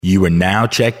You are now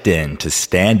checked in to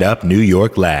Stand Up New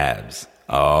York Labs.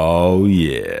 Oh,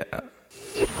 yeah.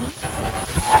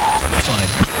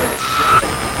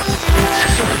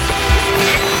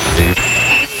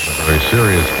 Very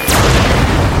serious.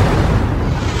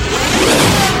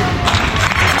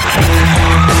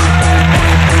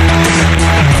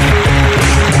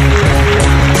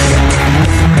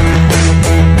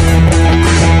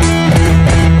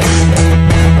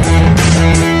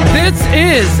 This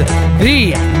is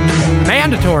the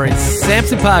mandatory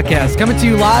Samson podcast coming to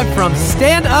you live from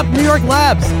Stand Up New York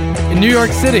Labs in New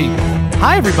York City.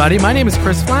 Hi, everybody. My name is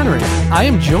Chris Flannery. I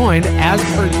am joined, as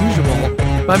per usual,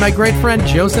 by my great friend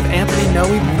Joseph Anthony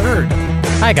Noe III.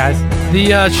 Hi, guys.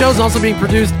 The show's also being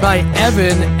produced by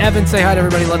Evan. Evan, say hi to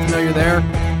everybody. Let them know you're there.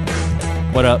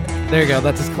 What up? There you go.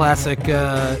 That's his classic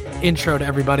intro to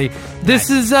everybody. This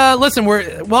is, listen,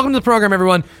 welcome to the program,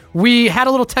 everyone. We had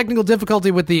a little technical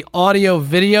difficulty with the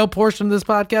audio-video portion of this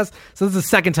podcast, so this is the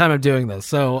second time I'm doing this.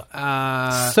 So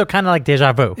kind of like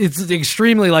deja vu. It's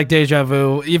extremely like deja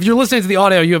vu. If you're listening to the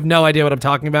audio, you have no idea what I'm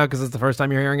talking about because it's the first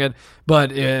time you're hearing it.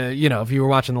 But, if you were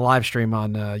watching the live stream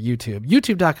on YouTube,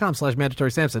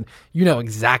 youtube.com/mandatorysamson, you know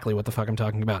exactly what the fuck I'm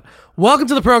talking about. Welcome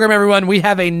to the program, everyone. We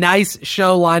have a nice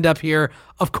show lined up here.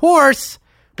 Of course,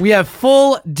 we have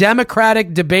full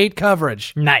Democratic debate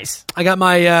coverage. Nice. I got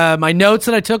my my notes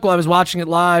that I took while I was watching it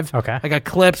live. Okay. I got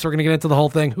clips. We're going to get into the whole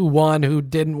thing. Who won, who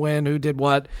didn't win, who did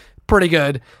what. Pretty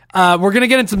good. We're going to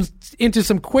get into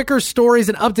some quicker stories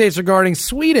and updates regarding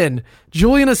Sweden,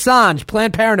 Julian Assange,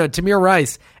 Planned Parenthood, Tamir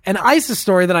Rice, an ISIS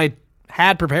story that I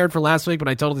had prepared for last week, but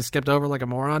I totally skipped over like a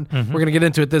moron. We're going to get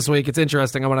into it this week. It's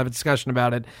interesting. I want to have a discussion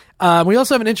about it. We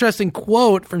also have an interesting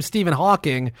quote from Stephen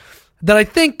Hawking that I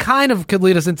think kind of could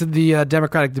lead us into the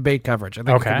Democratic debate coverage. I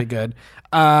think it could be good.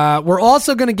 We're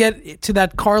also going to get to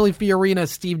that Carly Fiorina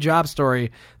Steve Jobs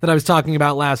story that I was talking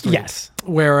about last week. Yes.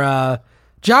 Where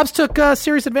Jobs took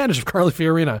serious advantage of Carly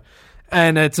Fiorina.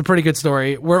 And it's a pretty good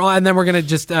story. And then we're going to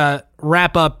just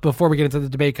wrap up before we get into the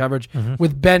debate coverage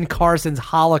with Ben Carson's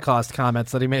Holocaust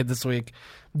comments that he made this week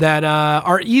that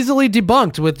are easily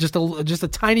debunked with just a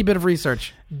tiny bit of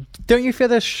research. Don't you feel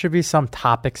there should be some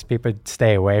topics people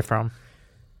stay away from?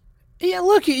 Yeah,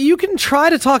 look, you can try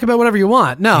to talk about whatever you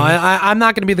want. No, I'm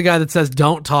not going to be the guy that says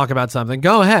don't talk about something.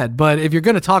 Go ahead. But if you're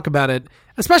going to talk about it,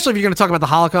 especially if you're going to talk about the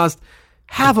Holocaust,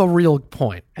 have a real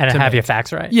point. And have your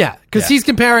facts right. Yeah, because he's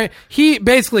comparing...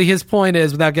 his point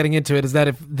is, without getting into it, is that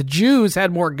if the Jews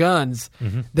had more guns,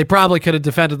 they probably could have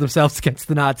defended themselves against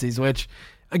the Nazis, which,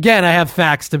 again, I have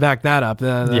facts to back that up.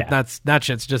 That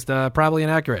shit's just probably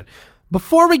inaccurate.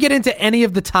 Before we get into any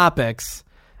of the topics,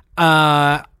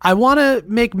 I want to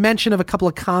make mention of a couple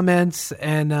of comments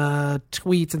and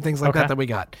tweets and things like that we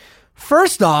got.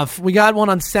 First off, we got one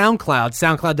on SoundCloud,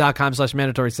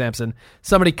 soundcloud.com/mandatorysamson.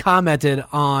 Somebody commented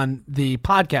on the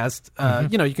podcast.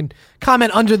 You can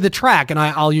comment under the track, and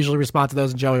I'll usually respond to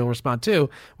those, and Joey will respond too.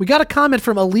 We got a comment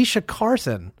from Alicia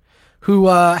Carson, who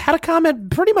had a comment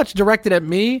pretty much directed at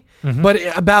me, but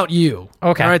about you.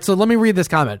 Okay. All right, so let me read this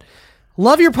comment.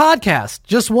 Love your podcast.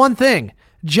 Just one thing.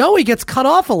 Joey gets cut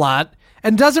off a lot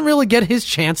and doesn't really get his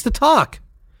chance to talk.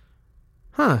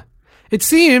 Huh. It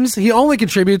seems he only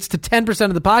contributes to 10%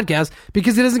 of the podcast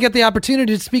because he doesn't get the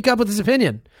opportunity to speak up with his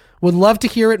opinion. Would love to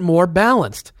hear it more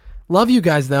balanced. Love you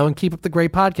guys, though, and keep up the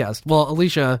great podcast. Well,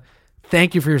 Alicia,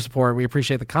 thank you for your support. We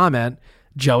appreciate the comment.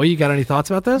 Joey, you got any thoughts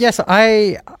about this? Yes,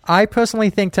 I personally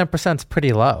think 10% is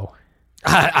pretty low.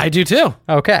 I do, too.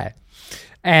 Okay.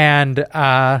 And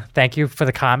thank you for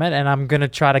the comment, and I'm going to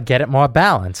try to get it more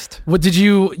balanced. What did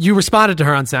you responded to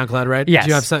her on SoundCloud, right?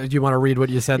 Yes. Do you want to read what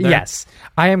you said there? Yes.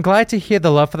 I am glad to hear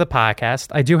the love for the podcast.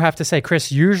 I do have to say,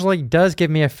 Chris usually does give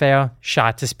me a fair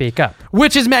shot to speak up.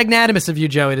 Which is magnanimous of you,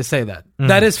 Joey, to say that.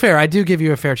 That is fair. I do give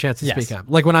you a fair chance to speak up.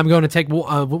 Like when I'm going to take a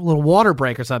little water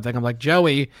break or something, I'm like,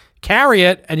 Joey, carry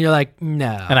it. And you're like,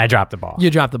 no. And I dropped the ball. You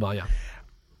dropped the ball, yeah.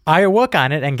 I work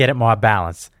on it and get it more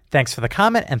balanced. Thanks for the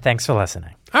comment, and thanks for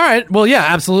listening. All right. Well, yeah,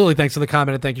 absolutely. Thanks for the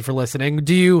comment, and thank you for listening.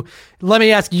 Let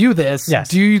me ask you this. Yes.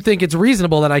 Do you think it's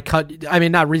reasonable that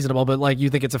not reasonable, but like you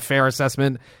think it's a fair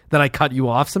assessment that I cut you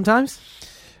off sometimes?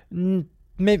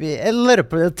 Maybe a little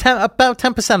bit, about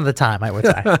 10% of the time, I would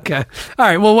say. Okay. All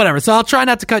right. Well, whatever. So I'll try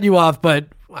not to cut you off, but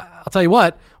I'll tell you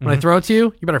what, when I throw it to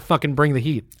you, you better fucking bring the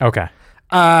heat. Okay.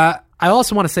 I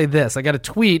also want to say this. I got a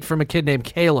tweet from a kid named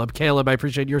Caleb. Caleb, I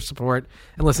appreciate your support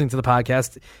and listening to the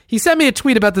podcast. He sent me a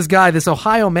tweet about this guy. This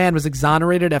Ohio man was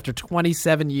exonerated after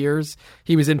 27 years.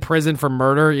 He was in prison for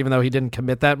murder, even though he didn't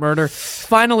commit that murder.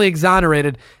 Finally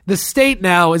exonerated. The state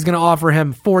now is going to offer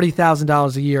him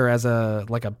 $40,000 a year as a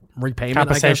repayment.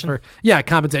 Compensation? I guess,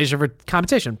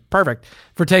 compensation. Perfect.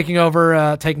 For taking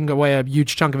away a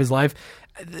huge chunk of his life.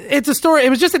 It's a story. It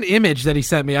was just an image that he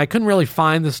sent me. I couldn't really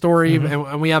find the story,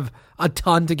 and we have a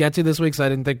ton to get to this week, so I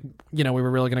didn't think we were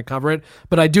really going to cover it.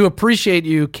 But I do appreciate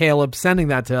you, Caleb, sending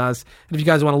that to us. And if you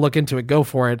guys want to look into it, go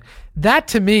for it. That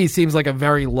to me seems like a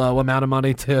very low amount of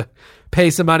money to pay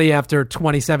somebody after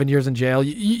 27 years in jail.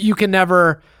 You can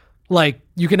never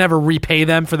repay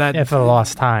them for that. Yeah, for the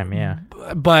lost time, yeah.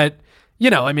 But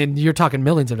you're talking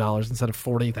millions of dollars instead of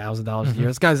 $40,000 a year.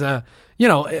 This guy's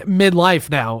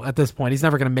midlife now at this point. He's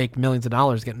never going to make millions of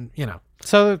dollars getting.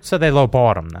 So they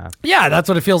lowballed him now. Yeah, that's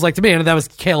what it feels like to me, and that was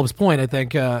Caleb's point, I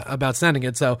think, about sending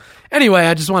it. So anyway,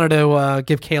 I just wanted to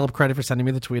give Caleb credit for sending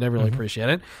me the tweet. I really appreciate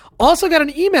it. Also got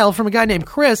an email from a guy named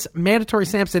Chris,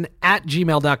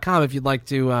 mandatorysampson@gmail.com. If you'd like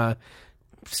to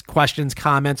questions,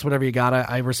 comments, whatever you got,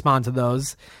 I respond to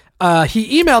those.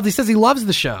 He emailed. He says he loves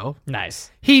the show.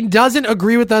 Nice. He doesn't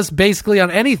agree with us basically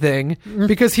on anything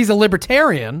because he's a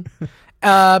libertarian,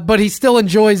 but he still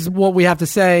enjoys what we have to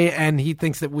say, and he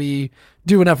thinks that we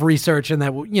do enough research and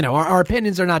that our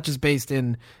opinions are not just based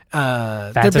in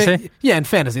fantasy. In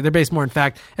fantasy. They're based more in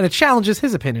fact, and it challenges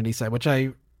his opinion. He said, which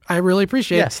I really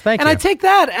appreciate. Yes, thank you. And I take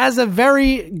that as a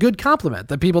very good compliment.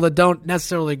 That people that don't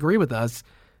necessarily agree with us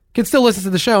can still listen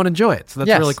to the show and enjoy it. So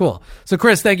that's really cool. So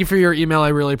Chris, thank you for your email. I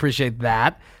really appreciate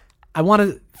that. I want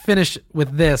to finish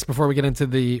with this before we get into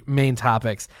the main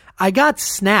topics. I got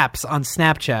snaps on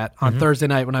Snapchat on Thursday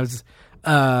night when I was,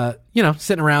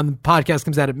 sitting around. The podcast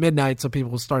comes out at midnight, so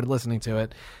people started listening to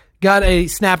it. Got a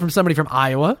snap from somebody from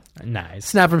Iowa. Nice.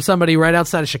 Snap from somebody right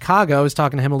outside of Chicago. I was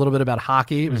talking to him a little bit about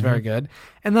hockey. It was very good.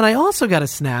 And then I also got a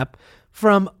snap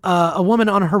from a woman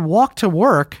on her walk to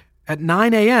work at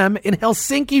 9 a.m. in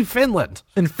Helsinki, Finland.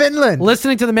 In Finland.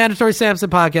 Listening to the Mandatory Sampson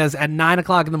podcast at 9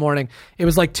 o'clock in the morning. It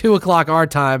was like 2 o'clock our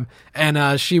time.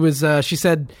 And she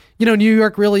said, New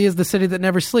York really is the city that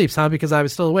never sleeps, huh? Because I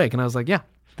was still awake. And I was like, yeah.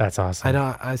 That's awesome.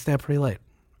 I stay up pretty late.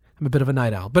 I'm a bit of a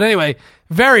night owl. But anyway,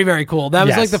 very, very cool. That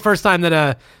was like the first time that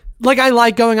I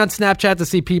like going on Snapchat to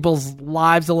see people's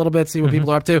lives a little bit, see what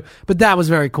people are up to. But that was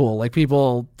very cool. Like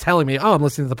people telling me, I'm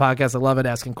listening to the podcast. I love it,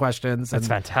 asking questions. That's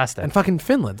fantastic. And fucking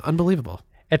Finland. Unbelievable.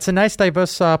 It's a nice,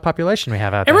 diverse population we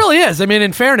have out there. It really is. I mean,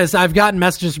 in fairness, I've gotten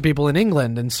messages from people in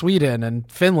England and Sweden and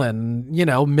Finland,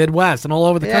 Midwest and all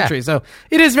over the country. So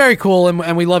it is very cool.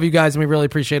 And we love you guys and we really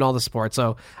appreciate all the support.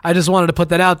 So I just wanted to put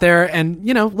that out there. And,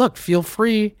 look, feel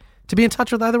free to be in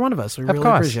touch with either one of us. We really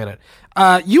appreciate it.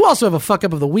 You also have a fuck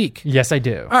up of the week. Yes, I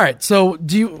do. All right. So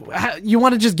do you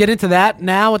want to just get into that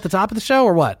now at the top of the show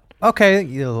or what? Okay.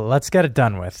 Let's get it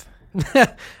done with. Did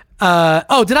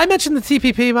I mention the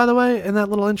TPP, by the way, in that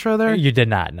little intro there? You did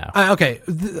not, no. Okay.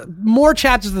 More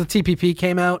chapters of the TPP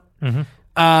came out.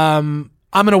 I'm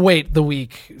going to wait the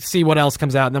week, see what else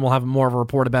comes out, and then we'll have more of a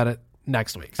report about it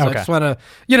next week. So I just want to,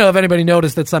 if anybody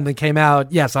noticed that something came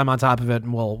out, yes, I'm on top of it,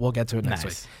 and we'll get to it next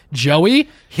week. Joey,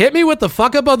 hit me with the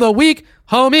fuck up of the week,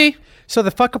 homie. So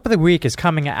the fuck up of the week is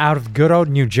coming out of good old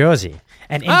New Jersey.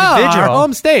 An individual, our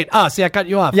home state. See, I cut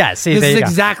you off. Yeah, see, this is you go.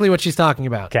 Exactly what she's talking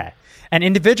about. Okay. An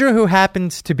individual who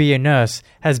happens to be a nurse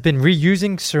has been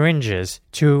reusing syringes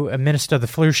to administer the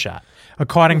flu shot,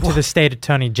 according to the state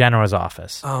attorney general's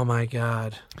office. Oh my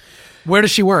God. Where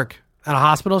does she work? At a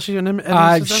hospital?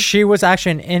 She was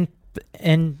actually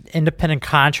an independent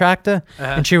contractor,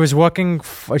 and she was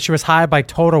she was hired by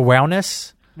Total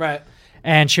Wellness. Right.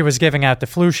 And she was giving out the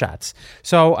flu shots.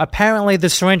 So apparently the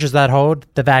syringes that hold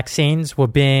the vaccines were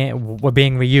being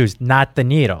reused, not the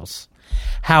needles.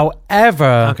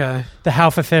 However, the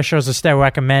health officials are still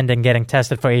recommending getting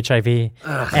tested for HIV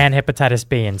and hepatitis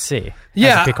B and C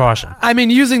as a precaution. I mean,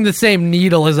 using the same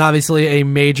needle is obviously a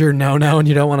major no-no, and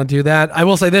you don't want to do that. I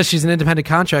will say this, she's an independent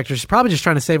contractor. She's probably just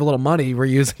trying to save a little money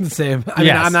reusing the same. I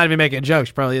mean, I'm not even making a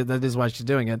joke. That is why she's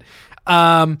doing it.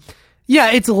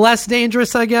 It's less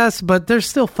dangerous, I guess, but there's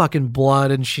still fucking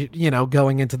blood and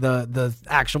going into the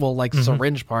actual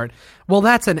syringe part. Well,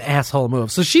 that's an asshole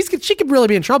move. So she could really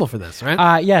be in trouble for this,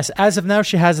 right? Yes. As of now,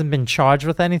 she hasn't been charged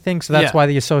with anything, so that's why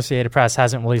the Associated Press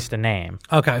hasn't released a name.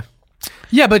 Okay.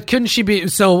 Yeah, but couldn't she be?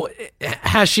 So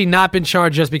has she not been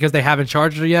charged just because they haven't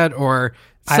charged her yet, or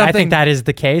something? I think that is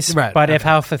the case. Right. But if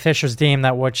health officials deem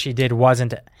that what she did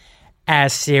wasn't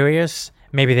as serious,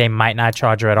 maybe they might not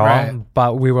charge her at all, Right.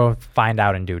 but we will find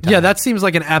out in due time. Yeah, that seems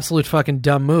like an absolute fucking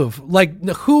dumb move. Like,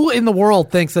 who in the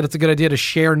world thinks that it's a good idea to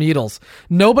share needles?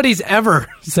 Nobody's ever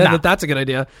said No. that that's a good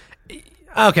idea.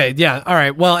 Okay, yeah, all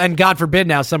right. Well, and God forbid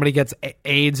now somebody gets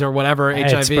AIDS or whatever,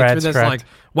 HIV through spreads, this. correct. Like,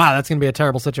 wow, that's going to be a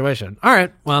terrible situation. All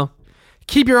right, well,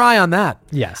 keep your eye on that.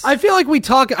 Yes. I feel like we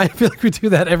do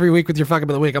that every week with your fuck up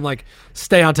of the week. I'm like,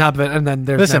 stay on top of it, and then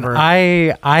there's Listen, never...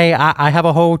 I have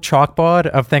a whole chalkboard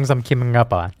of things I'm keeping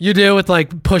up on. You do, with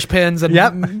like push pins and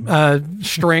Yep.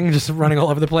 string just running all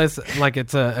over the place like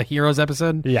it's a Heroes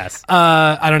episode. Yes.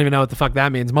 I don't even know what the fuck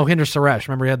that means. Mohinder Suresh,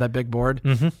 remember he had that big board?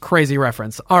 Mm-hmm. Crazy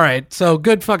reference. All right, so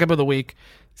good fuck up of the week.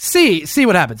 See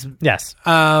what happens. Yes.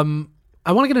 I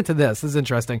want to get into this. This is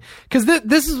interesting because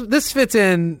this fits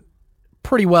in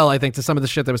pretty well, I think, to some of the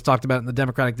shit that was talked about in the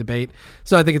Democratic debate.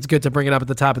 So I think it's good to bring it up at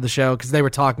the top of the show because they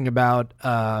were talking about,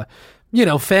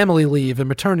 family leave and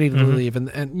maternity leave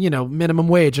and minimum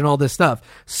wage and all this stuff.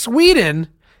 Sweden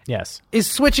Yes. is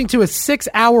switching to a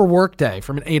 6-hour workday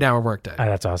from an 8-hour workday.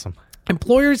 That's awesome.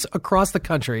 Employers across the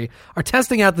country are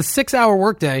testing out the 6-hour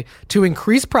workday to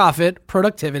increase profit,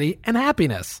 productivity, and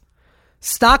happiness.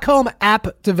 Stockholm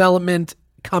app development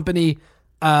company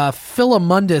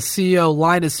Philemundus CEO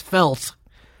Linus Felt,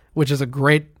 which is a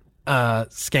great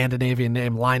Scandinavian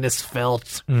name, Linus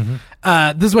Felt.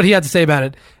 This is what he had to say about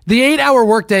it. The 8-hour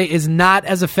workday is not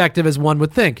as effective as one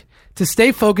would think. To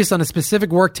stay focused on a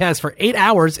specific work task for 8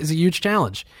 hours is a huge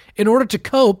challenge. In order to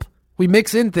cope, we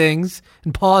mix in things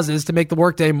and pauses to make the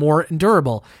workday more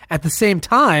endurable. At the same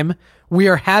time, we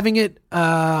are having it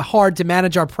hard to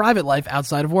manage our private life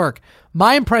outside of work.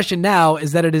 My impression now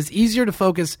is that it is easier to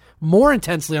focus more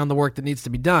intensely on the work that needs to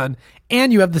be done,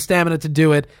 and you have the stamina to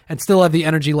do it and still have the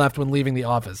energy left when leaving the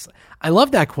office. I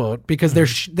love that quote because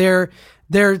they're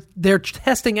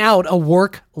testing out a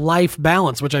work-life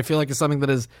balance, which I feel like is something that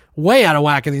is way out of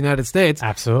whack in the United States.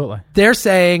 Absolutely. They're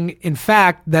saying, in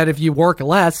fact, that if you work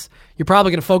less, you're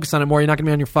probably going to focus on it more. You're not going to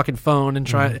be on your fucking phone and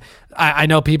try. I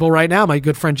know people right now, my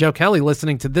good friend Joe Kelly,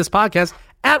 listening to this podcast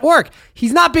at work.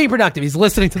 He's not being productive. He's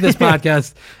listening to this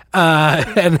podcast.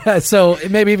 So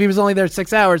maybe if he was only there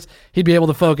 6 hours, he'd be able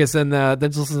to focus and then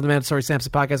just listen to the Mandatory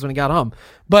Samson podcast when he got home.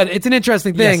 But it's an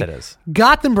interesting thing. Yes, it is.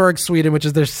 Gothenburg, Sweden, which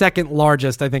is their second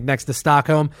largest, I think, next to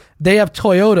Stockholm, they have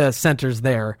Toyota centers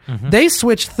there. They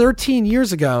switched 13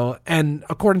 years ago, and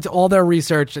according to all their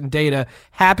research and data,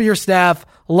 happier staff,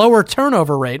 lower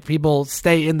turnover rate, people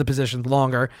stay in the positions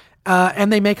longer,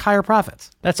 and they make higher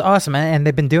profits. That's awesome. And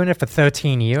they've been doing it for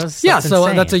 13 years. Yeah, That's so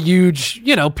insane. that's a huge,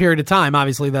 period of time.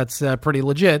 Obviously, that's pretty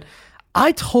legit.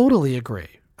 I totally agree.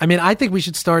 I mean, I think we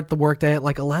should start the workday at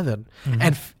like 11.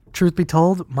 And truth be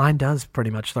told, mine does pretty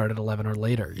much start at 11 or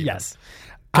later. Yes.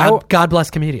 God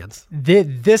bless comedians.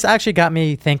 This actually got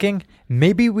me thinking,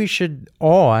 maybe we should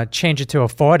all change it to a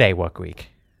 4-day work week.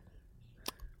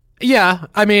 Yeah,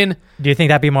 I mean... Do you think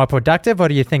that'd be more productive, or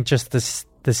do you think just the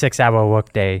 6-hour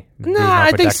workday would be more I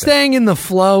think productive? staying in the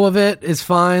flow of it is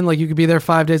fine. Like, you could be there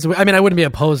 5 days a week. I mean, I wouldn't be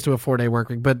opposed to a 4-day work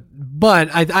week, but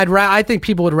I think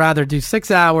people would rather do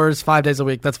 6 hours, 5 days a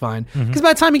week. That's fine. Because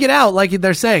by the time you get out, like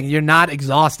they're saying, you're not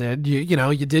exhausted. You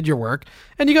did your work,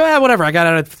 and you go, whatever. I got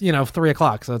out at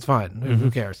 3:00, so it's fine. Who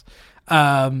cares?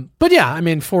 But yeah, I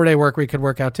mean, 4-day work week could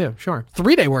work out too. Sure,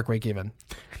 3-day work week even.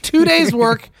 2 days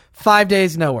work, 5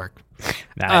 days no work.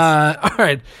 Nice. All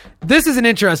right. This is an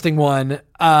interesting one.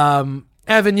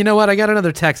 Evan, you know what? I got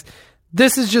another text.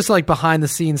 This is just like behind the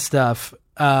scenes stuff.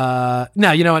 No,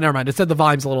 you know what? Never mind. It said the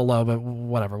volume's a little low, but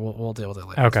whatever. We'll deal with it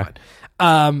later. Okay. It's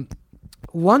fine.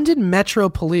 London Metro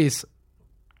Police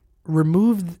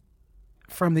removed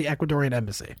from the Ecuadorian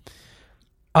embassy.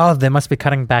 Oh, they must be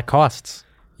cutting back costs.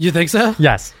 You think so?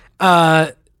 Yes.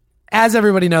 As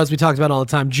everybody knows, we talked about all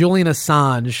the time, Julian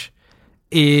Assange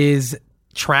is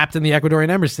trapped in the Ecuadorian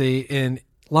embassy in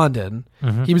London.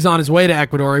 He was on his way to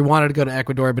Ecuador. He wanted to go to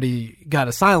Ecuador, but he got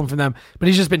asylum from them. But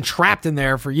he's just been trapped in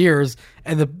there for years.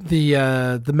 And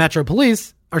the Metro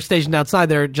Police are stationed outside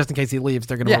there just in case he leaves.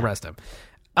 They're going to arrest him.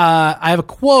 I have a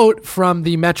quote from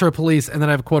the Metro Police, and then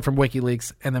I have a quote from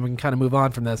WikiLeaks, and then we can kind of move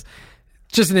on from this.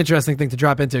 Just an interesting thing to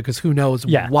drop into because who knows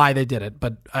why they did it.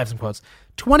 But I have some quotes.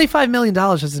 $25 million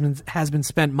has been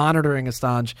spent monitoring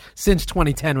Assange since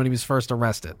 2010 when he was first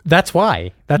arrested. That's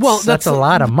why. That's a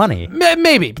lot of money.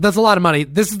 Maybe, but that's a lot of money.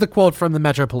 This is the quote from the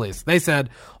Metro Police. They said,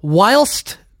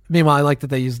 meanwhile, I like that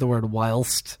they use the word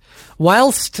whilst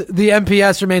the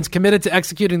MPS remains committed to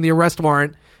executing the arrest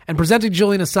warrant and presenting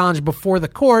Julian Assange before the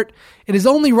court, it is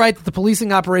only right that the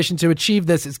policing operation to achieve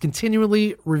this is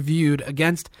continually reviewed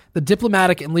against the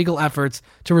diplomatic and legal efforts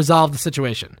to resolve the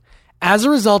situation. As a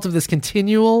result of this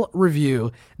continual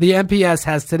review, the MPS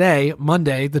has today,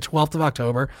 Monday, the 12th of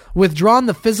October, withdrawn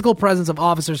the physical presence of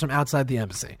officers from outside the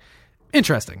embassy.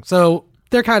 Interesting. So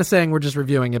they're kind of saying we're just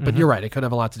reviewing it, but you're right. It could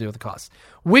have a lot to do with the cost.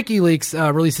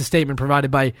 WikiLeaks released a statement provided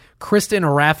by Kristen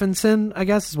Raffinson, I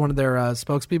guess, is one of their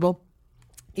spokespeople.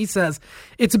 He says,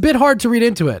 it's a bit hard to read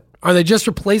into it. Are they just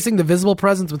replacing the visible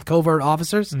presence with covert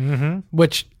officers?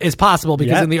 Which is possible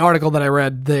because in the article that I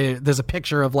read, there's a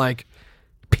picture of like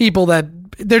people that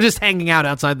they're just hanging out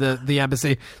outside the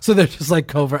embassy. So they're just like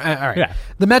covert. All right. Yeah.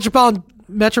 The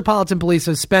Metropolitan Police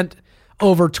has spent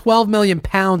over 12 million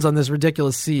pounds on this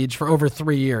ridiculous siege for over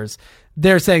 3 years.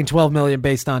 They're saying 12 million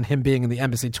based on him being in the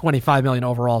embassy, 25 million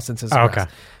overall since his arrest.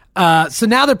 So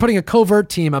now they're putting a covert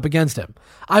team up against him.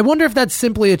 I wonder if that's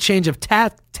simply a change of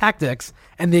tactics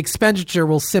and the expenditure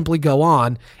will simply go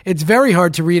on. It's very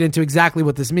hard to read into exactly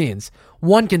what this means.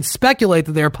 One can speculate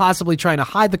that they are possibly trying to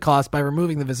hide the cost by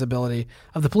removing the visibility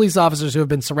of the police officers who have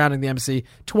been surrounding the embassy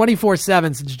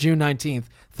 24/7 since June 19th,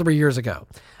 3 years ago.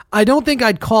 I don't think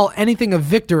I'd call anything a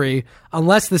victory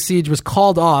unless the siege was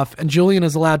called off and Julian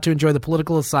is allowed to enjoy the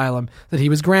political asylum that he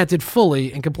was granted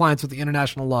fully in compliance with the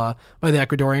international law by the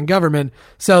Ecuadorian government.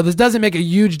 So this doesn't make a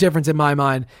huge difference in my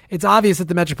mind. It's obvious that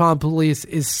the Metropolitan Police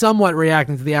is somewhat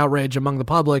reacting to the outrage among the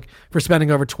public for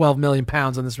spending over 12 million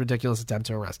pounds on this ridiculous attempt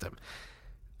to arrest him.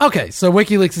 Okay, so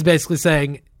WikiLeaks is basically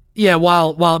saying, yeah,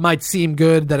 while it might seem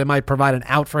good that it might provide an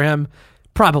out for him,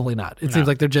 probably not. It seems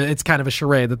like they're just, it's kind of a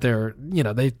charade that they're,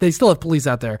 they still have police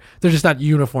out there. They're just not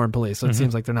uniformed police. So it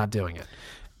seems like they're not doing it.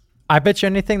 I bet you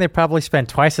anything they probably spend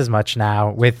twice as much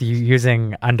now with you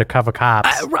using undercover cops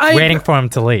waiting for him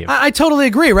to leave. I totally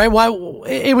agree, right? Why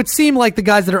it would seem like the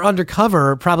guys that are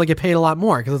undercover probably get paid a lot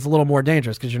more because it's a little more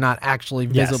dangerous because you're not actually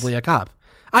visibly a cop.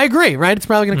 I agree, right? It's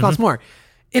probably going to cost more.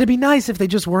 It'd be nice if they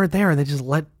just weren't there and they just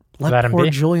let poor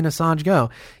Julian Assange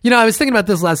go. I was thinking about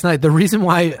this last night. The reason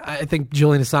why I think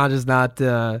Julian Assange is not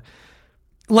I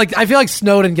feel like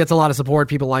Snowden gets a lot of support.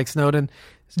 People like Snowden.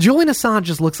 Julian Assange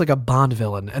just looks like a Bond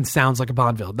villain and sounds like a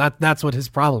Bond villain. That's what his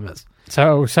problem is.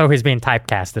 So he's being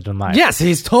typecasted in life. Yes,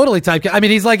 he's totally typecast. I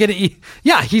mean, he's like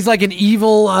an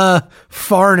evil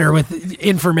foreigner with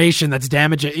information that's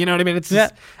damaging. You know what I mean? It's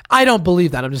just, I don't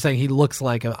believe that. I'm just saying he looks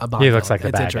like a Bond villain. He looks like a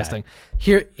It's bad interesting.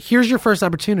 guy. Here's your first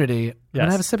opportunity. I'm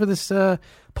gonna have a sip of this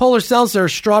Polar Seltzer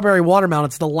strawberry watermelon.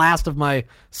 It's the last of my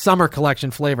summer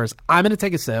collection flavors. I'm gonna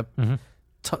take a sip.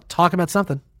 Talk about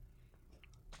something.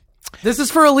 This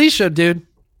is for Alicia, dude.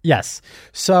 Yes.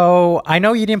 So I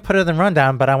know you didn't put it in the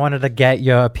rundown, but I wanted to get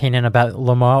your opinion about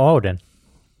Lamar Odom.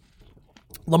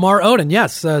 Lamar Odom,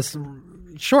 yes.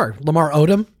 Sure. Lamar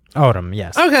Odom? Odom,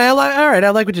 yes. Okay, all right. I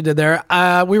like what you did there.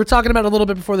 We were talking about it a little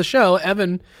bit before the show.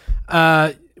 Evan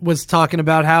was talking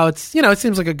about how it's, it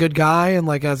seems like a good guy, and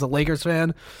like as a Lakers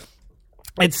fan,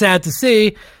 it's sad to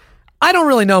see. I don't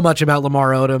really know much about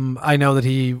Lamar Odom. I know that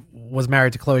he was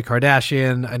married to Khloe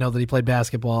Kardashian. I know that he played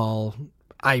basketball.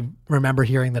 I remember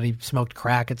hearing that he smoked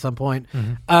crack at some point.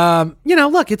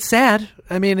 Look, it's sad.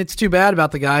 I mean, it's too bad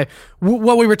about the guy.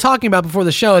 What we were talking about before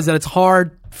the show is that it's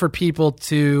hard for people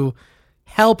to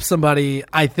help somebody,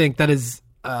 I think, that is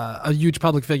a huge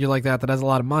public figure like that has a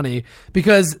lot of money,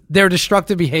 because their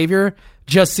destructive behavior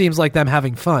just seems like them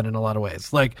having fun in a lot of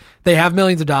ways. Like, they have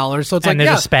millions of dollars, so it's and they're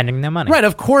just spending their money. Right,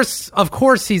 of course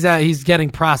he's getting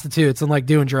prostitutes and like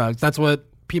doing drugs. That's what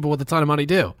people with a ton of money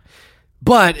do.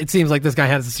 But it seems like this guy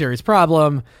has a serious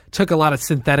problem. Took a lot of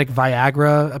synthetic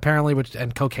Viagra, apparently,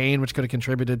 and cocaine, which could have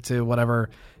contributed to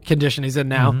whatever condition he's in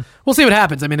now. We'll see what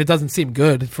happens. I mean, it doesn't seem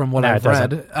good from what I've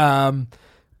read.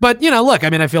 But, look, I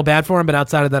mean, I feel bad for him, but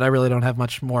outside of that, I really don't have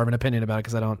much more of an opinion about it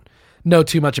because I don't know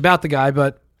too much about the guy.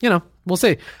 But, we'll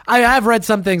see. I have read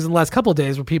some things in the last couple of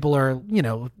days where people are,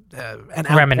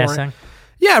 reminiscing.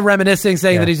 Yeah, reminiscing,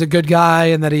 saying that he's a good guy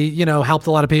and that he, helped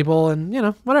a lot of people and,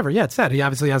 whatever. Yeah, it's sad. He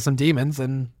obviously has some demons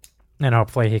and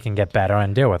hopefully he can get better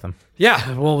and deal with them.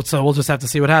 Yeah, well, so we'll just have to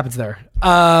see what happens there.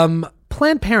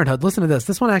 Planned Parenthood. Listen to this.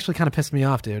 This one actually kind of pissed me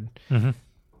off, dude.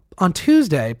 On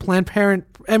Tuesday, Planned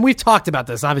Parenthood, and we've talked about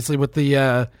this, obviously, with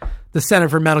the Center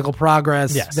for Medical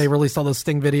Progress. Yes. They released all those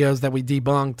sting videos that we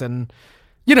debunked, and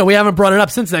we haven't brought it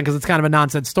up since then because it's kind of a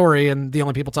nonsense story, and the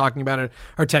only people talking about it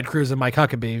are Ted Cruz and Mike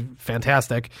Huckabee.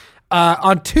 Fantastic.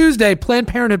 On Tuesday, Planned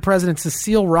Parenthood President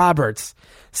Cecile Roberts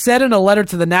said in a letter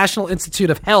to the National Institute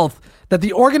of Health that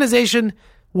the organization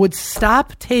would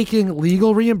stop taking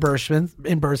legal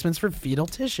reimbursements for fetal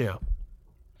tissue.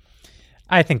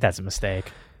 I think that's a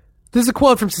mistake. This is a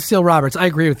quote from Cecile Roberts. I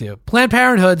agree with you. Planned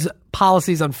Parenthood's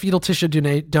policies on fetal tissue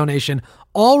donation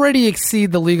already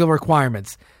exceed the legal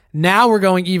requirements. Now we're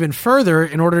going even further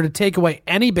in order to take away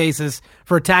any basis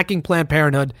for attacking Planned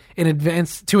Parenthood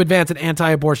to advance an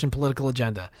anti-abortion political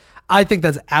agenda. I think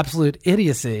that's absolute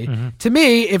idiocy. To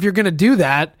me, if you're going to do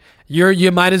that,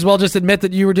 you might as well just admit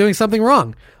that you were doing something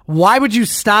wrong. Why would you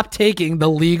stop taking the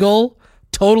legal,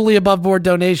 totally above board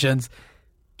donations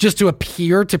just to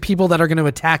appear to people that are going to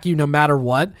attack you no matter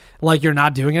what, like you're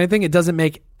not doing anything? It doesn't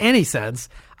make any sense.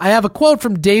 I have a quote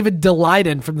from David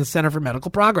Daleiden from the Center for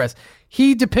Medical Progress.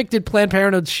 He depicted Planned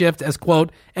Parenthood's shift as,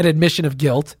 quote, an admission of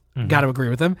guilt. Got to agree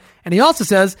with him. And he also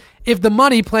says, if the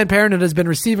money Planned Parenthood has been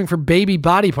receiving for baby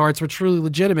body parts were truly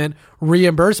legitimate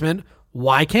reimbursement,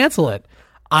 why cancel it?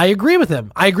 I agree with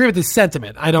him. I agree with his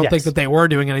sentiment. I don't think that they were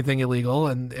doing anything illegal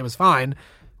and it was fine.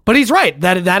 But he's right.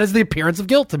 That is the appearance of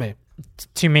guilt to me.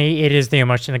 To me, it is the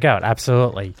emotion of guilt.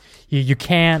 Absolutely. You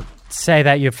can't say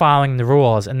that you're following the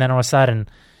rules and then all of a sudden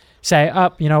say,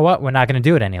 oh, you know what? We're not going to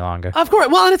do it any longer. Of course.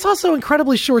 Well, and it's also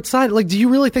incredibly short-sighted. Like, do you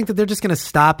really think that they're just going to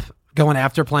stop going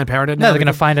after Planned Parenthood? No, they're going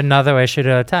to find another issue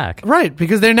to attack. Right,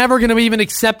 because they're never going to even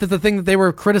accept that the thing that they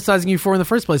were criticizing you for in the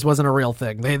first place wasn't a real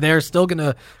thing. They're still going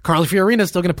to, Carly Fiorina's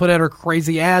still going to put out her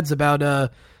crazy ads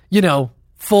about,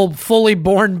 fully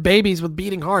born babies with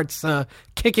beating hearts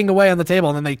kicking away on the table,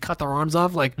 and then they cut their arms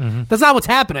off. Like, that's not what's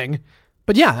happening.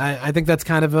 But yeah, I think that's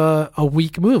kind of a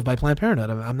weak move by Planned Parenthood.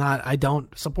 I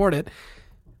don't support it.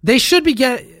 They should be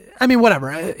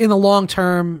whatever. In the long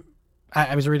term,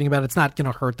 I was reading about it, it's not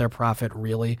going to hurt their profit,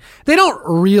 really. They don't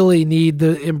really need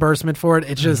the reimbursement for it.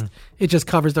 It just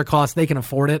covers their costs. They can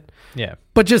afford it. Yeah.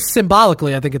 But just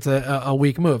symbolically, I think it's a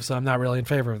weak move, so I'm not really in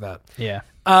favor of that. Yeah.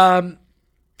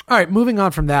 All right, moving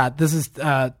on from that, this is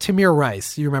Tamir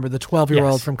Rice. You remember the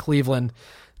 12-year-old from Cleveland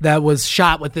that was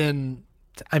shot within,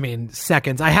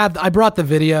 seconds. I brought the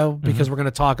video because we're going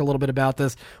to talk a little bit about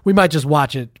this. We might just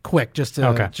watch it quick just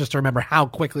to remember how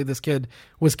quickly this kid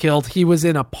was killed. He was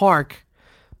in a park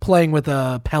playing with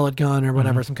a pellet gun or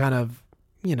whatever, some kind of,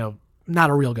 not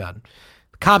a real gun.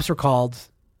 The cops were called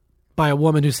by a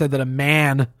woman who said that a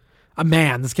man,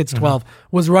 this kid's 12,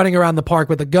 was running around the park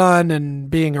with a gun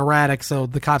and being erratic, so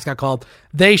the cops got called.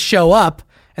 They show up,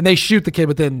 and they shoot the kid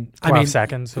within 12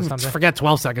 seconds or something? Forget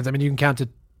 12 seconds. You can count to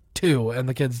 2, and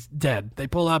the kid's dead. They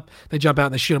pull up, they jump out,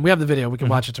 and they shoot him. We have the video. We can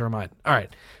watch it to remind. All right.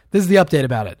 This is the update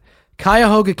about it.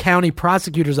 Cuyahoga County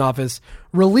Prosecutor's Office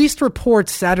released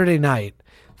reports Saturday night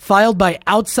filed by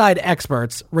outside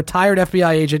experts, retired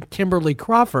FBI agent Kimberly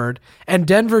Crawford and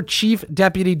Denver Chief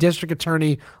Deputy District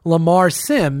Attorney Lamar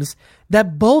Sims,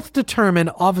 that both determine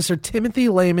Officer Timothy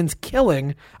Lehman's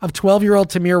killing of 12-year-old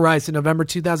Tamir Rice in November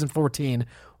 2014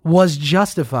 was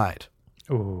justified.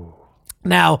 Ooh.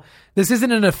 Now, this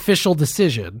isn't an official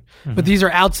decision, but these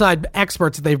are outside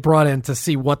experts that they've brought in to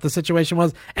see what the situation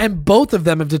was, and both of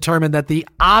them have determined that the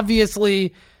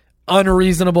obviously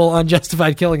unreasonable,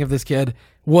 unjustified killing of this kid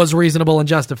was reasonable and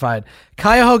justified.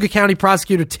 Cuyahoga County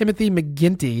Prosecutor Timothy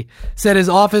McGinty said his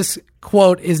office,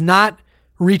 quote, is not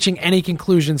reaching any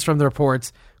conclusions from the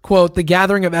reports. Quote, the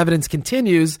gathering of evidence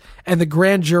continues and the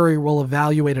grand jury will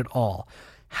evaluate it all.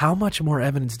 How much more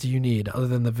evidence do you need other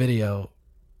than the video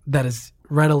that is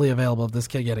readily available of this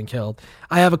kid getting killed?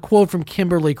 I have a quote from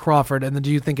Kimberly Crawford, and then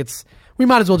do you think we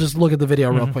might as well just look at the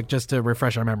video real quick just to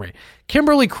refresh our memory.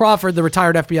 Kimberly Crawford, the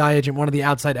retired FBI agent, one of the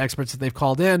outside experts that they've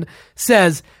called in,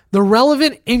 says the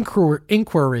relevant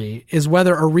inquiry is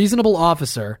whether a reasonable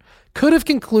officer could have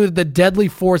concluded that deadly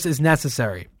force is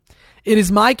necessary. It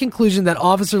is my conclusion that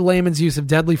Officer Lehman's use of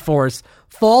deadly force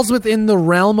falls within the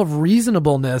realm of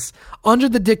reasonableness under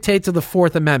the dictates of the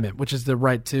Fourth Amendment, which is the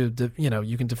right to,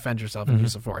 you can defend yourself in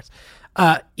use of force.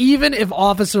 Even if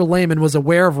Officer Lehman was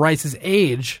aware of Rice's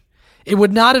age, it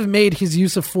would not have made his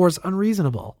use of force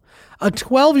unreasonable. A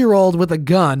 12-year-old with a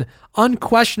gun,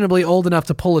 unquestionably old enough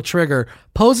to pull a trigger,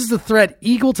 poses a threat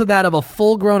equal to that of a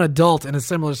full-grown adult in a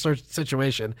similar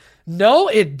situation. No,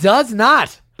 it does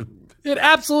not. It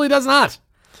absolutely does not.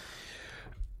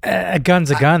 A gun's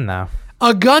a gun, though.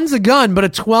 A gun's a gun, but a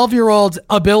 12-year-old's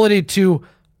ability to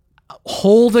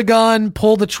hold a gun,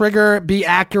 pull the trigger, be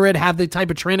accurate, have the type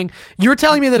of training. You're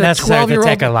telling me that a 12-year-old... to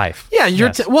take a life. Yeah,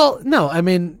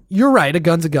 no, you're right. A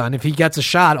gun's a gun. If he gets a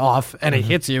shot off and it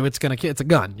hits you, it's a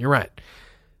gun. You're right.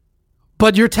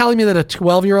 But you're telling me that a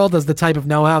 12-year-old has the type of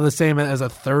know-how the same as a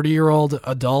 30-year-old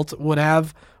adult would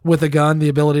have with a gun, the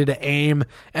ability to aim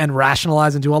and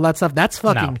rationalize and do all that stuff? That's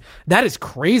that is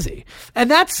crazy.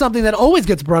 And that's something that always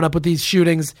gets brought up with these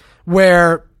shootings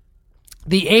where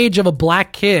the age of a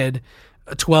black kid,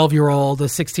 a 12-year-old, a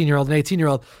 16-year-old, an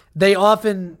 18-year-old,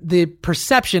 the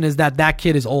perception is that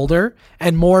kid is older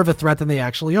and more of a threat than they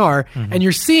actually are. And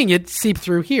you're seeing it seep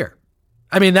through here.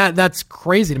 I mean, that's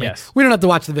crazy to me. Yes. We don't have to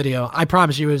watch the video. I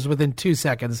promise you, it was within 2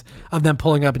 seconds of them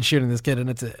pulling up and shooting this kid, and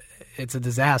it's a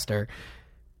disaster.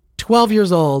 12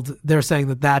 years old, they're saying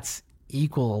that that's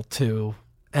equal to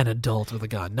an adult with a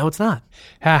gun. No, it's not.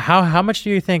 How much do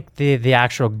you think the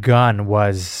actual gun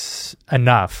was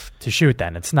enough to shoot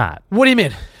then? It's not. What do you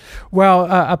mean? Well,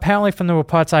 apparently from the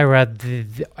reports I read,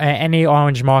 any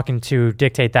orange marking to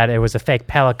dictate that it was a fake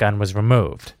pellet gun was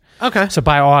removed. Okay. So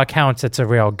by all accounts, it's a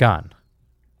real gun.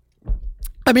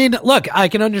 I mean, look, I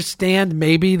can understand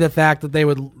maybe the fact that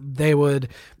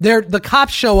the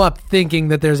cops show up thinking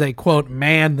that there's a, quote,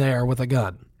 man there with a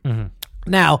gun. Mm-hmm.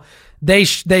 Now,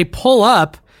 they pull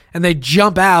up and they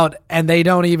jump out and they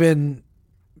don't even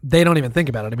think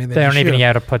about it. I mean, they don't even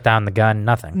have to put down the gun.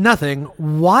 Nothing.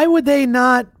 Why would they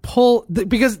not pull?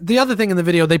 Because the other thing in the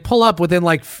video, they pull up within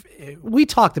we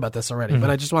talked about this already,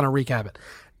 but I just want to recap it.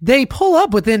 They pull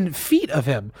up within feet of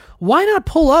him. Why not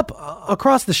pull up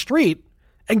across the street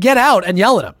and get out and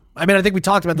yell at him? I mean, I think we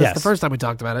talked about this the first time we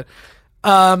talked about it.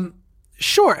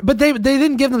 Sure, but they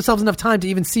didn't give themselves enough time to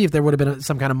even see if there would have been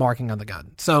some kind of marking on the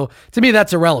gun. So to me,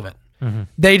 that's irrelevant. Mm-hmm.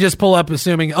 They just pull up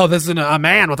assuming, oh, this is a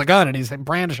man with a gun and he's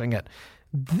brandishing it.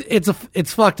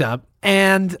 It's fucked up,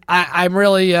 and I'm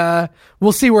really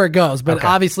we'll see where it goes. But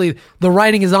obviously, the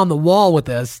writing is on the wall with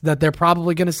this that they're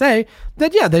probably going to say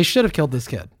that they should have killed this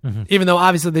kid, even though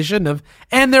obviously they shouldn't have,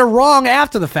 and they're wrong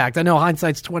after the fact. I know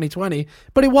hindsight's 20/20,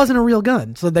 but it wasn't a real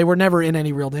gun, so they were never in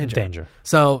any real danger.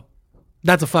 So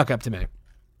that's a fuck up to me.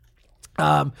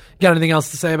 Got anything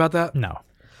else to say about that? No.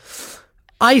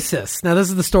 ISIS. Now, this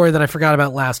is the story that I forgot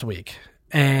about last week.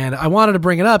 And I wanted to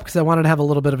bring it up because I wanted to have a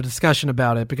little bit of a discussion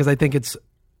about it because I think it's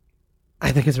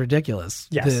ridiculous.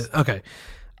 Yes. Okay.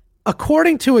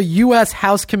 According to a U.S.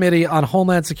 House Committee on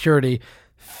Homeland Security,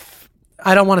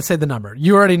 I don't want to say the number.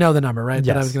 You already know the number, right? Yes.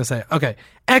 That I was going to say. Okay.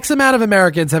 X amount of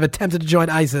Americans have attempted to join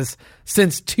ISIS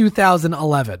since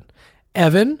 2011.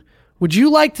 Evan, would you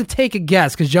like to take a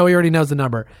guess? Because Joey already knows the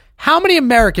number. How many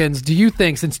Americans do you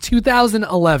think since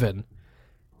 2011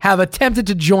 have attempted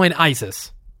to join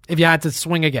ISIS? If you had to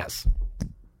swing a guess.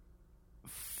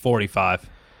 45.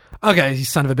 Okay, you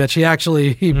son of a bitch.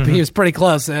 He was pretty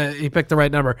close. He picked the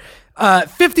right number.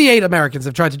 58 Americans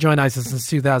have tried to join ISIS since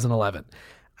 2011.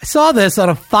 I saw this on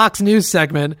a Fox News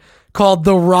segment called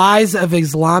The Rise of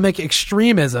Islamic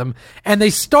Extremism, and they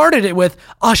started it with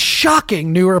a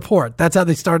shocking new report. That's how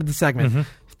they started the segment. Mm-hmm.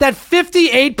 That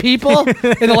 58 people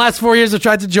in the last 4 years have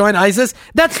tried to join ISIS,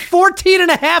 that's 14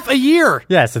 and a half a year.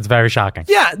 Yes, it's very shocking.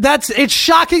 Yeah, it's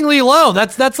shockingly low.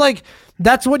 That's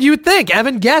what you would think.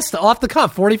 Evan guessed off the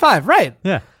cuff, 45, right?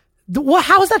 Yeah.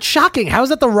 How is that shocking? How is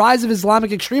that the rise of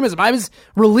Islamic extremism? I was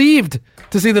relieved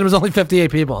to see that it was only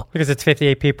 58 people. Because it's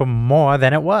 58 people more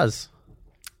than it was.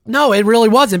 No, it really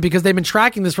wasn't because they've been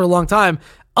tracking this for a long time.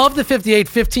 Of the 58,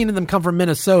 15 of them come from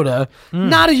Minnesota.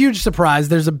 Not a huge surprise.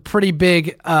 There's a pretty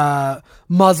big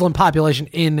Muslim population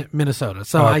in Minnesota.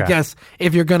 So I guess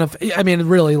if you're going to, I mean,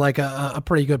 really like a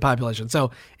pretty good population.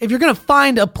 So if you're going to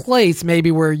find a place maybe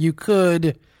where you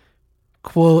could,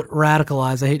 quote,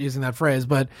 radicalize, I hate using that phrase,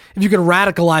 but if you could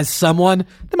radicalize someone,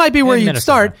 that might be where you'd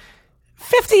start.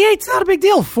 58's not a big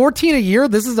deal. 14 a year.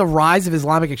 This is a rise of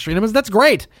Islamic extremism. That's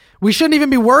great. We shouldn't even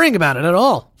be worrying about it at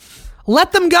all.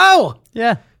 Let them go.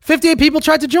 Yeah. 58 people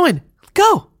tried to join.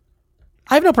 Go.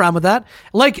 I have no problem with that.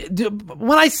 Like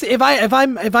when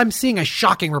if I'm seeing a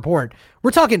shocking report, we're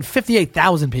talking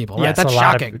 58,000 people, right? Yes, That's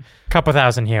shocking. A couple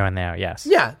thousand here and there, yes.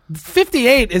 Yeah.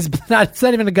 58 is not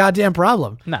even a goddamn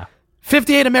problem. No.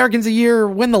 58 Americans a year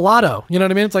win the lotto. You know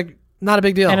what I mean? It's like not a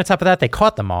big deal. And on top of that, they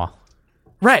caught them all.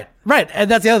 Right. And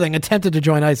that's the other thing. Attempted to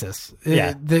join ISIS.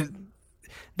 Yeah.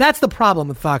 That's the problem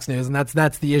with Fox News, and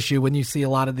that's the issue when you see a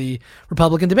lot of the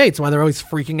Republican debates, why they're always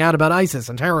freaking out about ISIS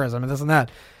and terrorism and this and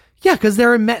that. Yeah, because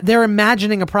they're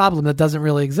imagining a problem that doesn't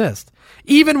really exist.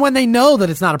 Even when they know that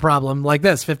it's not a problem like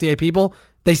this, 58 people,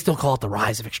 they still call it the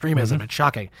rise of extremism. Mm-hmm. It's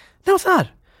shocking. No, it's not.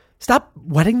 Stop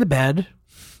wetting the bed.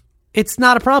 It's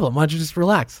not a problem. Why don't you just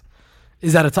relax?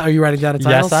 Is that are you writing down a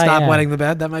title? Yes, Stop wetting the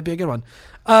bed. That might be a good one.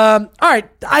 All right.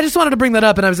 I just wanted to bring that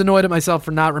up, and I was annoyed at myself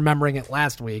for not remembering it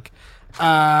last week.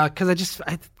 Because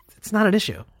it's not an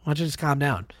issue. Why don't you just calm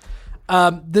down?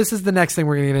 This is the next thing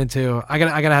we're gonna get into. I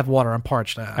gotta have water. I'm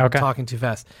parched. I'm talking too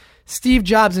fast. Steve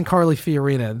Jobs and Carly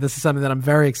Fiorina. This is something that I'm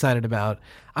very excited about.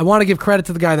 I want to give credit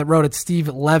to the guy that wrote it, Steve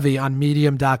Levy on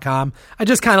Medium.com. I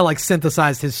just kind of like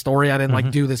synthesized his story. I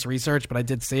didn't do this research, but I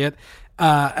did see it.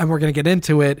 And we're gonna get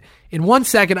into it in 1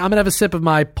 second. I'm gonna have a sip of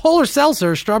my Polar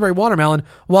Seltzer strawberry watermelon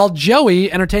while Joey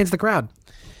entertains the crowd.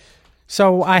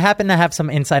 So I happen to have some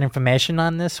inside information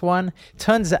on this one.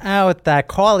 Turns out that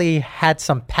Carly had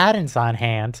some patents on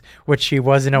hand, which she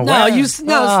wasn't aware.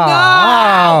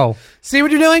 No. See what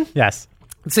you're doing? Yes.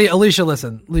 See, Alicia,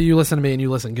 listen. You listen to me and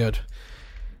you listen good.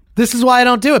 This is why I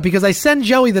don't do it, because I send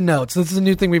Joey the notes. This is a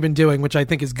new thing we've been doing, which I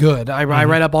think is good. I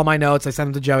write up all my notes. I send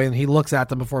them to Joey, and he looks at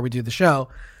them before we do the show.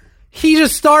 He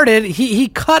just started. He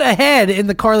cut ahead in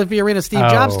the Carly Fiorina Steve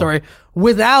Jobs story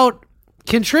without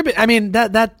contribute. I mean,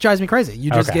 that drives me crazy. You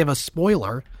just gave a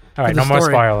spoiler. All right, no more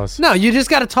spoilers. No, you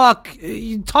just got to talk.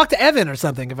 You talk to Evan or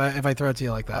something. If I throw it to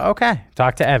you like that. Okay,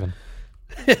 talk to Evan.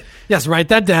 Yes, write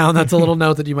that down. That's a little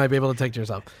note that you might be able to take to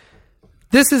yourself.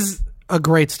 This is a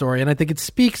great story, and I think it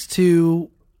speaks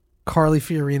to Carly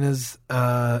Fiorina's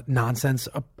nonsense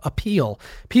appeal.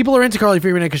 People are into Carly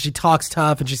Fiorina because she talks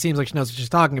tough and she seems like she knows what she's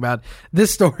talking about.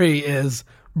 This story is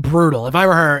brutal. If I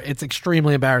were her, it's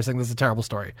extremely embarrassing. This is a terrible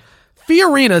story.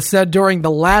 Fiorina said during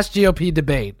the last GOP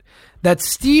debate that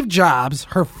Steve Jobs,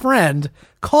 her friend,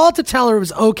 called to tell her it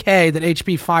was okay that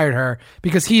HP fired her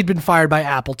because he'd been fired by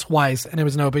Apple twice and it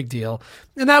was no big deal.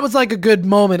 And that was like a good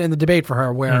moment in the debate for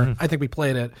her where I think we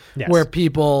played it, where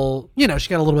people, she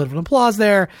got a little bit of an applause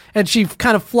there and she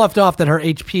kind of fluffed off that her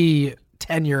HP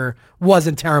tenure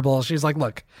wasn't terrible. She's like,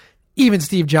 look, even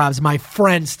Steve Jobs, my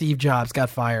friend Steve Jobs got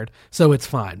fired, so it's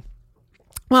fine.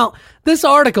 Well, this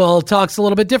article talks a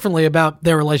little bit differently about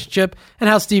their relationship and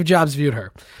how Steve Jobs viewed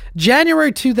her.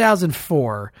 January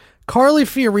 2004, Carly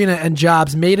Fiorina and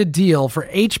Jobs made a deal for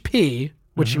HP,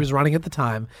 which she was running at the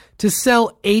time, to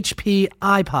sell HP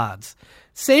iPods.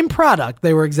 Same product.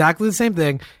 They were exactly the same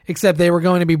thing, except they were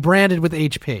going to be branded with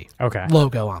HP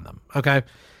logo on them. Okay.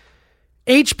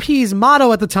 HP's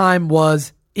motto at the time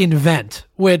was invent,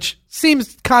 which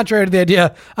seems contrary to the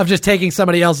idea of just taking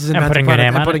somebody else's invented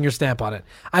product and putting your stamp on it.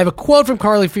 I have a quote from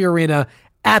Carly Fiorina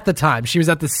at the time. She was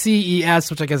at the CES,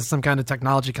 which I guess is some kind of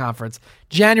technology conference,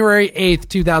 January 8th,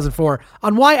 2004,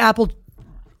 on why Apple,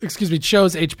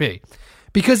 chose HP.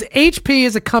 Because HP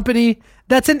is a company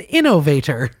that's an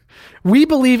innovator. We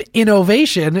believe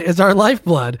innovation is our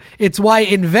lifeblood. It's why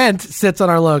invent sits on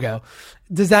our logo.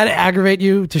 Does that aggravate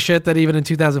you to shit that even in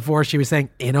 2004 she was saying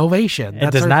innovation?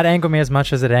 It does not anger me as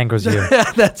much as it angers you.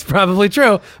 That's probably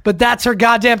true. But that's her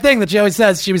goddamn thing that she always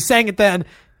says. She was saying it then.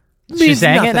 She's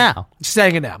saying it now. She's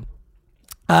saying it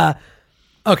now.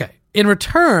 Okay. In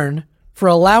return for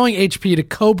allowing HP to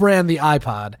co-brand the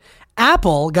iPod,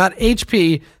 Apple got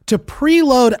HP to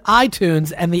preload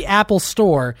iTunes and the Apple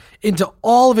Store into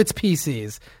all of its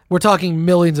PCs. We're talking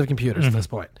millions of computers at this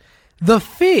point. The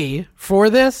fee for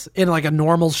this, in like a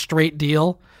normal straight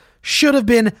deal, should have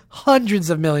been hundreds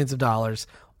of millions of dollars.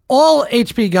 All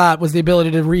HP got was the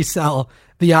ability to resell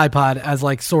the iPod as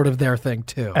like sort of their thing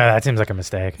too. That seems like a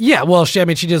mistake. Yeah, well, she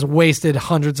just wasted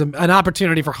an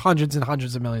opportunity for hundreds and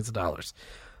hundreds of millions of dollars.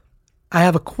 I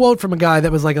have a quote from a guy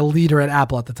that was like a leader at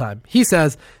Apple at the time. He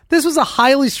says, this was a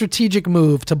highly strategic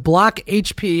move to block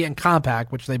HP and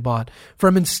Compaq, which they bought,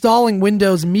 from installing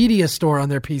Windows Media Store on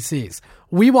their PCs.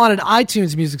 We wanted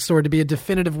iTunes Music Store to be a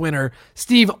definitive winner.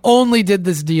 Steve only did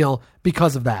this deal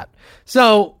because of that.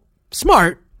 So,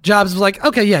 smart. Jobs was like,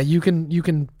 okay, yeah, you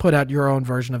can put out your own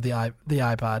version of the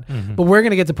iPod, but we're going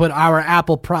to get to put our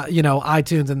Apple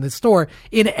iTunes in the store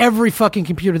in every fucking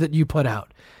computer that you put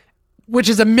out. Which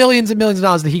is millions and millions of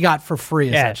dollars that he got for free,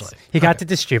 essentially. He got to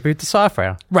distribute the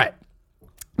software. Right.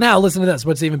 Now, listen to this.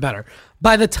 What's even better?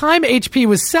 By the time HP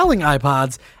was selling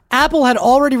iPods, Apple had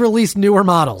already released newer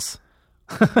models.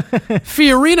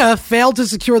 Fiorina failed to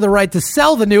secure the right to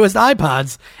sell the newest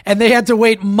iPods, and they had to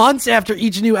wait months after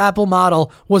each new Apple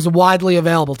model was widely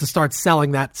available to start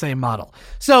selling that same model.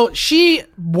 So she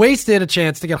wasted a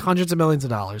chance to get hundreds of millions of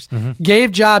dollars,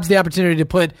 gave Jobs the opportunity to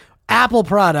put Apple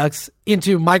products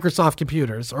into Microsoft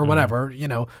computers or whatever,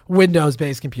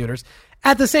 Windows-based computers.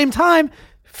 At the same time,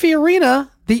 Fiorina,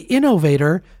 the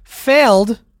innovator,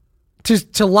 failed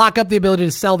to lock up the ability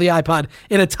to sell the iPod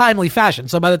in a timely fashion.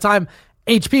 So by the time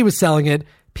HP was selling it,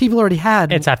 people already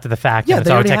had... It's after the fact, and it's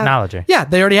old technology.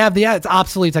 They already have it's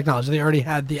obsolete technology. They already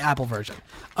had the Apple version.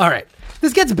 All right.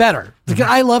 This gets better.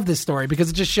 I love this story because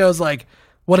it just shows, like,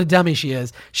 what a dummy she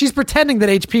is. She's pretending that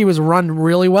HP was run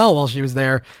really well while she was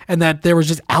there and that there was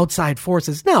just outside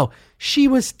forces. No, she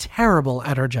was terrible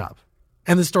at her job.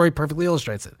 And the story perfectly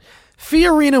illustrates it.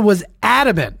 Fiorina was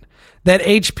adamant that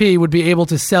HP would be able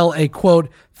to sell a, quote,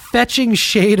 fetching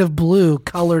shade of blue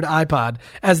colored iPod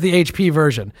as the HP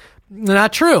version.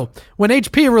 Not true. When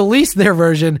HP released their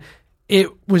version, it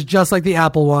was just like the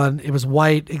Apple one. It was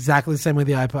white, exactly the same way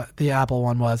the Apple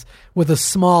one was, with a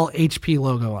small HP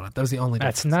logo on it. That was the only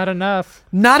difference. That's not enough.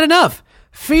 Not enough.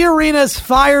 Fiorina's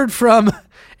fired from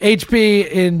HP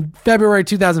in February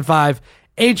 2005.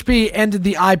 HP ended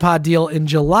the iPod deal in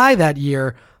July that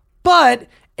year, but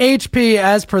HP,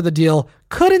 as per the deal,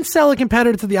 couldn't sell a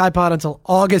competitor to the iPod until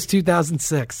August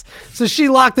 2006. So she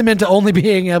locked them into only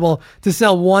being able to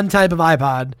sell one type of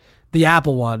iPod, the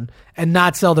Apple one, and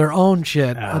not sell their own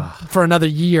shit for another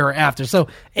year after. So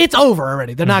it's over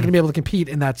already. They're not going to be able to compete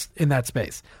in that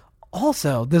space.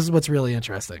 Also, this is what's really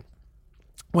interesting.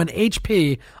 When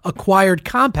HP acquired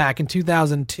Compaq in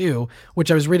 2002,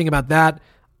 which I was reading about that,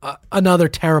 another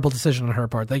terrible decision on her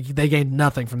part. They gained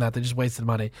nothing from that. They just wasted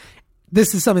money.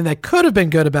 This is something that could have been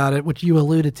good about it, which you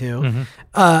alluded to.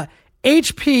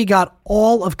 HP got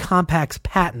all of Compaq's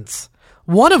patents,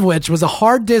 one of which was a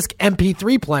hard disk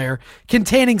MP3 player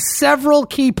containing several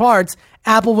key parts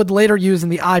Apple would later use in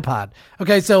the iPod.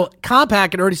 Okay, so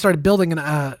Compaq had already started building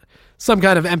some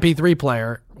kind of MP3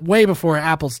 player way before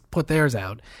Apple's put theirs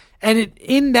out. And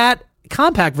in that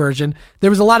Compaq version, there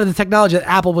was a lot of the technology that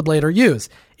Apple would later use.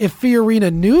 If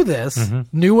Fiorina knew this,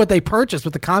 knew what they purchased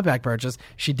with the Compaq purchase,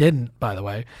 she didn't, by the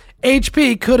way,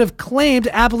 HP could have claimed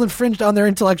Apple infringed on their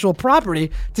intellectual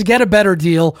property to get a better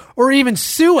deal, or even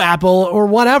sue Apple or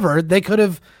whatever. They could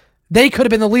have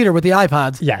been the leader with the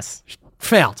iPods. Yes.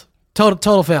 Failed.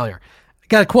 Total failure.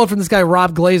 Got a quote from this guy,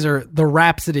 Rob Glazer, the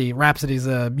Rhapsody's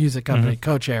a music company,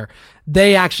 co-chair.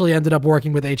 They actually ended up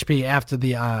working with HP after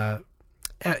the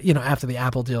after the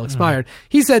Apple deal expired.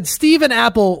 He said Steve and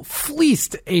Apple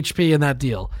fleeced HP in that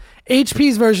deal.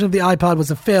 HP's version of the iPod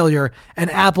was a failure,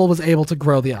 and Apple was able to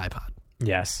grow the iPod.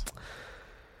 Yes.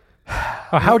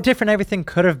 Oh, how different everything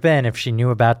could have been if she knew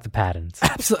about the patents.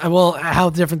 Absolutely. Well, how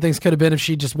different things could have been if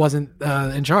she just wasn't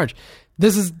in charge.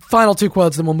 This is final two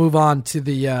quotes, then we'll move on to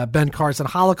the Ben Carson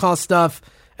Holocaust stuff,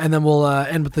 and then we'll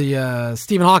end with the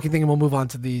Stephen Hawking thing, and we'll move on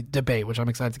to the debate, which I'm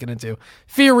excited to get into.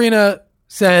 Fiorina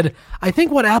said, I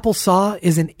think what Apple saw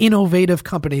is an innovative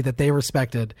company that they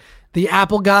respected. The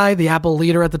Apple guy, the Apple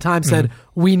leader at the time, said,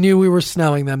 we knew we were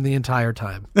snowing them the entire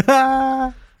time.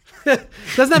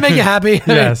 Doesn't that make you happy?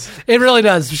 Yes. I mean, it really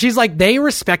does. She's like, they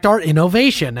respect our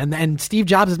innovation, and Steve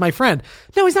Jobs is my friend.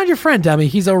 No, he's not your friend, dummy.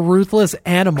 He's a ruthless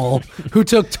animal who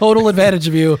took total advantage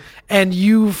of you, and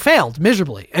you failed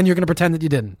miserably, and you're going to pretend that you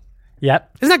didn't.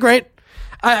 Yep. Isn't that great?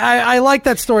 I like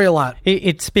that story a lot.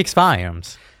 It speaks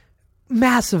volumes.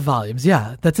 Massive volumes,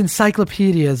 yeah. That's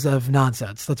encyclopedias of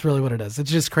nonsense. That's really what it is. It's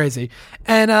just crazy.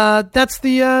 And that's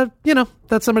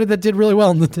that's somebody that did really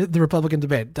well in the Republican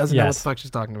debate. Doesn't know what the fuck she's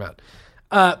talking about.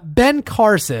 Ben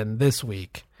Carson this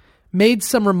week made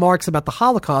some remarks about the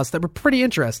Holocaust that were pretty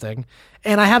interesting,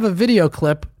 and I have a video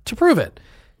clip to prove it.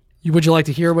 Would you like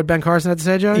to hear what Ben Carson had to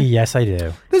say, Joey? Yes, I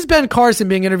do. This is Ben Carson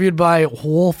being interviewed by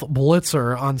Wolf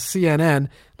Blitzer on CNN.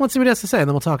 Let's see what he has to say, and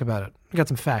then we'll talk about it. We got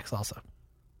some facts also.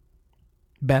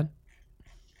 Ben?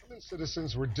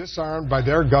 Citizens were disarmed by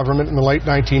their government in the late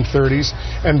 1930s,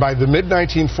 and by the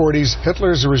mid-1940s,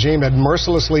 Hitler's regime had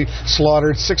mercilessly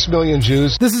slaughtered 6 million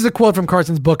Jews. This is a quote from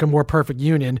Carson's book, A More Perfect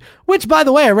Union, which, by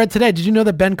the way, I read today. Did you know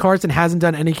that Ben Carson hasn't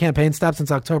done any campaign stuff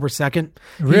since October 2nd?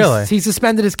 Really? He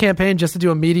suspended his campaign just to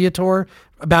do a media tour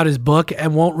about his book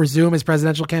and won't resume his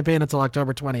presidential campaign until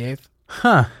October 28th.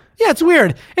 Huh. Yeah, it's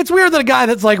weird. It's weird that a guy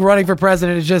that's like running for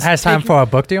president is just has time for a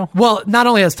book deal. Well, not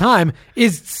only has time,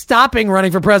 is stopping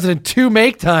running for president to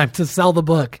make time to sell the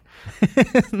book.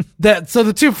 So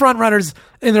the two front runners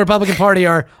in the Republican Party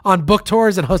are on book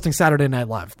tours and hosting Saturday Night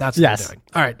Live. That's what they're doing.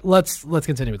 All right, let's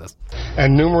continue with this.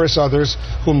 And numerous others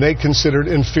whom they considered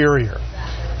inferior.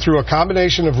 Through a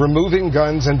combination of removing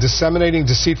guns and disseminating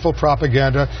deceitful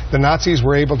propaganda, the Nazis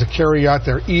were able to carry out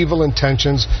their evil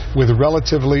intentions with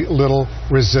relatively little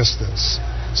resistance.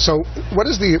 So what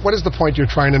is the point you're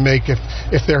trying to make?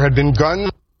 If there had been guns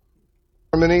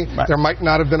in Germany, there might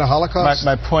not have been a Holocaust?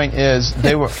 My point is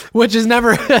they were... Which is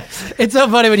never... It's so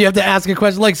funny when you have to ask a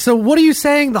question like, so what are you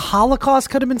saying? The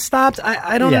Holocaust could have been stopped?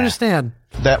 I don't understand.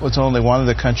 That was only one of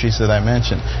the countries that I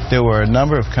mentioned. There were a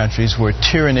number of countries where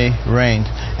tyranny reigned,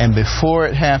 and before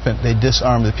it happened, they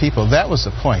disarmed the people. That was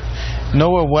the point.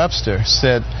 Noah Webster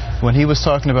said, when he was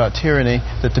talking about tyranny,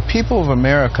 that the people of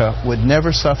America would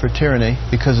never suffer tyranny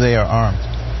because they are armed.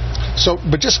 So,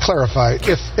 but just clarify,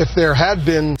 if there had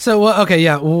been... So, okay,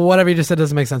 yeah, whatever you just said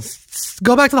doesn't make sense.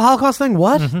 Go back to the Holocaust thing,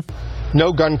 what?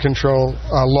 no gun control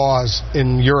laws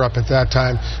in Europe at that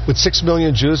time, would 6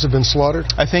 million Jews have been slaughtered?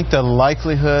 I think the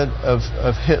likelihood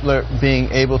of Hitler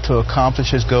being able to accomplish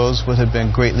his goals would have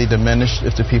been greatly diminished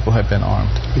if the people had been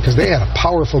armed. Because they had a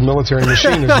powerful military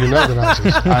machine, as you know, the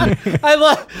Nazis.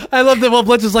 I love that Will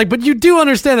Blitz is like, but you do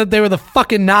understand that they were the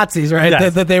fucking Nazis, right?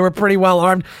 Yes. That they were pretty well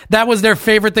armed. That was their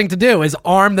favorite thing to do, is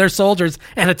arm their soldiers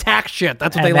and attack shit.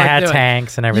 That's what And they they like had doing.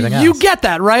 tanks and everything else. You get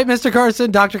that, right, Mr.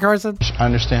 Carson, Dr. Carson? I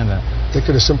understand that. They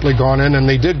could have simply gone in, and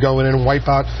they did go in and wipe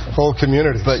out whole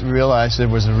communities. But realize there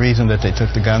was a reason that they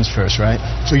took the guns first, right?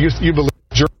 So you believe...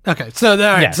 Okay, so all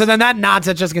right, Yes. so then that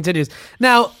nonsense just continues.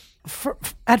 Now,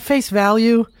 at face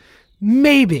value,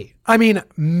 maybe. I mean,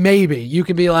 maybe you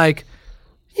could be like,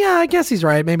 yeah, I guess he's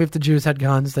right. Maybe if the Jews had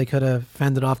guns, they could have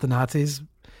fended off the Nazis.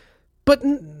 But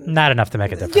Not enough to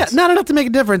make a difference. yeah, not enough to make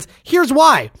a difference. Here's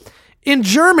why. In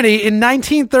Germany, in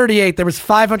 1938, there was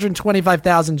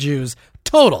 525,000 Jews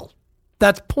total.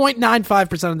 That's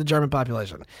 0.95% of the German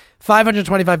population.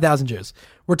 525,000 Jews.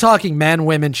 We're talking men,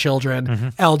 women,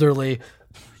 children, elderly.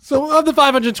 So of the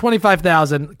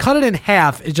 525,000, cut it in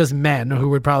half is just men who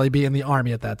would probably be in the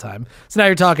army at that time. So now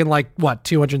you're talking like, what,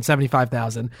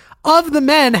 275,000. Of the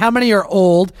men, how many are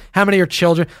old? How many are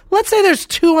children? Let's say there's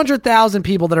 200,000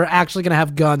 people that are actually going to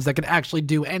have guns that can actually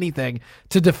do anything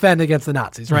to defend against the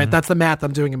Nazis, right? That's the math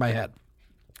I'm doing in my head.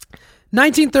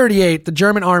 1938, the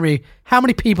German army, how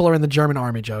many people are in the German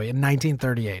army, Joey, in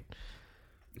 1938?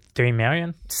 3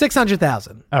 million?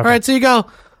 600,000. All Okay. right, so you go,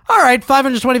 all right,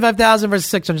 525,000 versus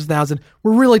 600,000.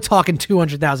 We're really talking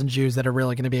 200,000 Jews that are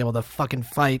really going to be able to fucking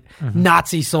fight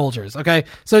Nazi soldiers, okay?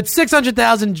 So it's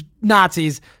 600,000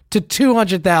 Nazis to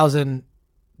 200,000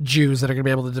 Jews that are going to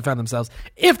be able to defend themselves.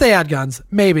 If they had guns,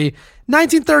 maybe.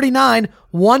 1939,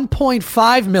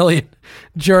 1.5 million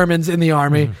Germans in the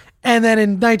army. And then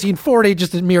in 1940,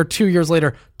 just a mere 2 years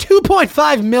later,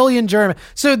 2.5 million German.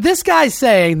 So this guy's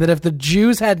saying that if the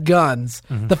Jews had guns,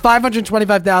 the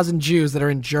 525,000 Jews that are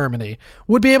in Germany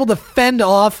would be able to fend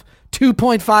off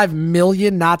 2.5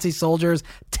 million Nazi soldiers,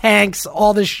 tanks,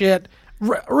 all this shit.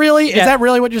 Really? Is that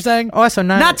really what you're saying? Also,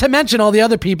 not to mention all the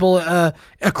other people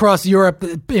across Europe,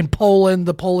 in Poland,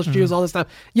 the Polish Jews, all this stuff.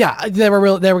 Yeah, they were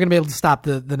going to be able to stop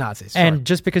the Nazis. Sure. And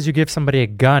just because you give somebody a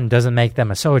gun doesn't make them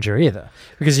a soldier either,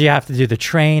 because you have to do the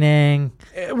training.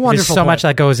 There's so much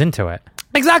that goes into it.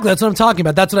 Exactly. That's what I'm talking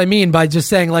about. That's what I mean by just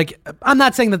saying, like, I'm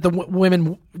not saying that the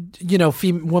women,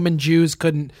 women Jews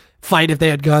couldn't fight if they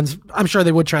had guns. I'm sure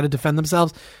they would try to defend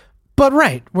themselves. But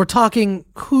right, we're talking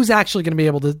who's actually going to be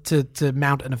able to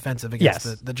mount an offensive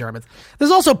against the Germans. There's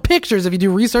also pictures, if you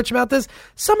do research about this,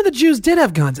 some of the Jews did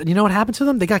have guns. And you know what happened to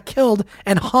them? They got killed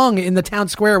and hung in the town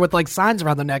square with like signs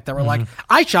around their neck that were like,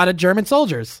 I shot at German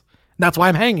soldiers. That's why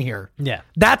I'm hanging here. Yeah.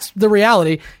 That's the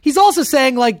reality. He's also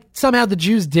saying like somehow the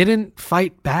Jews didn't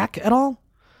fight back at all.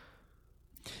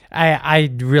 I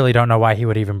really don't know why he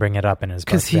would even bring it up in his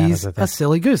book. Because he's a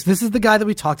silly goose. This is the guy that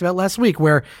we talked about last week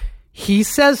where he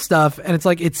says stuff and it's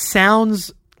like, it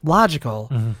sounds logical,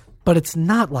 but it's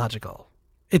not logical.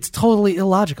 It's totally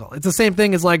illogical. It's the same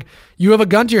thing as like, you have a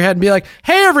gun to your head and be like,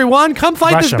 hey everyone, come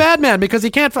fight Rush this him. bad man because he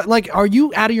can't fight. Like, are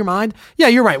you out of your mind? Yeah,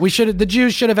 you're right. The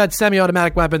Jews should have had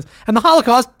semi-automatic weapons and the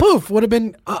Holocaust, poof, would have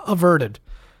been averted.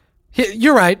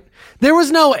 You're right. There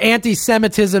was no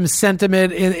anti-Semitism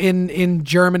sentiment in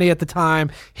Germany at the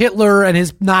time. Hitler and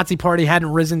his Nazi party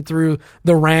hadn't risen through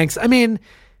the ranks. I mean,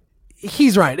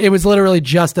 he's right. It was literally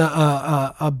just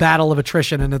a battle of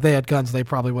attrition, and if they had guns, they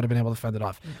probably would have been able to fend it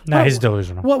off. No, he's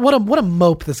delusional. What a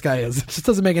mope this guy is. It just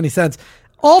doesn't make any sense.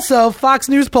 Also, Fox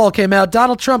News poll came out.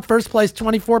 Donald Trump first place,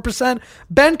 24%.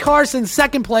 Ben Carson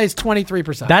second place,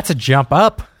 23%. That's a jump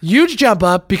up. Huge jump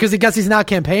up because I guess he's not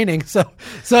campaigning. So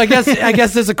I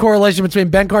guess there's a correlation between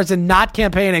Ben Carson not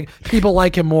campaigning. People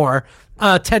like him more.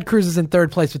 Ted Cruz is in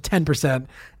third place with 10%.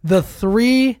 The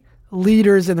three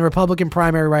leaders in the Republican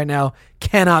primary right now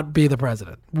cannot be the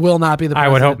president. Will not be the president.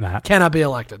 I would hope not. Cannot be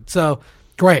elected. So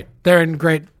great. They're in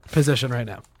great position right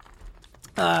now.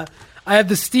 I have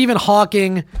the Stephen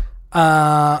Hawking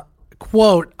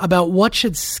quote about what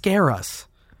should scare us.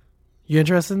 You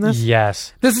interested in this?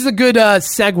 Yes. This is a good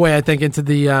segue, I think, into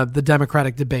the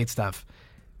Democratic debate stuff.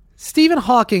 Stephen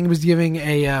Hawking was giving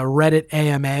a Reddit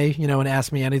AMA, and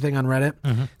Ask Me Anything on Reddit.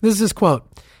 This is his quote.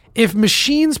 If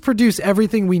machines produce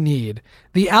everything we need,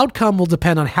 the outcome will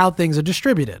depend on how things are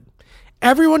distributed.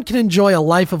 Everyone can enjoy a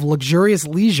life of luxurious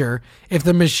leisure if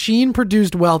the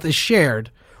machine-produced wealth is shared,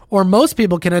 or most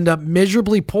people can end up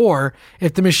miserably poor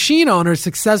if the machine owners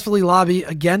successfully lobby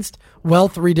against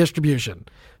wealth redistribution.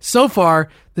 So far,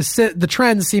 the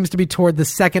trend seems to be toward the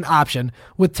second option,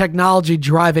 with technology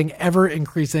driving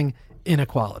ever-increasing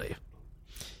inequality.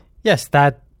 Yes,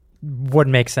 that would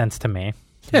make sense to me.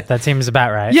 That seems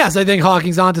about right. Yes, I think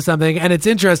Hawking's onto something, and it's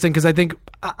interesting because I think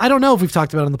I don't know if we've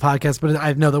talked about it on the podcast, but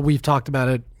I know that we've talked about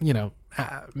it,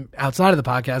 outside of the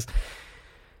podcast.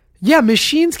 Yeah,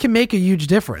 machines can make a huge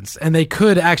difference, and they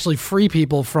could actually free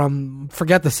people from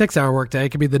forget the 6-hour workday. It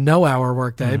could be the no-hour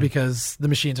workday because the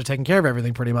machines are taking care of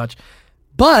everything pretty much.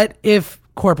 But if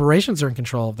corporations are in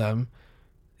control of them,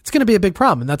 it's going to be a big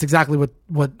problem. And that's exactly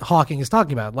what Hawking is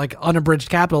talking about. Like, unabridged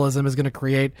capitalism is going to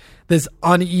create this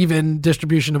uneven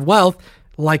distribution of wealth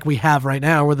like we have right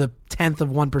now, where the 10th of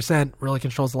 1% really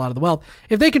controls a lot of the wealth.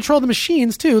 If they control the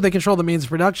machines too, they control the means of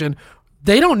production.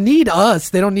 They don't need us.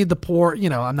 They don't need the poor.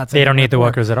 I'm not saying they don't need the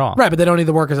workers at all. Right, but they don't need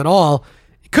the workers at all.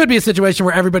 It could be a situation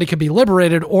where everybody could be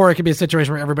liberated, or it could be a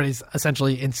situation where everybody's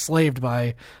essentially enslaved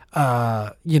by,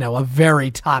 a very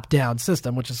top-down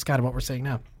system, which is kind of what we're seeing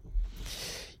now.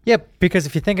 Yeah, because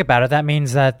if you think about it, that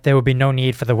means that there would be no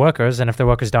need for the workers, and if the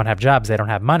workers don't have jobs, they don't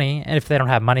have money, and if they don't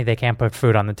have money, they can't put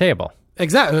food on the table.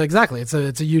 Exactly. It's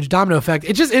a huge domino effect.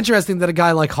 It's just interesting that a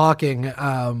guy like Hawking,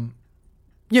 I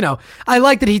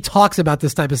like that he talks about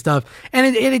this type of stuff,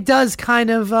 and it does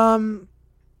kind of,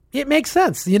 it makes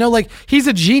sense. Like, he's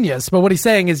a genius, but what he's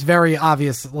saying is very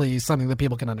obviously something that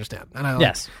people can understand. And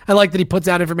I like that he puts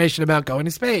out information about going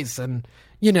to space and,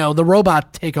 the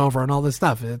robot takeover and all this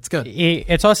stuff. It's good.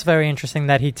 It's also very interesting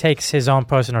that he takes his own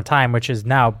personal time, which is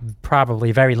now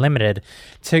probably very limited,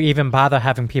 to even bother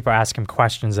having people ask him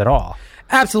questions at all.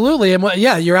 Absolutely. And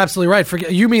you're absolutely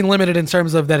right. You mean limited in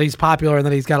terms of that he's popular and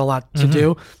that he's got a lot to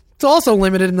do. It's also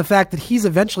limited in the fact that he's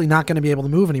eventually not going to be able to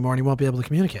move anymore and he won't be able to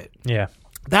communicate. Yeah.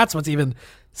 That's what's even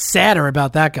sadder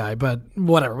about that guy. But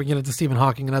whatever. We get into Stephen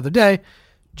Hawking another day.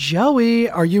 Joey,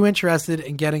 are you interested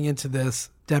in getting into this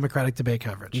Democratic debate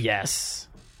coverage? Yes.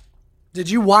 Did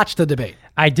you watch the debate?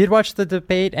 I did watch the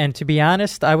debate, and to be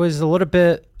honest, I was a little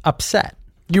bit upset.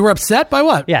 You were upset by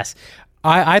what? Yes.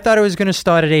 I thought it was going to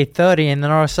start at 8:30, and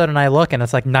then all of a sudden I look, and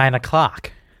it's like 9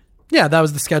 o'clock. Yeah, that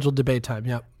was the scheduled debate time,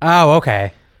 yep. Oh,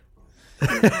 okay.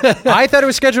 I thought it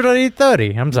was scheduled at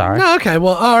 8:30. I'm sorry. No, okay.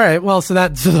 Well, all right. Well, so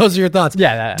those are your thoughts.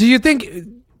 Yeah. Do you think...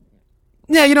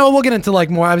 Yeah, we'll get into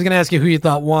more. I was going to ask you who you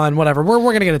thought won, whatever. We're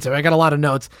going to get into it. I got a lot of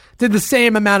notes. Did the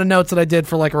same amount of notes that I did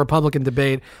for a Republican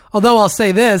debate. Although I'll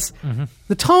say this,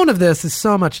 the tone of this is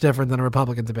so much different than a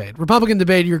Republican debate. Republican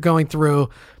debate, you're going through...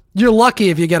 You're lucky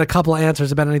if you get a couple of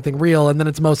answers about anything real, and then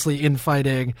it's mostly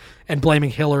infighting and blaming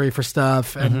Hillary for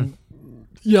stuff and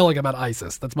yelling about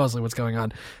ISIS. That's mostly what's going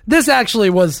on. This actually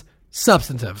was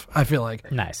substantive, I feel like.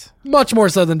 Nice. Much more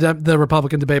so than the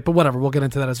Republican debate, but whatever. We'll get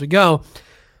into that as we go.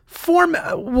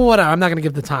 Whatever. I'm not going to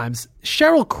give the times.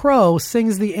 Sheryl Crow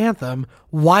sings the anthem.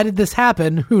 Why did this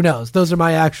happen? Who knows? Those are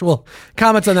my actual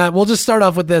comments on that. We'll just start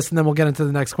off with this, and then we'll get into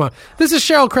the next quote. This is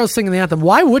Sheryl Crow singing the anthem.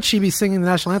 Why would she be singing the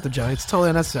national anthem, Joey? It's totally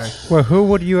unnecessary. Well, who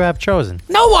would you have chosen?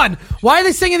 No one. Why are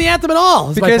they singing the anthem at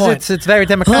all? Because it's very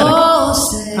democratic.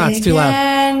 Oh, it's too loud.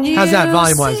 How's that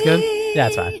volume-wise? Good? Yeah,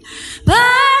 it's fine.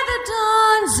 By the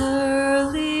dawn's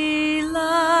early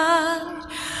light,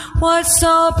 what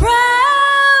so proudly...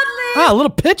 A little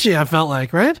pitchy, I felt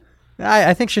like, right?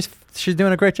 I think she's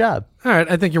doing a great job. All right,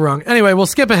 I think you're wrong. Anyway, we'll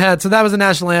skip ahead. So that was the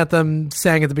national anthem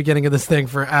sang at the beginning of this thing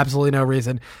for absolutely no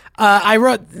reason. I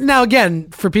wrote, now again,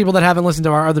 for people that haven't listened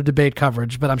to our other debate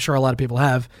coverage, but I'm sure a lot of people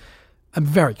have, I'm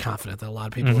very confident that a lot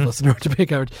of people have listened to our debate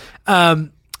coverage.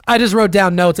 I just wrote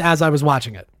down notes as I was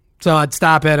watching it. So I'd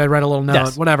stop it, I'd write a little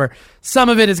note, whatever. Some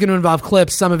of it is going to involve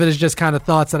clips. Some of it is just kind of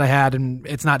thoughts that I had, and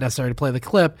it's not necessary to play the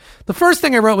clip. The first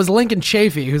thing I wrote was Lincoln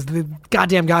Chafee, who's the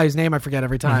goddamn guy whose name I forget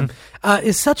every time,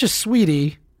 is such a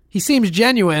sweetie. He seems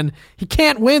genuine. He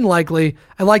can't win, likely.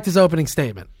 I liked his opening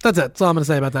statement. That's it. That's all I'm going to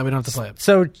say about that. We don't have to play it.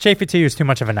 So Chafee to you is too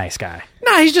much of a nice guy.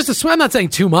 Nah, he's just I'm not saying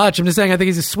too much. I'm just saying I think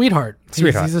he's a sweetheart.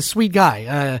 He's a sweet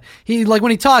guy. He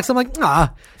when he talks, I'm like,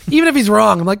 even if he's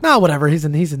wrong, I'm like, no, whatever. He's a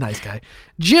nice guy.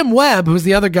 Jim Webb, who's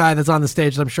the other guy that's on the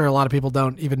stage that I'm sure a lot of people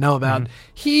don't even know about,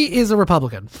 he is a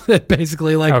Republican.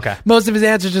 Basically, most of his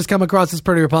answers just come across as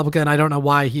pretty Republican. I don't know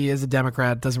why he is a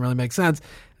Democrat. It doesn't really make sense.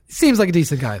 Seems like a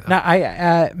decent guy, though.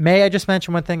 Now, may I just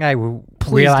mention one thing I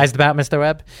realized about Mr.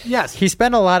 Webb? Yes. He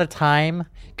spent a lot of time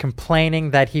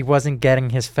complaining that he wasn't getting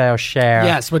his fair share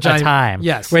of time.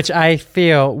 Yes. Which I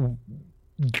feel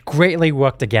greatly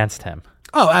worked against him.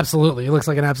 Oh, absolutely. He looks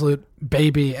like an absolute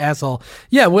baby asshole.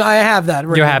 Yeah, well, I have that.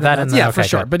 You have that in there? Yeah, okay, for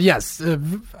sure. good. But yes,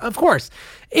 of course.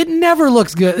 It never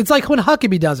looks good. It's like when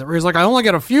Huckabee does it, where he's like, I only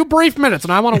get a few brief minutes,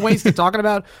 and I want to waste it talking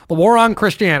about the war on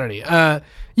Christianity.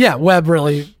 Yeah, Webb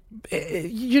really...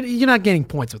 You're not gaining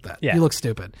points with that. Yeah. You look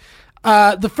stupid.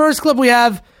 The first clip we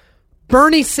have,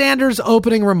 Bernie Sanders'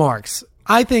 opening remarks.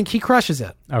 I think he crushes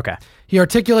it. Okay. He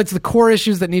articulates the core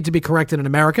issues that need to be corrected in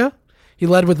America. He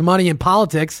led with money in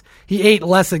politics. He ate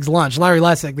Lessig's lunch. Larry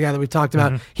Lessig, the guy that we talked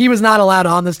about, he was not allowed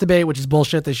on this debate, which is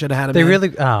bullshit. They should have had him. They in.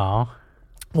 really. Oh,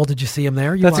 well, did you see him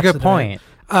there? That's a good point.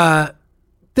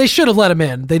 They should have let him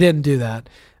in. They didn't do that.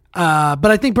 But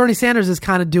I think Bernie Sanders is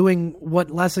kind of doing what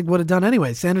Lessig would have done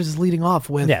anyway. Sanders is leading off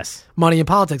with money in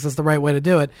politics. That's the right way to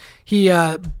do it.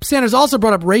 Sanders also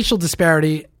brought up racial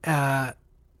disparity,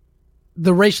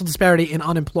 the racial disparity in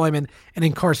unemployment and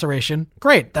incarceration.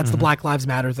 Great. That's the Black Lives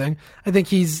Matter thing. I think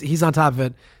he's on top of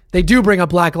it. They do bring up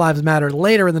Black Lives Matter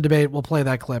later in the debate. We'll play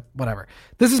that clip, whatever.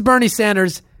 This is Bernie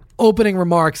Sanders' opening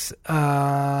remarks.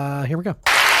 Here we go.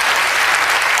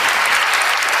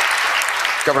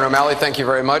 Governor O'Malley, thank you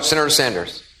very much. Senator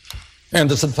Sanders.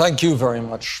 Anderson, thank you very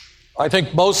much. I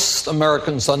think most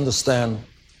Americans understand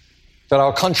that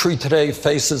our country today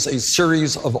faces a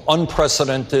series of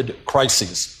unprecedented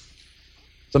crises.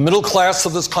 The middle class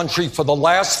of this country for the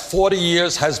last 40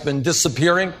 years has been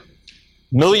disappearing.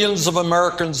 Millions of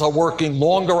Americans are working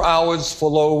longer hours for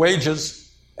lower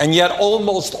wages, and yet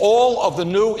almost all of the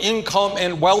new income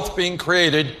and wealth being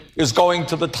created is going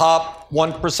to the top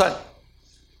 1%.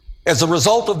 As a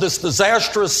result of this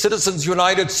disastrous Citizens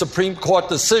United Supreme Court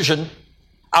decision,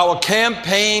 our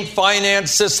campaign finance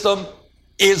system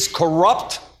is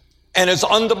corrupt and is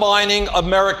undermining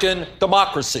American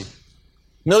democracy.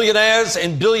 Millionaires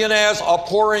and billionaires are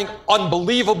pouring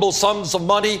unbelievable sums of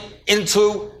money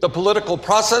into the political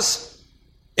process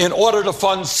in order to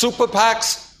fund super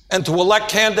PACs and to elect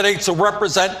candidates who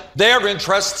represent their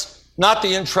interests, not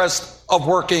the interests of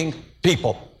working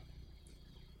people.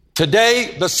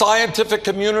 Today, the scientific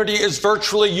community is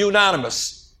virtually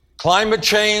unanimous. Climate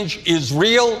change is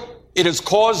real, it is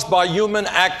caused by human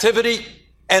activity,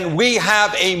 and we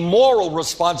have a moral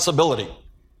responsibility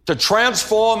to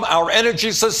transform our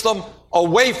energy system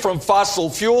away from fossil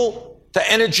fuel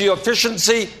to energy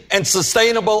efficiency and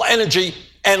sustainable energy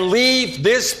and leave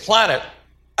this planet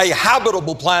a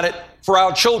habitable planet for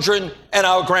our children and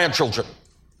our grandchildren.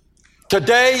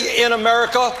 Today in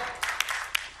America,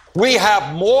 we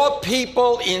have more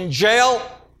people in jail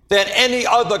than any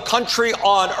other country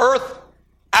on earth.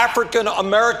 African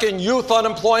American youth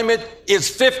unemployment is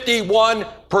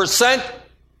 51%.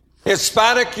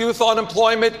 Hispanic youth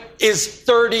unemployment is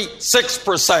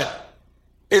 36%.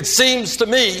 It seems to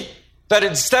me that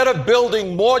instead of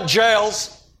building more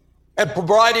jails and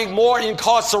providing more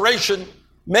incarceration,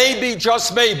 maybe,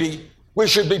 just maybe, we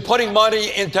should be putting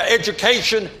money into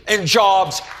education and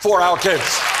jobs for our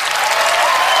kids.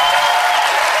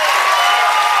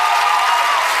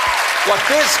 What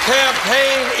this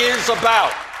campaign is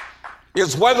about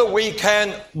is whether we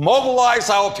can mobilize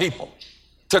our people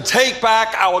to take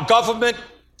back our government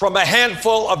from a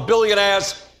handful of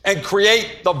billionaires and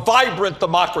create the vibrant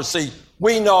democracy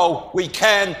we know we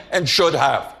can and should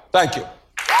have. Thank you.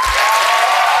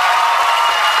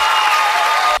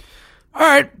 All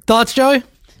right. Thoughts, Joey?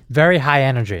 Very high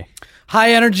energy.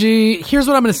 High energy. Here's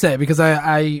what I'm going to say, because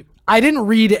I didn't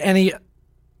read any.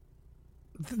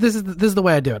 This is the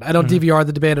way I do it. I don't DVR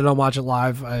the debate. I don't watch it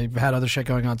live. I've had other shit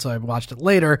going on, so I watched it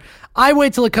later. I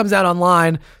wait till it comes out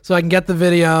online so I can get the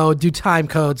video, do time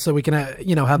codes so we can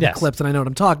have the clips and I know what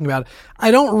I'm talking about.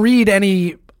 I don't read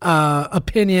any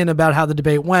opinion about how the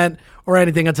debate went or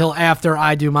anything until after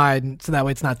I do mine, so that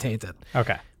way it's not tainted.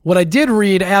 Okay. What I did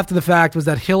read after the fact was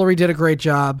that Hillary did a great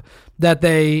job, that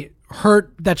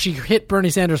she hit Bernie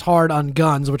Sanders hard on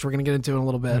guns, which we're going to get into in a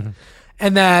little bit,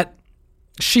 and that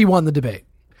she won the debate.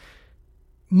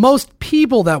 Most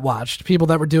people that watched, people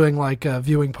that were doing like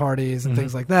viewing parties and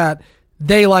things like that,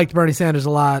 they liked Bernie Sanders a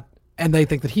lot and they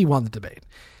think that he won the debate.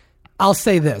 I'll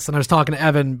say this, and I was talking to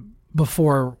Evan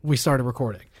before we started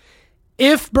recording.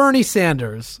 If Bernie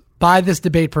Sanders, by this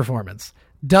debate performance,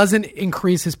 doesn't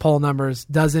increase his poll numbers,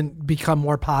 doesn't become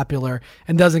more popular,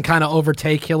 and doesn't kind of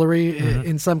overtake Hillary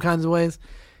in some kinds of ways,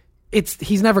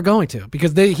 he's never going to,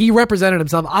 because he represented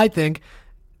himself, I think,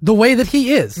 the way that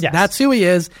he is. Yes. That's who he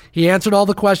is. He answered all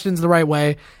the questions the right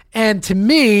way. And to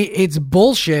me, it's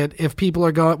bullshit if people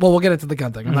are going, well, we'll get into the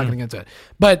gun thing. I'm not going to get into it.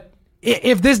 But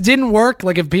if this didn't work,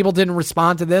 like if people didn't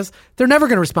respond to this, they're never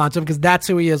going to respond to him because that's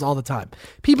who he is all the time.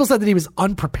 People said that he was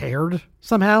unprepared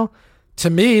somehow. To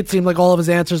me, it seemed like all of his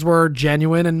answers were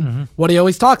genuine and what he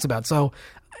always talks about. So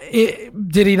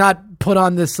did he not put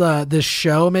on this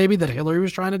show maybe that Hillary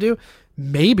was trying to do?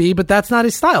 Maybe, but that's not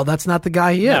his style. That's not the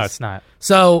guy he is. No, it's not.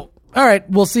 So, all right,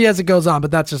 we'll see as it goes on,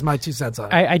 but that's just my 2 cents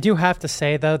on it. I do have to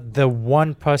say, though, the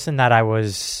one person that I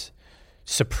was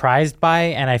surprised by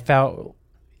and I felt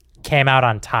came out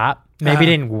on top, maybe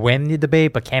didn't win the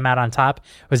debate, but came out on top,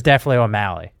 was definitely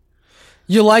O'Malley.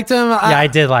 You liked him? Yeah, I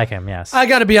did like him, yes. I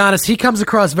got to be honest. He comes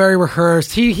across very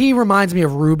rehearsed. He reminds me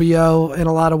of Rubio in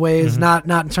a lot of ways, not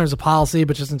in terms of policy,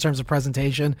 but just in terms of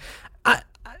presentation.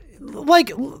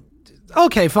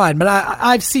 Okay, fine, but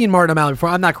I've seen Martin O'Malley before.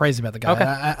 I'm not crazy about the guy. Okay.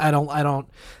 I don't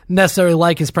necessarily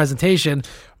like his presentation.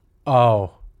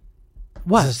 Oh.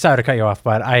 What? Sorry to cut you off,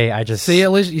 but I just... See,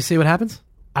 at least you see what happens?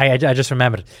 I just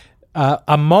remembered.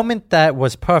 A moment that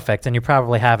was perfect, and you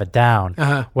probably have it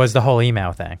down, was the whole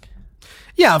email thing.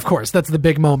 Yeah, of course. That's the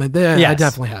big moment. Yeah, Yes. I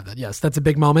definitely have that. Yes, that's a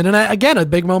big moment. And again, a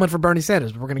big moment for Bernie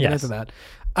Sanders. We're going to get into that.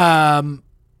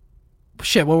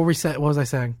 What was I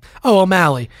saying? Oh,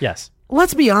 O'Malley. Yes.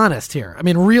 Let's be honest here. I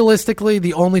mean, realistically,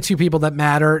 the only two people that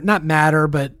not matter,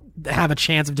 but have a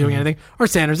chance of doing anything are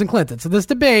Sanders and Clinton. So this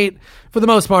debate, for the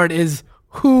most part, is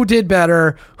who did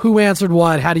better, who answered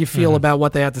what, how do you feel about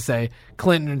what they have to say,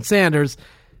 Clinton and Sanders.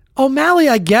 O'Malley,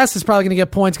 I guess, is probably going to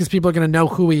get points because people are going to know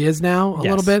who he is now a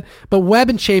little bit. But Webb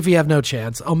and Chafee have no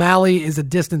chance. O'Malley is a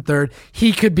distant third.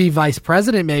 He could be vice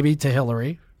president, maybe, to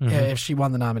Hillary if she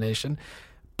won the nomination.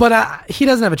 But he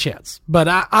doesn't have a chance. But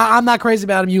I'm not crazy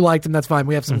about him. You liked him. That's fine.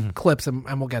 We have some clips, and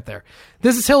we'll get there.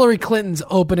 This is Hillary Clinton's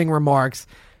opening remarks.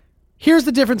 Here's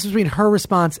the difference between her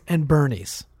response and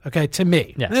Bernie's. Okay, to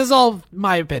me. Yes. This is all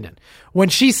my opinion. When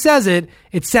she says it,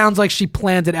 it sounds like she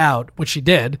planned it out, which she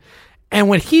did. And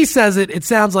when he says it, it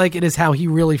sounds like it is how he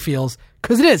really feels,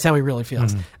 because it is how he really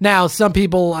feels. Now, some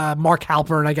people, Mark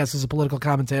Halpern, I guess, is a political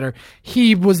commentator.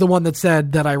 He was the one that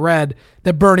said that I read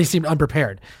that Bernie seemed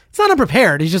unprepared. It's not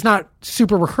unprepared. He's just not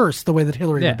super rehearsed the way that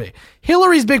Hillary would be.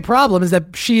 Hillary's big problem is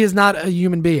that she is not a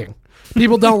human being.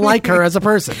 People don't like her as a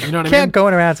person. You know what I mean? Can't go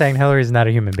around saying Hillary's not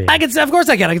a human being. I can say, of course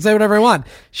I can. I can say whatever I want.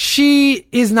 She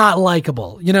is not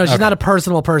likable. You know, she's not a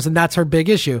personable person. That's her big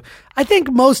issue. I think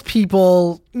most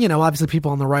people, you know, obviously people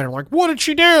on the right are like, what did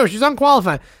she do? She's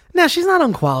unqualified. No, she's not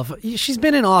unqualified. She's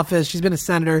been in office. She's been a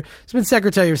senator. She's been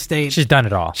Secretary of State. She's done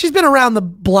it all. She's been around the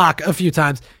block a few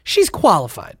times. She's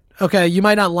qualified. Okay, you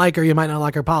might not like her. You might not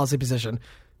like her policy position,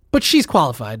 but she's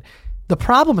qualified. The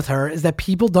problem with her is that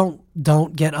people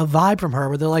don't get a vibe from her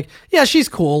where they're like, yeah, she's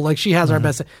cool. Like, she has our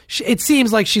best. It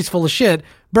seems like she's full of shit.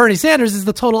 Bernie Sanders is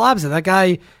the total opposite. That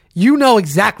guy, you know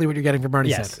exactly what you're getting from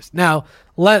Bernie Sanders. Now,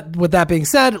 with that being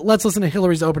said, let's listen to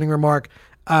Hillary's opening remark,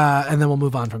 and then we'll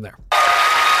move on from there.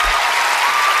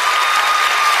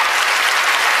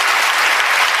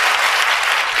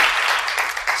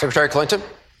 Secretary Clinton?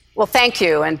 Well, thank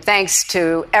you, and thanks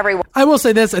to everyone. I will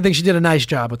say this. I think she did a nice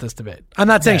job with this debate. I'm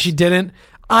not saying she didn't.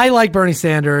 I like Bernie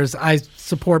Sanders. I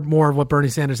support more of what Bernie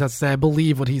Sanders has to say. I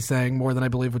believe what he's saying more than I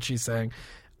believe what she's saying.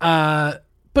 But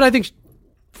I think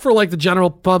for like the general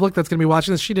public that's going to be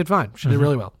watching this, she did fine. She did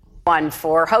really well.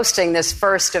 For hosting this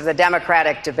first of the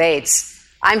Democratic debates.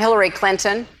 I'm Hillary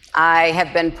Clinton. I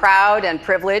have been proud and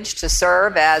privileged to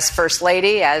serve as First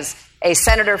Lady, as a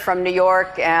senator from New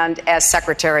York, and as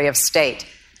Secretary of State.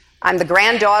 I'm the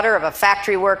granddaughter of a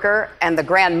factory worker and the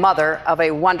grandmother of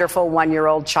a wonderful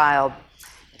one-year-old child.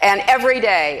 And every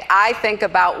day I think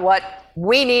about what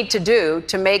we need to do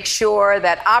to make sure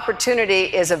that opportunity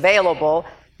is available,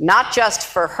 not just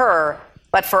for her,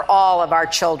 but for all of our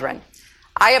children.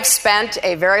 I have spent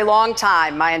a very long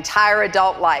time, my entire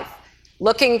adult life,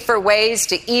 looking for ways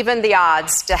to even the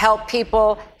odds to help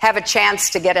people have a chance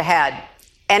to get ahead.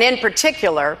 And in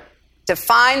particular, to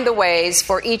find the ways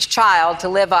for each child to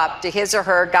live up to his or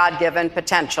her God-given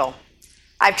potential.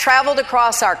 I've traveled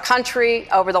across our country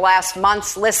over the last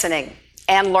months listening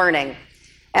and learning,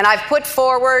 and I've put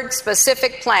forward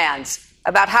specific plans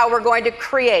about how we're going to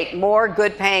create more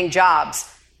good-paying jobs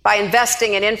by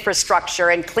investing in infrastructure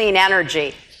and clean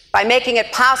energy, by making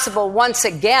it possible once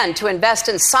again to invest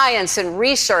in science and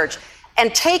research,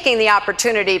 and taking the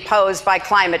opportunity posed by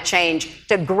climate change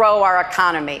to grow our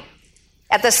economy.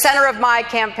 At the center of my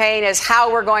campaign is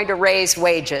how we're going to raise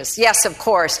wages. Yes, of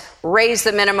course, raise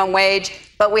the minimum wage,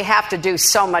 but we have to do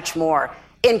so much more,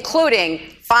 including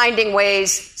finding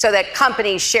ways so that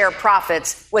companies share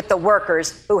profits with the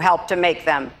workers who help to make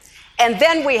them. And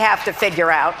then we have to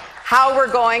figure out how we're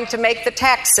going to make the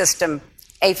tax system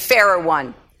a fairer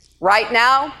one. Right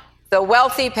now, the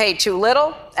wealthy pay too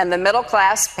little and the middle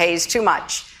class pays too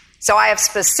much. So I have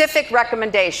specific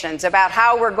recommendations about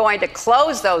how we're going to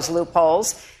close those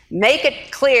loopholes, make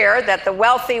it clear that the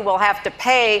wealthy will have to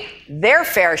pay their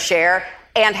fair share,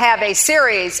 and have a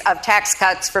series of tax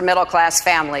cuts for middle-class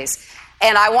families.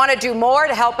 And I want to do more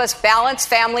to help us balance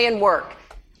family and work.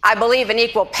 I believe in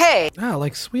equal pay. Oh,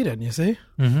 like Sweden, you see?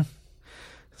 Mm-hmm.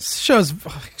 This show's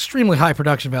extremely high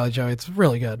production value, Joey. It's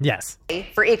really good. Yes.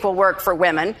 For equal work for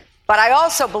women But I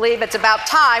also believe it's about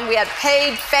time we had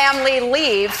paid family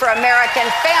leave for American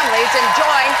families and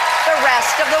join the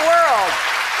rest of the world.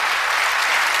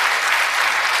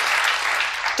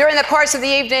 During the course of the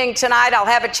evening tonight, I'll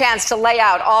have a chance to lay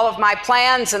out all of my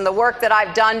plans and the work that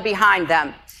I've done behind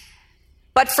them.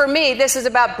 But for me, this is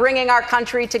about bringing our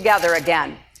country together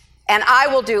again. And I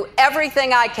will do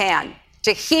everything I can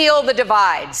to heal the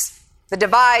divides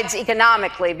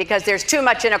economically, because there's too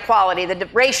much inequality, the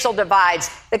racial divides,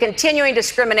 the continuing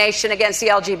discrimination against the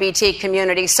LGBT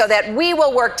community, so that we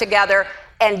will work together.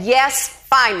 And yes,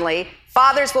 finally,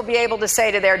 fathers will be able to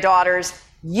say to their daughters,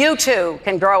 you too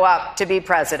can grow up to be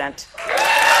president.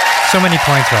 So many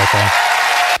points right there.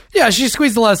 Yeah, she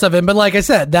squeezed a lot of stuff in, but like I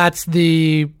said,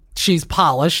 she's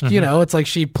polished, you know, it's like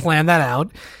she planned that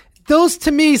out. Those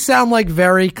to me sound like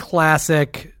very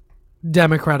classic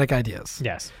Democratic ideas.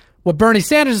 Yes. What Bernie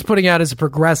Sanders is putting out is a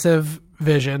progressive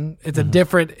vision. It's a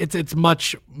different, it's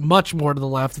much, much more to the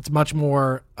left. It's much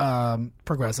more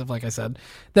progressive, like I said,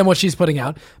 than what she's putting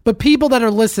out. But people that are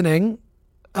listening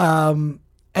and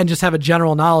just have a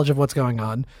general knowledge of what's going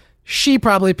on, she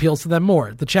probably appeals to them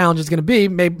more. The challenge is going to be,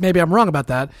 maybe I'm wrong about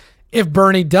that, if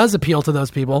Bernie does appeal to those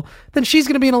people, then she's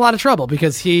going to be in a lot of trouble,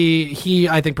 because he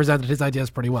I think, presented his ideas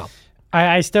pretty well.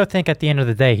 I still think at the end of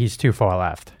the day, he's too far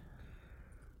left.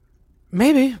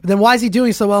 Maybe. Then why is he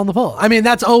doing so well in the poll? I mean,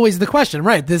 that's always the question,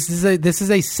 right? This is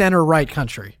a center-right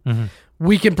country.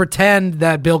 We can pretend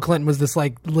that Bill Clinton was this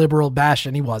like liberal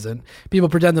bastion. He wasn't. People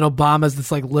pretend that Obama's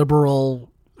this like liberal,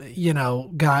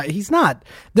 guy. He's not.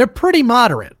 They're pretty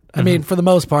moderate. I mean, for the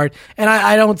most part. And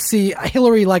I don't see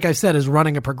Hillary, like I said, is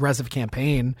running a progressive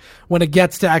campaign. When it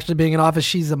gets to actually being in office,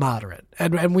 she's a moderate.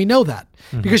 And we know that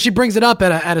because she brings it up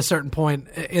at a certain point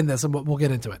in this, and we'll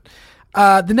get into it.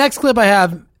 The next clip I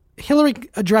have, Hillary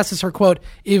addresses her, quote,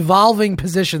 evolving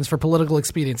positions for political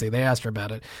expediency. They asked her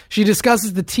about it. She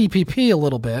discusses the TPP a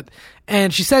little bit,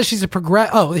 and she says she's a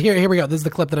here we go. This is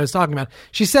the clip that I was talking about.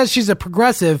 She says she's a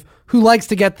progressive who likes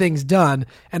to get things done.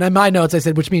 And in my notes, I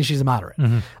said, which means she's a moderate.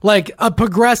 Like, a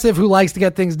progressive who likes to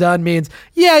get things done means,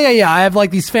 yeah, I have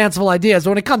like these fanciful ideas.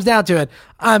 But when it comes down to it,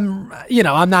 I'm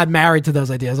not married to those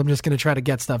ideas. I'm just going to try to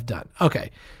get stuff done.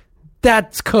 Okay.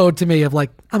 That's code to me of like,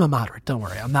 I'm a moderate. Don't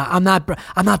worry. I'm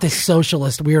not this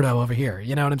socialist weirdo over here.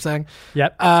 You know what I'm saying?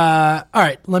 Yep. All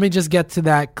right. Let me just get to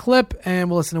that clip and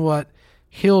we'll listen to what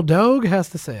Hildog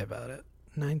has to say about it.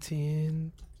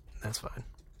 19. That's fine.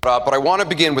 But I want to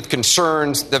begin with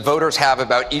concerns that voters have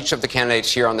about each of the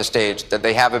candidates here on the stage, that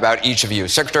they have about each of you.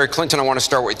 Secretary Clinton, I want to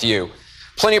start with you.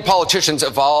 Plenty of politicians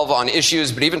evolve on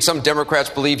issues, but even some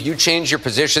Democrats believe you change your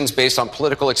positions based on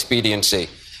political expediency.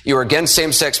 You were against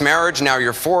same-sex marriage. Now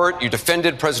you're for it. You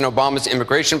defended President Obama's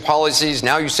immigration policies.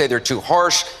 Now you say they're too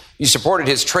harsh. You supported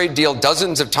his trade deal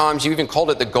dozens of times. You even called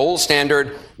it the gold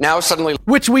standard. Now suddenly...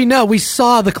 Which we know. We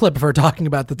saw the clip of her talking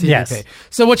about the TPP. Yes.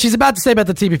 So what she's about to say about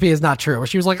the TPP is not true. Where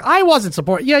she was like, I wasn't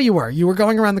supporting... Yeah, you were. You were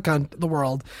going around the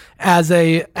world as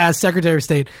Secretary of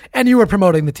State, and you were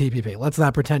promoting the TPP. Let's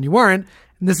not pretend you weren't.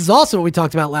 And this is also what we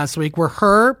talked about last week, where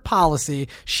her policy,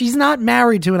 she's not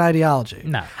married to an ideology.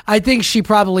 No. I think she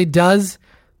probably does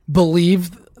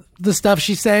believe the stuff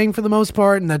she's saying for the most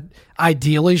part, and that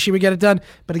ideally she would get it done.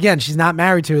 But again, she's not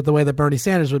married to it the way that Bernie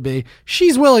Sanders would be.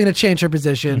 She's willing to change her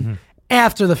position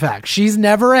after the fact. She's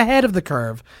never ahead of the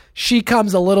curve. She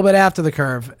comes a little bit after the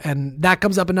curve, and that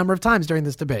comes up a number of times during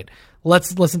this debate.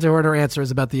 Let's listen to her and her answers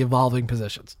about the evolving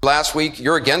positions. Last week,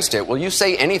 you're against it. Will you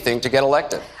say anything to get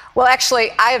elected? Well,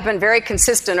 actually, I have been very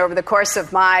consistent over the course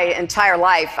of my entire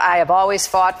life. I have always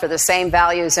fought for the same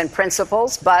values and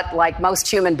principles, but like most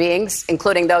human beings,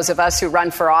 including those of us who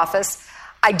run for office,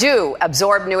 I do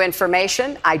absorb new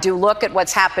information. I do look at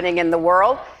what's happening in the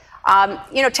world.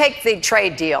 Take the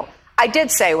trade deal. I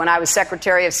did say when I was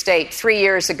Secretary of State 3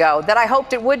 years ago that I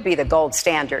hoped it would be the gold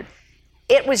standard.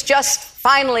 It was just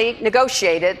finally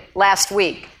negotiated last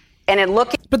week. And in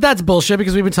looking... But that's bullshit,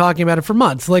 because we've been talking about it for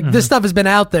months. Like, this stuff has been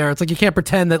out there. It's like you can't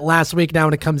pretend that last week now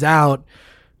when it comes out,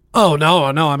 oh, no,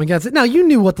 I'm against it. No, you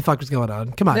knew what the fuck was going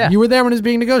on. Come on. Yeah. You were there when it was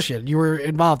being negotiated. You were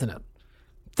involved in it.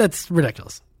 That's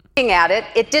ridiculous. Looking at it,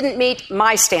 it didn't meet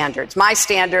my standards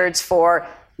for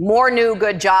more new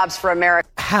good jobs for America.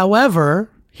 However,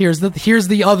 here's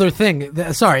the other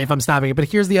thing. Sorry if I'm stopping it, but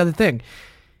here's the other thing.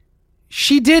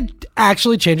 She did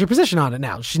actually change her position on it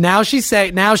now. She's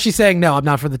saying, no, I'm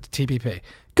not for the TPP.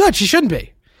 Good, she shouldn't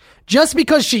be. Just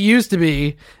because she used to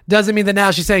be doesn't mean that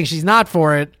now she's saying she's not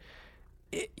for it.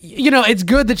 it's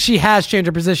good that she has changed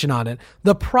her position on it.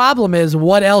 The problem is,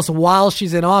 what else while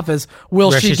she's in office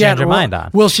will she get wrong?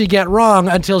 Will she get wrong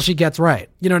until she gets right?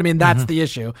 You know what I mean? That's the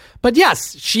issue. But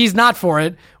yes, she's not for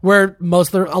it, where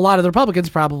a lot of the Republicans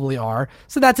probably are.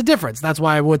 So that's a difference. That's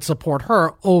why I would support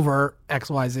her over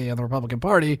XYZ and the Republican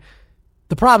Party.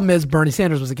 The problem is Bernie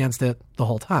Sanders was against it the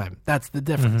whole time. That's the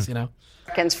difference,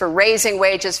 For raising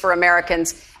wages for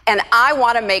Americans. And I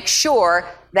want to make sure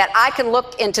that I can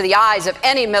look into the eyes of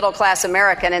any middle-class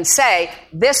American and say,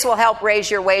 this will help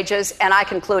raise your wages, and I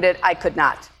concluded I could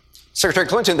not. Secretary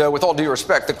Clinton, though, with all due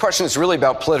respect, the question is really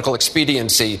about political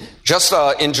expediency. Just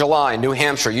in July, New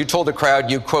Hampshire, you told the crowd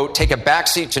you, quote, take a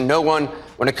backseat to no one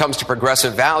when it comes to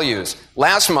progressive values.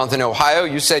 Last month in Ohio,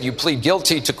 you said you plead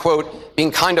guilty to, quote,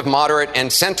 being kind of moderate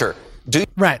and center.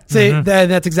 Right. See,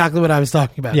 that's exactly what I was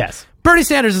talking about. Yes. Bernie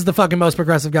Sanders is the fucking most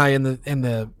progressive guy in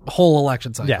the whole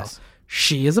election cycle. Yes.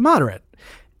 She is a moderate.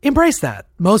 Embrace that.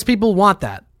 Most people want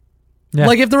that. Yeah.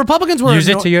 Like if the Republicans were... Use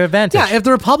it to your advantage. Yeah, if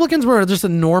the Republicans were just a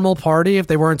normal party, if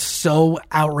they weren't so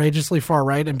outrageously far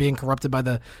right and being corrupted by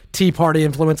the Tea Party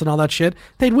influence and all that shit,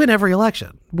 they'd win every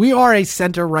election. We are a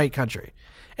center-right country.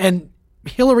 And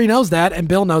Hillary knows that, and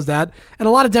Bill knows that, and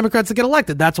a lot of Democrats that get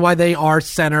elected. That's why they are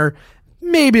center,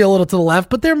 maybe a little to the left,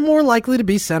 but they're more likely to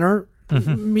be center,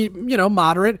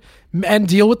 moderate, and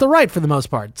deal with the right for the most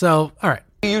part. So, all right.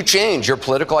 Do you change your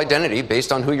political identity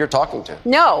based on who you're talking to?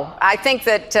 No, I think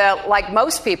that like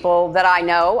most people that I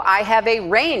know, I have a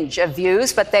range of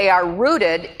views, but they are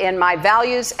rooted in my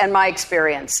values and my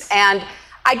experience. And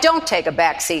I don't take a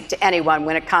backseat to anyone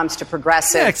when it comes to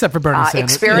progressive except for Bernie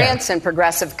Sanders. Experience and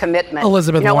progressive commitment.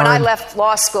 Elizabeth Warren. When I left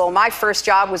law school, my first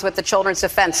job was with the Children's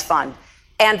Defense Fund.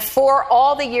 And for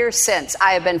all the years since,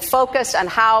 I have been focused on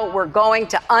how we're going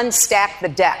to unstack the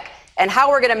deck and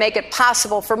how we're going to make it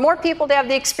possible for more people to have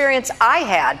the experience I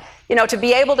had, to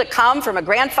be able to come from a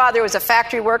grandfather who was a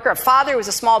factory worker, a father who was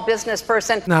a small business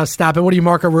person. No, stop it. What are you,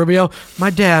 Marco Rubio?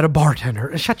 My dad, a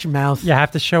bartender. Shut your mouth. You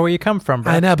have to show where you come from,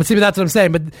 bro. I know, but see, that's what I'm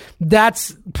saying. But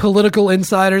that's political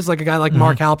insiders, like a guy like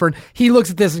Mark Halpern. He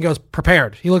looks at this and goes,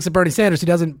 prepared. He looks at Bernie Sanders. He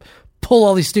doesn't pull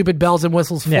all these stupid bells and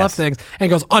whistles, fluff things, and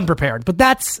goes unprepared. But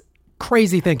that's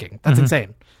crazy thinking. That's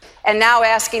insane. And now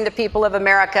asking the people of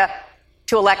America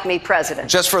to elect me president.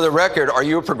 Just for the record, are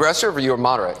you a progressive or are you a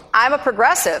moderate? I'm a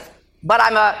progressive, but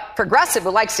I'm a progressive who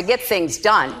likes to get things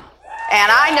done.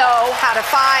 And I know how to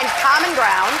find common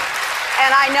ground,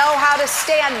 and I know how to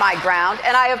stand my ground,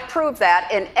 and I have proved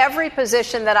that in every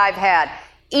position that I've had,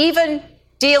 even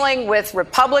dealing with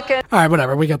Republicans. All right,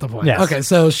 whatever. We got the point. Yes. Okay,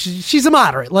 so she's a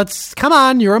moderate. Come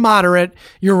on, you're a moderate.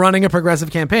 You're running a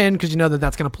progressive campaign because you know that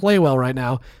that's going to play well right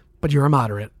now, but you're a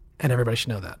moderate, and everybody should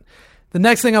know that. The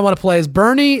next thing I want to play is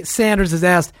Bernie Sanders is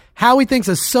asked how he thinks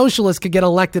a socialist could get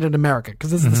elected in America,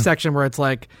 because this is the section where it's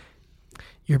like,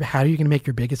 how are you going to make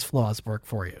your biggest flaws work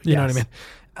for you? You know what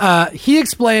I mean? He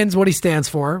explains what he stands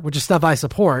for, which is stuff I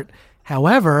support.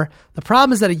 However, the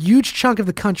problem is that a huge chunk of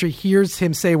the country hears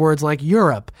him say words like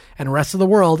Europe and rest of the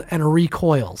world and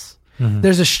recoils.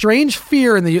 There's a strange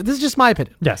fear in this is just my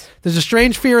opinion. Yes. There's a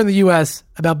strange fear in the U.S.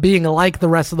 about being like the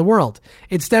rest of the world.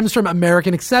 It stems from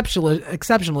American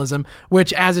exceptionalism,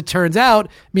 which, as it turns out,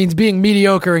 means being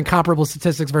mediocre in comparable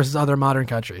statistics versus other modern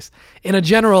countries. In a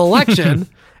general election,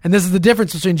 and this is the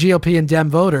difference between GOP and Dem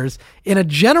voters, in a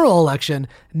general election,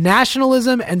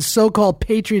 nationalism and so-called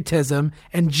patriotism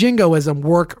and jingoism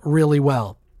work really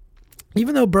well.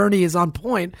 Even though Bernie is on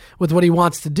point with what he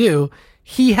wants to do,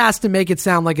 he has to make it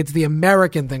sound like it's the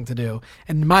American thing to do.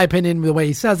 And in my opinion, the way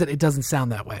he says it, it doesn't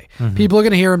sound that way. People are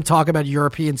going to hear him talk about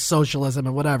European socialism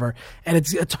and whatever, and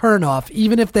it's a turnoff.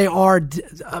 Even if they are,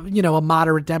 a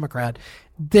moderate Democrat,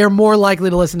 they're more likely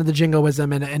to listen to the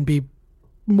jingoism and be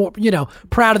more,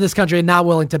 proud of this country and not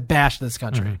willing to bash this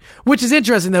country, which is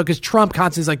interesting though, because Trump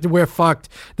constantly is like, we're fucked.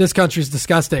 This country's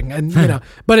disgusting. And,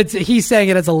 but he's saying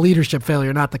it as a leadership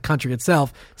failure, not the country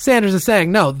itself. Sanders is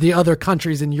saying, no, the other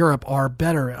countries in Europe are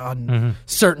better on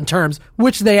certain terms,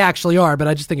 which they actually are. But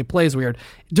I just think it plays weird.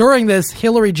 During this,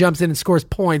 Hillary jumps in and scores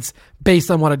points based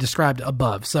on what I described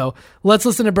above. So let's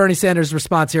listen to Bernie Sanders'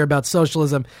 response here about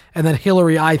socialism. And then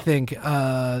Hillary, I think,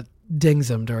 dings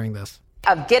him during this.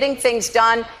 Of getting things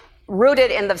done, rooted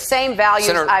in the same values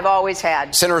I've always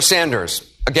had. Senator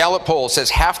Sanders, a Gallup poll says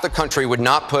half the country would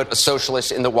not put a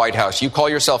socialist in the White House. You call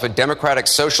yourself a democratic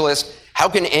socialist. How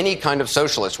can any kind of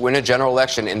socialist win a general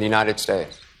election in the United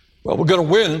States? Well, we're going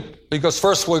to win because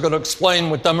first we're going to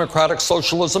explain what democratic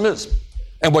socialism is.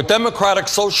 And what democratic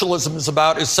socialism is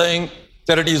about is saying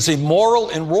that it is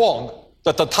immoral and wrong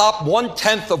that the top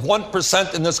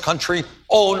 0.1% in this country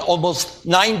own almost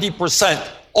 90%.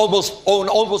 Own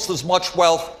almost as much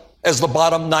wealth as the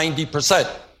bottom 90%.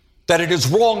 That it is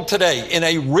wrong today in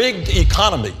a rigged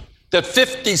economy that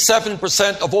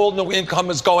 57% of all new income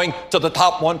is going to the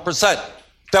top 1%.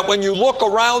 That when you look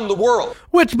around the world...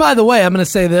 Which, by the way, I'm going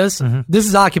to say this. This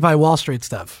is Occupy Wall Street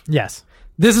stuff. Yes.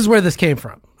 This is where this came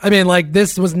from. I mean, like,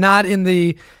 this was not in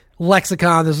the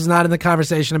lexicon. This was not in the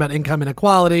conversation about income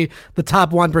inequality, the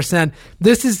top 1%.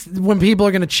 This is when people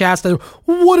are going to chastise,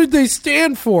 what did they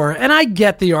stand for? And I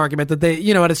get the argument that they,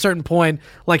 you know, at a certain point,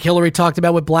 like Hillary talked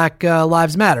about with Black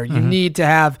Lives Matter, you need to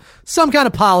have some kind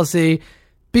of policy,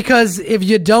 because if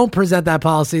you don't present that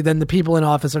policy, then the people in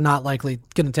office are not likely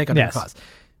going to take on your cause.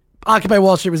 Occupy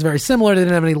Wall Street was very similar. They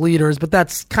didn't have any leaders, but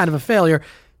that's kind of a failure.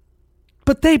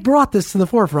 But they brought this to the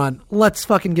forefront. Let's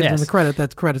fucking give them the credit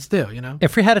that's credit's due, you know?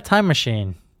 If we had a time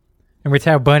machine and we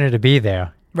tell Bernie to be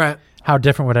there, right? How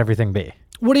different would everything be?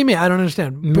 What do you mean? I don't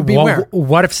understand. But beware.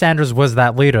 What if Sanders was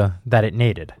that leader that it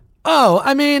needed? Oh,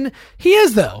 I mean, he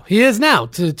is, though. He is now,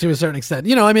 to a certain extent.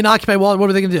 You know, I mean, Occupy Wall, what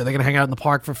are they going to do? They're going to hang out in the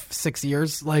park for 6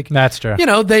 years? Like, that's true. You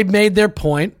know, they made their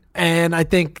point. And I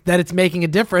think that it's making a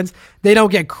difference. They don't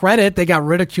get credit. They got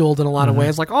ridiculed in a lot of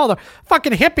ways. Like, oh, the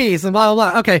fucking hippies and blah,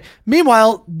 blah, blah. Okay.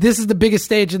 Meanwhile, this is the biggest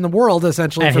stage in the world,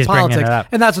 essentially, for politics.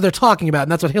 And that's what they're talking about.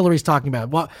 And that's what Hillary's talking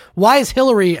about. Why is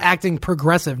Hillary acting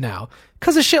progressive now?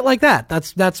 Because of shit like that.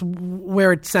 That's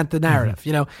where it sent the narrative.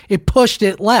 You know, it pushed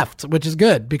it left, which is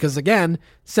good because, again,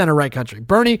 center-right country.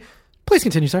 Bernie, please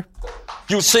continue, sir.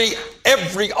 You see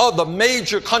every other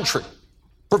major country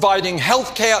providing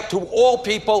health care to all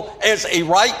people as a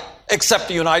right, except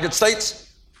the United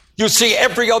States. You see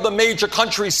every other major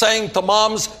country saying to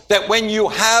moms that when you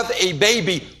have a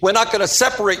baby, we're not going to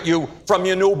separate you from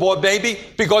your newborn baby,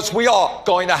 because we are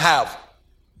going to have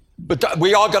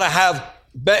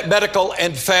medical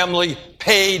and family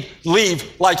paid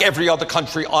leave like every other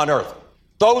country on earth.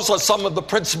 Those are some of the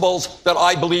principles that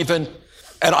I believe in,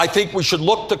 and I think we should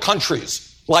look to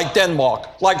countries like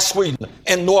Denmark, like Sweden,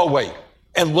 and Norway,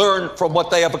 and learn from what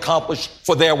they have accomplished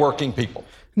for their working people.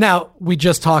 Now, we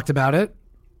just talked about it.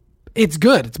 It's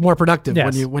good. It's more productive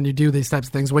when you do these types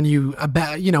of things. When you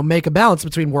make a balance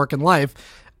between work and life.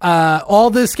 All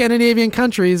the Scandinavian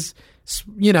countries,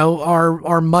 you know,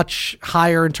 are much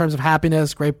higher in terms of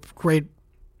happiness, great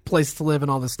place to live, and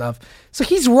all this stuff. So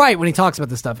he's right when he talks about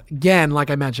this stuff. Again, like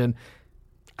I mentioned,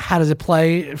 how does it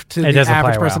play to the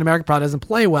average person in America? Probably doesn't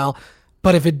play well.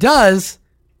 But if it does,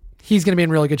 he's going to be in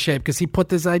really good shape because he put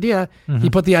this idea, he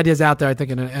put the ideas out there, I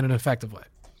think, in an effective way.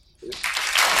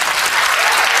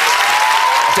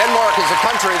 Denmark is a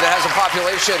country that has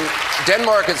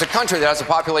a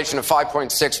population of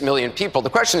 5.6 million people. The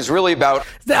question is really about...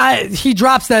 he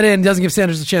drops that in, doesn't give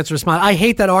Sanders a chance to respond. I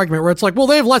hate that argument where it's like, well,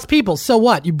 they have less people. So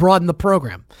what? You broaden the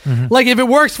program. Like, if it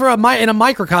works for in a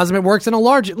microcosm, it works in a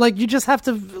large... Like, you just have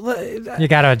to... you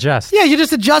got to adjust. Yeah, you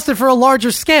just adjust it for a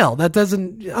larger scale. That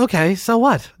doesn't... Okay, so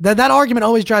what? That argument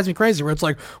always drives me crazy where it's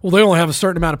like, well, they only have a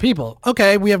certain amount of people.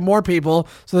 Okay, we have more people,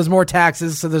 so there's more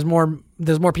taxes, so there's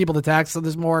more people to tax, so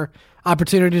there's more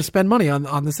opportunity to spend money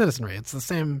on the citizenry. It's the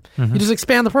same. You just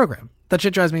expand the program. That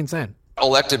shit drives me insane.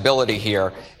 Electability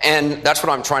here, and that's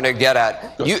what I'm trying to get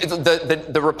at.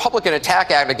 The Republican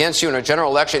attack act against you in a general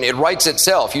election, it writes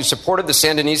itself. You supported the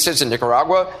Sandinistas in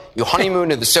Nicaragua, you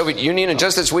honeymooned in the Soviet Union, and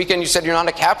just this weekend you said you're not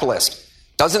a capitalist.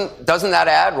 Doesn't that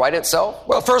ad write itself?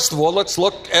 Well, first of all, let's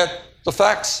look at the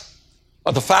facts.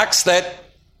 The facts that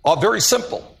are very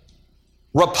simple.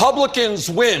 Republicans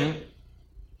win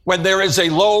when there is a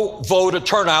low voter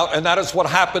turnout, and that is what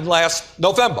happened last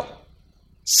November.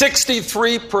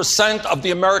 63% of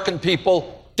the American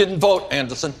people didn't vote,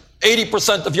 Anderson.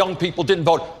 80% of young people didn't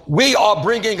vote. We are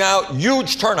bringing out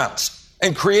huge turnouts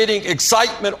and creating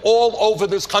excitement all over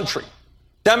this country.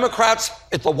 Democrats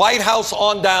at the White House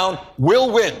on down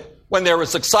will win when there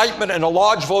is excitement and a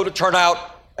large voter turnout,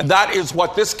 and that is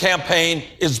what this campaign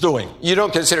is doing. You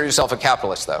don't consider yourself a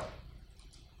capitalist, though?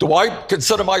 Do I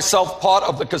consider myself part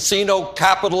of the casino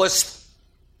capitalist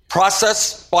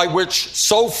process by which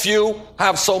so few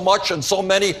have so much and so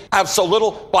many have so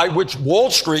little, by which Wall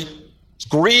Street,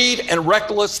 greed and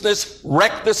recklessness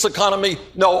wreck this economy?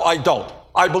 No, I don't.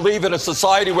 I believe in a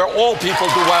society where all people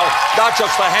do well, not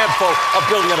just a handful of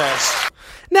billionaires.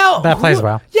 Now, that plays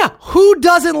well. Yeah, who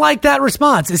doesn't like that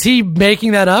response? Is he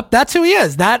making that up? That's who he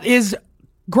is. That is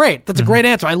great. That's a great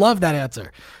answer. I love that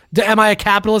answer. Am I a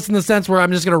capitalist in the sense where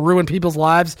I'm just going to ruin people's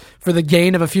lives for the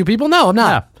gain of a few people? No, I'm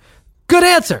not. Yeah. Good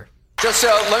answer. Just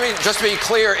to be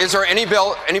clear, is there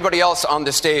anybody else on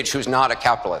the stage who's not a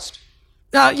capitalist?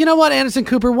 You know what, Anderson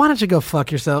Cooper? Why don't you go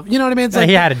fuck yourself? You know what I mean? It's like,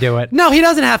 he had to do it. No, he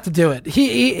doesn't have to do it.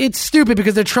 It's stupid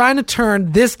because they're trying to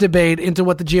turn this debate into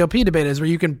what the GOP debate is, where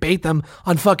you can bait them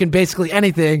on fucking basically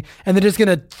anything, and they're just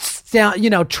going to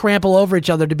trample over each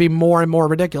other to be more and more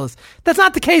ridiculous. That's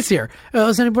not the case here.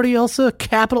 Is anybody else a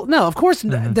capital? No, of course.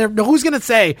 Who's going to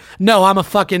say, no, I'm a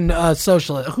fucking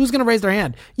socialist? Who's going to raise their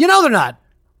hand? You know they're not.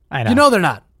 I know. You know they're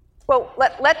not. Well,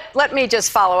 let me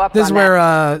just follow up this on is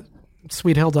where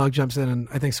Sweet Hill Dog jumps in and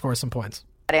I think scores some points.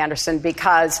 Anderson,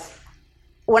 because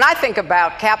when I think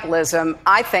about capitalism,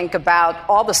 I think about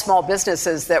all the small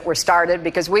businesses that were started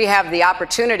because we have the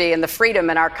opportunity and the freedom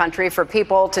in our country for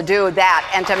people to do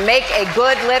that and to make a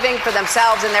good living for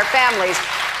themselves and their families.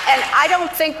 And I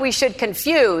don't think we should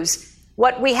confuse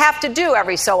what we have to do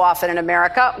every so often in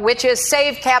America, which is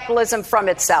save capitalism from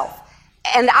itself.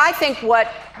 And I think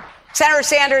what Senator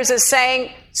Sanders is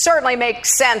saying certainly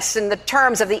makes sense in the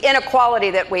terms of the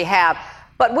inequality that we have.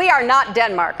 But we are not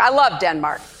Denmark. I love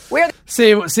Denmark.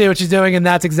 See what she's doing, and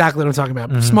that's exactly what I'm talking about.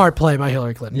 Mm-hmm. Smart play by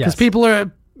Hillary Clinton. Because people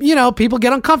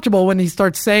get uncomfortable when he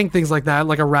starts saying things like that,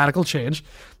 like a radical change.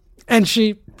 And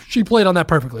she played on that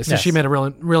perfectly. So she made a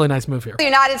really, really nice move here. The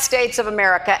United States of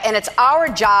America, and it's our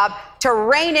job to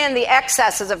rein in the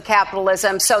excesses of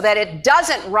capitalism so that it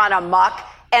doesn't run amok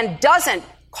and doesn't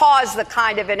cause the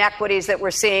kind of inequities that we're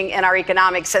seeing in our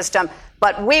economic system.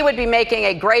 But we would be making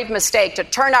a grave mistake to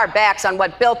turn our backs on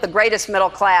what built the greatest middle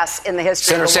class in the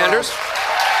history of the world. Senator Sanders?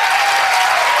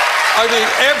 I mean,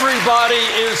 everybody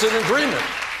is in agreement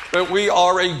that we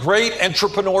are a great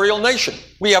entrepreneurial nation.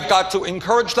 We have got to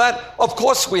encourage that. Of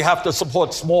course, we have to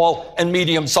support small and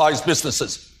medium-sized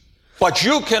businesses. But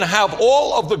you can have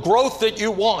all of the growth that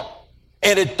you want,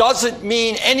 and it doesn't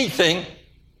mean anything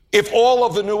if all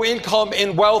of the new income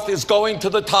and wealth is going to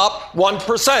the top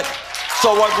 1%.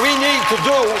 So what we need to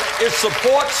do is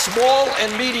support small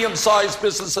and medium-sized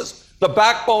businesses, the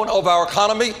backbone of our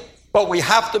economy, but we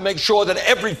have to make sure that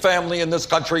every family in this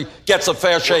country gets a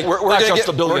fair shake. We're going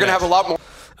to have a lot more.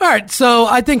 All right, so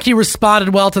I think he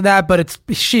responded well to that, but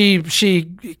she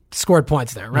scored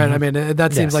points there, right? Mm-hmm. I mean,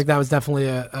 that seems like that was definitely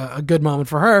a good moment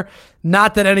for her.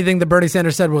 Not that anything that Bernie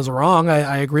Sanders said was wrong.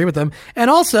 I agree with him. And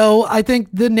also, I think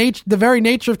the very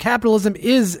nature of capitalism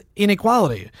is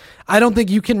inequality. I don't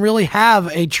think you can really have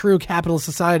a true capitalist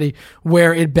society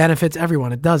where it benefits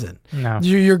everyone. It doesn't. No.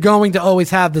 You're going to always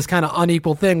have this kind of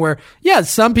unequal thing where,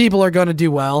 some people are going to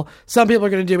do well. Some people are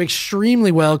going to do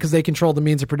extremely well because they control the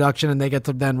means of production and they get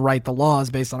to then write the laws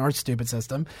based on our stupid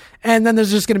system. And then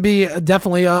there's just going to be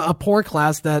definitely a poor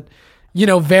class that,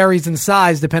 varies in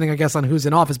size depending, I guess, on who's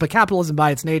in office. But capitalism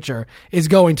by its nature is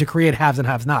going to create haves and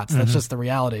have-nots. That's just the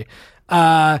reality.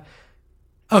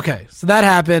 Okay, so that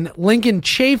happened. Lincoln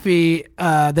Chafee,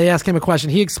 they asked him a question.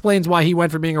 He explains why he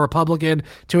went from being a Republican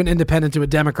to an independent to a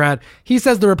Democrat. He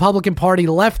says the Republican Party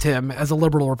left him as a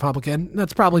liberal Republican.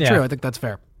 That's probably true. I think that's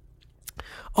fair.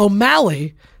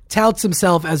 O'Malley touts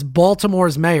himself as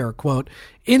Baltimore's mayor, quote,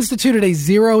 instituted a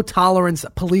zero-tolerance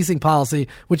policing policy,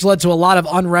 which led to a lot of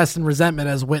unrest and resentment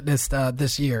as witnessed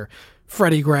this year.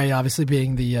 Freddie Gray obviously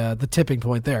being the tipping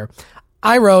point there.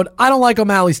 I wrote, I don't like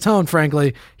O'Malley's tone,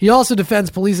 frankly. He also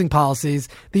defends policing policies.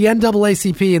 The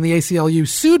NAACP and the ACLU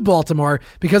sued Baltimore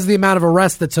because of the amount of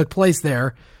arrests that took place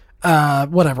there.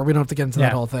 Whatever, we don't have to get into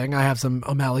that whole thing. I have some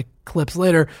O'Malley clips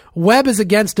later. Webb is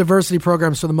against diversity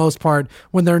programs for the most part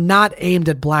when they're not aimed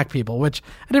at black people, which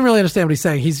I didn't really understand what he's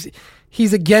saying.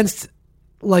 He's against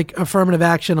like affirmative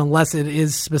action unless it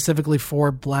is specifically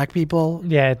for black people.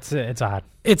 Yeah, it's odd.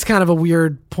 It's kind of a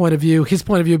weird point of view. His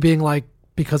point of view being like,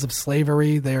 because of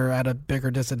slavery, they're at a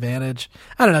bigger disadvantage.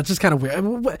 I don't know. It's just kind of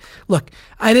weird. Look,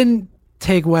 I didn't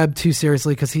take Webb too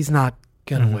seriously because he's not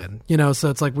going to win, so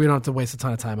it's like we don't have to waste a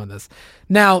ton of time on this.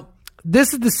 Now,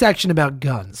 this is the section about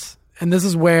guns, and this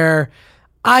is where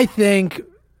I think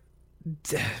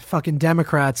fucking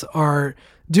Democrats are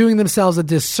doing themselves a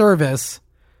disservice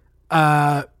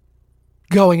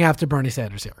going after Bernie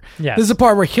Sanders here. Yes. This is a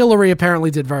part where Hillary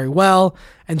apparently did very well,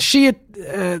 and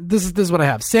this is what I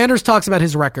have. Sanders talks about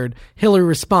his record. Hillary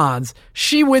responds.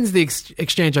 She wins the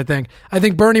exchange, I think. I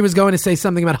think Bernie was going to say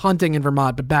something about hunting in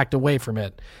Vermont, but backed away from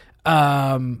it.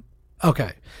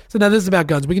 Okay. So now this is about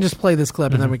guns. We can just play this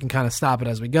clip, and then we can kind of stop it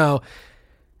as we go.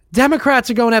 Democrats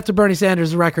are going after Bernie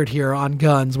Sanders' record here on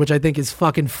guns, which I think is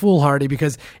fucking foolhardy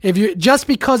because just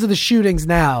because of the shootings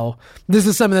now, this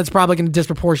is something that's probably going to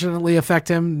disproportionately affect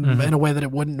him in a way that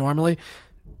it wouldn't normally.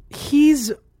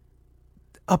 He's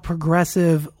a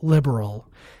progressive liberal.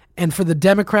 And for the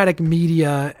Democratic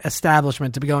media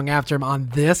establishment to be going after him on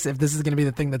this, if this is going to be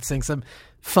the thing that sinks him,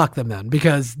 fuck them then.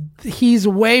 Because he's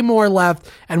way more left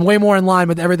and way more in line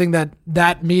with everything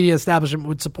that media establishment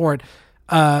would support.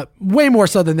 Way more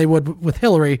so than they would with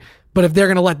Hillary. But if they're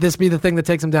going to let this be the thing that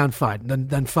takes him down, fine.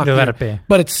 Then fuck let it be.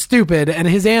 But it's stupid. And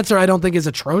his answer, I don't think, is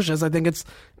atrocious. I think it's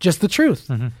just the truth.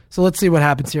 So let's see what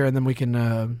happens here, and then we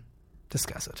can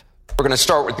discuss it. We're going to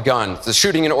start with the guns. The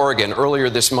shooting in Oregon earlier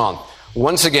this month.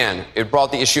 Once again, it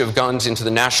brought the issue of guns into the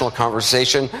national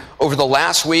conversation. Over the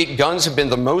last week, guns have been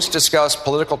the most discussed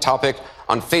political topic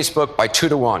on Facebook by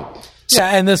 2-1. Yeah,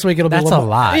 and this week it'll be That's Lamar. a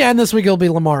lot. Yeah, and this week it'll be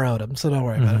Lamar Odom, so don't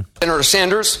worry about it. Senator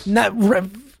Sanders?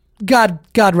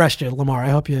 God rest you, Lamar. I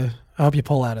hope you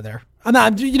pull out of there. I'm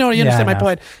not, you understand my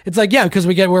point. It's like, because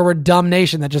we're a dumb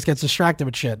nation that just gets distracted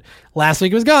with shit. Last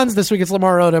week it was guns, this week it's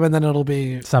Lamar Odom, and then it'll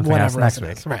be something else whatever next it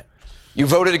week. is. Right. You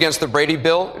voted against the Brady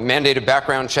bill, mandated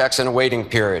background checks and a waiting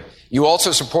period. You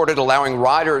also supported allowing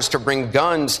riders to bring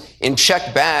guns in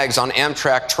checked bags on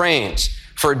Amtrak trains.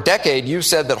 For a decade, you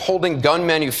said that holding gun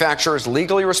manufacturers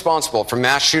legally responsible for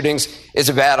mass shootings is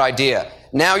a bad idea.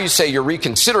 Now you say you're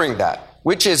reconsidering that.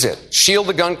 Which is it? Shield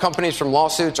the gun companies from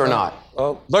lawsuits or not?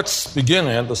 Let's begin,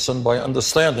 Anderson, by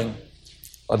understanding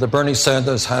that Bernie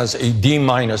Sanders has a D-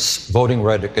 voting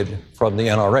record from the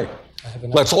NRA.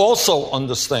 Let's also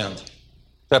understand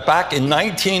that back in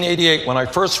 1988, when I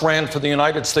first ran for the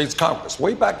United States Congress,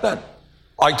 way back then,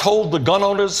 I told the gun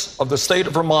owners of the state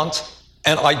of Vermont,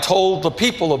 and I told the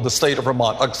people of the state of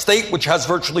Vermont, a state which has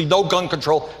virtually no gun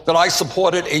control, that I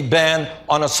supported a ban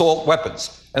on assault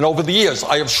weapons. And over the years,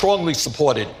 I have strongly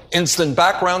supported instant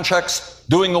background checks,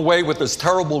 doing away with this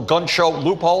terrible gun show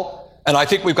loophole, and I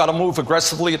think we've got to move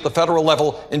aggressively at the federal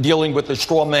level in dealing with the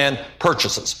straw man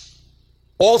purchases.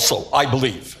 Also, I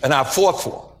believe, and I've fought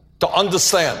for, to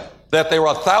understand that there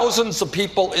are thousands of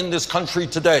people in this country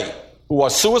today who are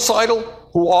suicidal,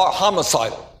 who are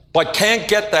homicidal, but can't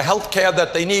get the health care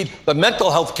that they need, the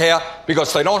mental health care,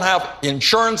 because they don't have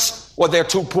insurance or they're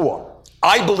too poor.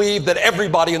 I believe that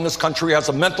everybody in this country has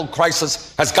a mental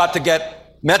crisis, has got to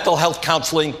get mental health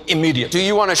counseling immediately. Do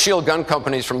you want to shield gun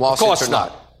companies from lawsuits or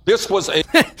not? This was a...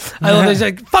 I love this.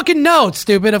 Like, fucking no,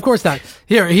 stupid. Of course not.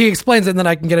 Here, he explains it, and then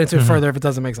I can get into it further if it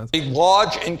doesn't make sense. A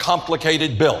large and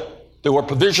complicated bill. There were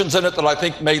provisions in it that I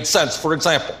think made sense. For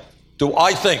example, do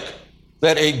I think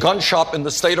that a gun shop in the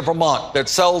state of Vermont that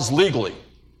sells legally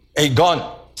a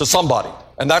gun to somebody,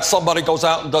 and that somebody goes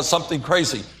out and does something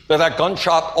crazy, that gun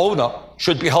shop owner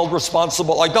should be held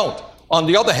responsible? I don't. On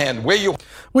the other hand,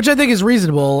 which I think is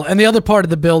reasonable, and the other part of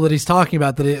the bill that he's talking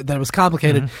about that it was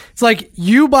complicated, it's like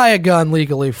you buy a gun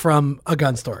legally from a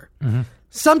gun store.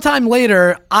 Sometime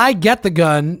later, I get the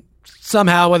gun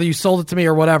somehow, whether you sold it to me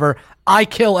or whatever, I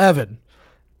kill Evan.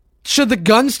 Should the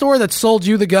gun store that sold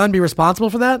you the gun be responsible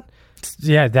for that?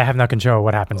 Yeah, they have no control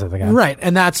what happens to the gun. Right,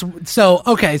 and that's so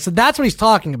that's what he's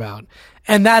talking about.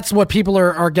 And that's what people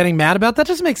are getting mad about. That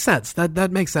just makes sense.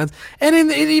 That makes sense. And in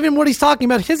even what he's talking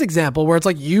about, his example, where it's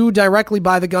like you directly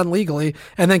buy the gun legally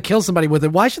and then kill somebody with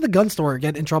it. Why should the gun store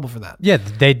get in trouble for that? Yeah,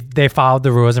 they followed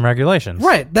the rules and regulations.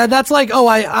 Right. That's like,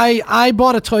 I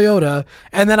bought a Toyota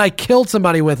and then I killed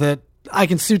somebody with it. I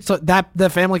can sue the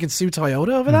family can sue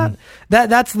Toyota over that.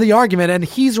 That's the argument, and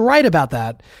he's right about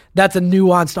that. That's a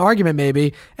nuanced argument,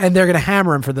 maybe, and they're going to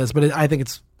hammer him for this. But I think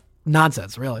it's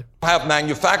nonsense, really. Have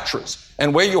manufacturers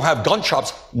and where you have gun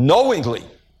shops knowingly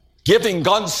giving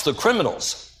guns to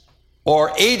criminals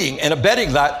or aiding and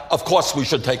abetting that, of course we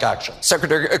should take action.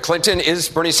 Secretary Clinton, is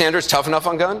Bernie Sanders tough enough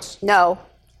on guns? No,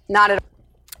 not at all.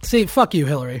 See, fuck you,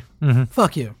 Hillary.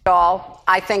 Fuck you.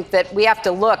 I think that we have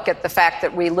to look at the fact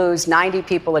that we lose 90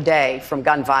 people a day from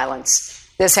gun violence.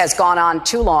 This has gone on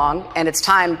too long, and it's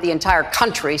time the entire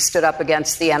country stood up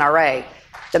against the NRA.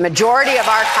 The majority of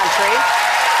our country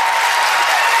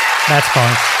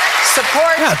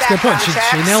supports background checks,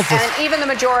 she nailed this. and even the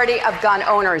majority of gun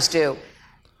owners do.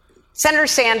 Senator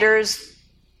Sanders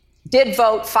did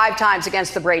vote 5 times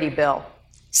against the Brady bill.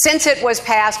 Since it was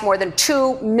passed, more than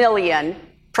 2 million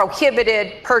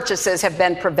prohibited purchases have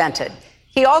been prevented.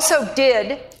 He also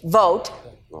did vote,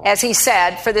 as he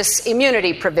said, for this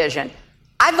immunity provision.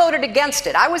 I voted against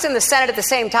it. I was in the Senate at the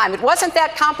same time. It wasn't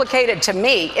that complicated to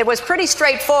me. It was pretty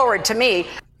straightforward to me.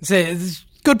 See,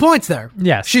 good points there.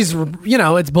 Yes. She's,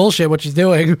 it's bullshit what she's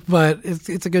doing, but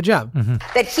it's a good job.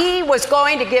 That he was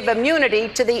going to give immunity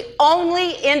to the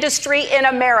only industry in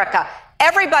America.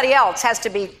 Everybody else has to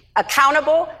be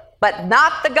accountable, but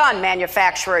not the gun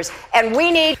manufacturers. And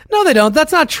we need... No, they don't.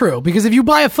 That's not true. Because if you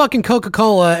buy a fucking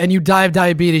Coca-Cola and you die of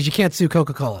diabetes, you can't sue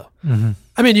Coca-Cola.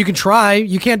 I mean, you can try.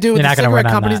 You can't do it with the cigarette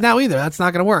companies now either. That's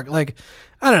not going to work. Like,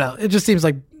 I don't know. It just seems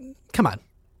like, come on.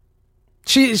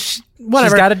 She whatever.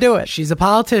 She's got to do it. She's a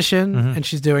politician, and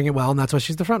she's doing it well, and that's why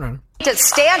she's the front runner. To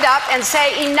stand up and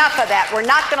say enough of that. We're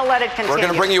not going to let it continue. We're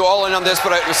going to bring you all in on this,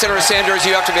 but Senator Sanders,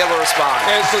 you have to be able to respond.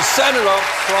 As a senator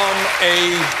from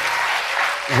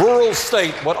a rural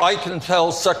state, what I can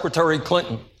tell Secretary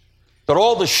Clinton, that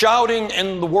all the shouting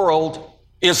in the world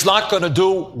is not going to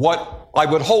do what I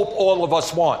would hope all of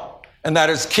us want. and that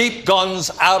is keep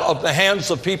guns out of the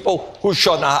hands of people who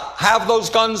should not have those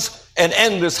guns and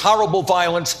end this horrible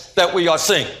violence that we are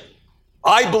seeing.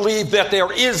 I believe that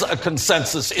there is a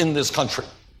consensus in this country.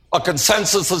 A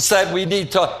consensus that said we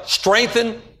need to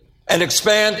strengthen and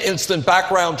expand instant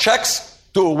background checks,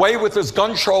 do away with this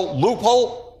gun show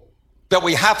loophole, that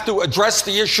we have to address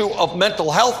the issue of mental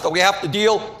health, that we have to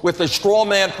deal with the straw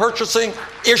man purchasing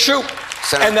issue,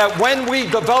 Senator, and that when we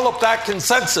develop that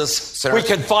consensus, Senator, we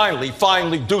can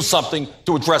finally do something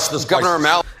to address this Governor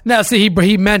crisis. Now, see,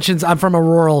 he mentions I'm from a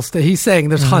rural state. He's saying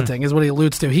there's hunting is what he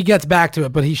alludes to. He gets back to it,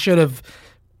 but he should have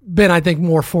been, I think,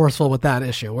 more forceful with that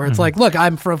issue, where it's like, look,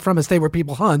 I'm from a state where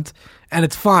people hunt, and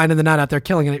it's fine, and they're not out there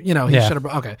killing it. You know, he should have.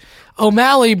 Okay.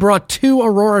 O'Malley brought 2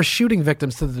 Aurora shooting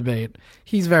victims to the debate.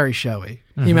 He's very showy.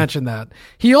 He mentioned that.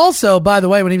 He also, by the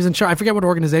way, when he was in charge, I forget what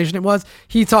organization it was,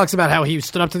 he talks about how he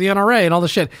stood up to the NRA and all the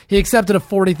shit. He accepted a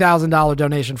 $40,000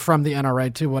 donation from the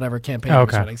NRA to whatever campaign he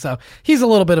was running. So he's a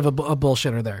little bit of a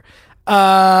bullshitter there.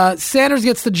 Sanders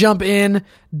gets to jump in,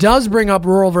 does bring up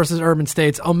rural versus urban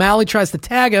states. O'Malley tries to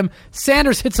tag him.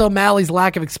 Sanders hits O'Malley's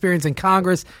lack of experience in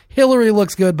Congress. Hillary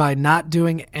looks good by not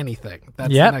doing anything.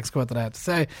 That's the next quote that I have to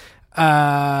say.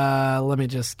 Let me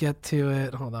just get to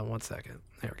it. Hold on one second.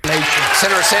 There we go.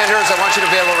 Senator Sanders, I want you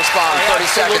to be able to respond. 30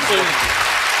 seconds.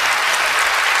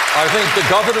 I think the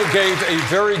governor gave a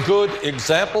very good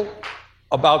example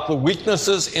about the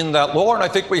weaknesses in that law, and I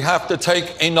think we have to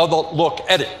take another look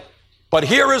at it. But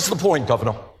here is the point,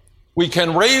 Governor. We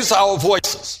can raise our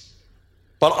voices,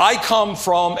 but I come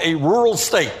from a rural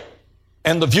state,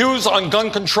 and the views on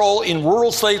gun control in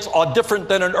rural states are different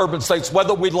than in urban states,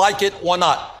 whether we like it or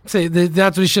not. See,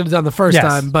 that's what we should have done the first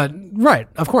time, but right,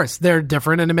 of course, they're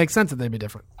different, and it makes sense that they'd be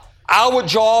different. Our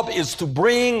job is to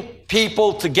bring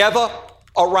people together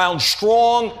around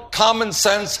strong, common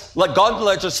sense gun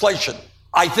legislation.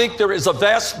 I think there is a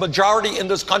vast majority in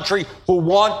this country who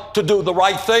want to do the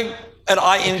right thing, and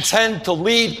I intend to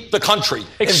lead the country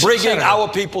in bringing our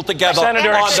people together on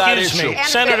that issue.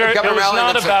 Senator, it was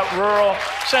not about rural.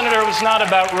 Senator, it was not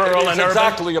about rural and urban.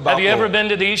 Exactly about Have you ever been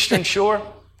to the Eastern Shore?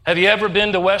 Have you ever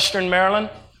been to Western Maryland?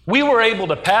 We were able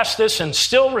to pass this and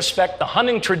still respect the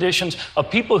hunting traditions of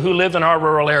people who live in our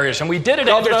rural areas. And we did it,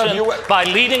 Anderson, by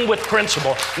leading with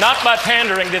principle, not by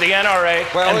pandering to the NRA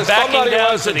and backing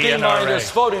down to the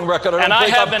NRA. Voting record, I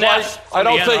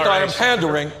don't think I am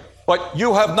pandering. But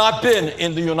you have not been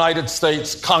in the United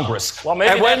States Congress. Well,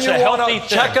 maybe and when that's you a healthy thing.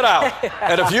 Check it out.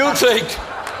 And if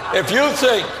you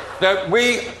think that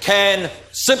we can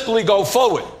simply go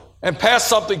forward and pass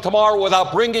something tomorrow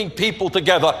without bringing people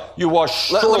together, you are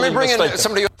surely Let me bring mistaken. in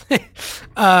somebody.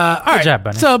 All right. Good job,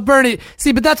 Bernie. So Bernie,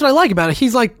 see, but that's what I like about it.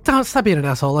 He's like, don't stop being an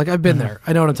asshole. Like I've been there.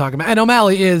 I know what I'm talking about. And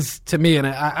O'Malley is to me, and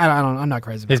I'm not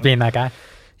crazy about He's being that guy.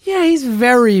 Yeah, he's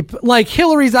very like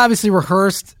Hillary's obviously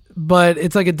rehearsed. But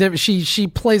it's like she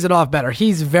plays it off better.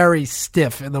 He's very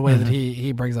stiff in the way that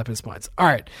he brings up his points. All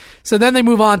right. So then they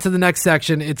move on to the next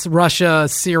section. It's Russia,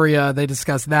 Syria. They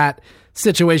discuss that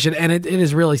situation. And it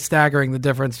is really staggering the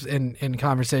difference in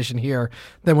conversation here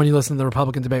than when you listen to the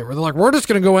Republican debate where they're like, we're just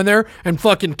going to go in there and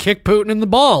fucking kick Putin in the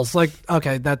balls. Like,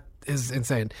 okay, that is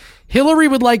insane. Hillary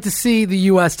would like to see the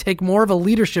U.S. take more of a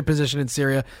leadership position in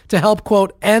Syria to help,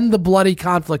 quote, end the bloody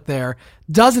conflict there.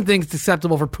 Doesn't think it's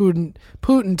acceptable for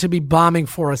Putin to be bombing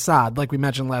for Assad, like we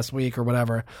mentioned last week or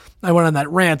whatever. I went on that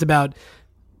rant about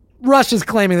Russia's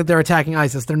claiming that they're attacking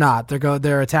ISIS. They're not.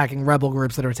 They're attacking rebel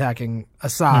groups that are attacking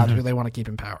Assad, who they want to keep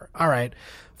in power. All right.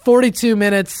 42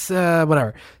 minutes,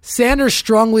 whatever. Sanders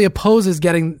strongly opposes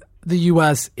getting the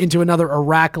U.S. into another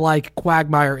Iraq-like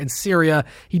quagmire in Syria.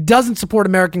 He doesn't support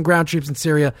American ground troops in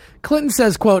Syria. Clinton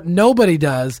says, quote, nobody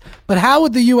does. But how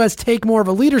would the U.S. take more of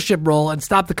a leadership role and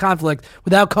stop the conflict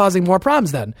without causing more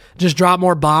problems then? Just drop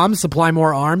more bombs, supply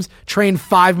more arms, train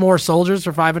 5 more soldiers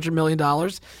for $500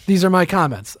 million? These are my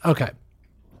comments. Okay.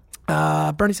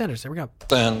 Bernie Sanders, here we go.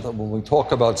 And when we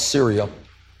talk about Syria,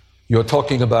 you're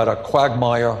talking about a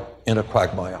quagmire in a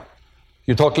quagmire.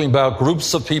 You're talking about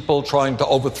groups of people trying to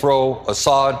overthrow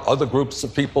Assad, other groups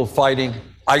of people fighting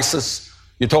ISIS.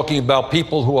 You're talking about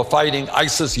people who are fighting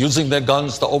ISIS using their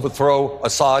guns to overthrow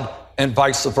Assad and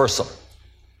vice versa.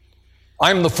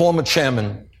 I'm the former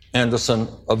chairman, Anderson,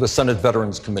 of the Senate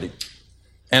Veterans Committee.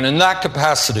 And in that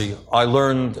capacity, I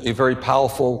learned a very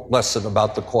powerful lesson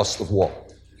about the cost of war.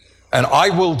 And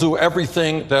I will do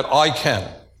everything that I can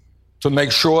to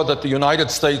make sure that the United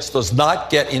States does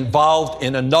not get involved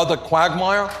in another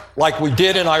quagmire like we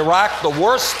did in Iraq, the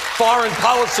worst foreign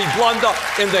policy blunder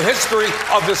in the history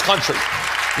of this country.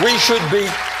 We should be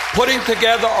putting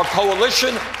together a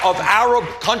coalition of Arab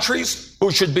countries who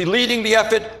should be leading the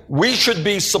effort. We should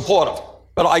be supportive.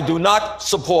 But I do not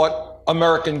support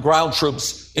American ground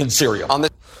troops in Syria. All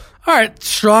right,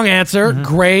 strong answer.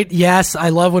 Great. Yes, I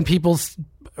love when people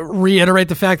reiterate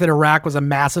the fact that Iraq was a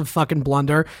massive fucking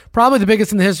blunder. Probably the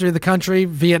biggest in the history of the country.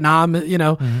 Vietnam,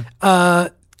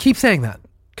 keep saying that.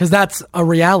 Because that's a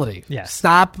reality. Yes.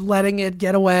 Stop letting it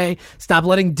get away. Stop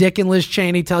letting Dick and Liz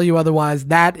Cheney tell you otherwise.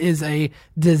 That is a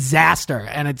disaster.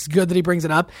 And it's good that he brings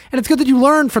it up. And it's good that you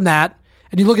learn from that.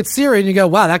 And you look at Syria and you go,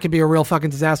 wow, that could be a real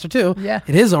fucking disaster too. Yeah.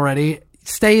 It is already.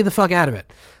 Stay the fuck out of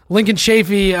it. Lincoln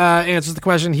Chafee answers the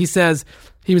question. He says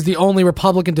he was the only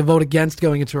Republican to vote against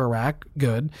going into Iraq.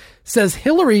 Good. Says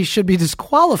Hillary should be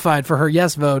disqualified for her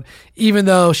yes vote, even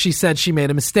though she said she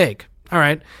made a mistake. All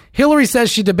right. Hillary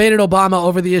says she debated Obama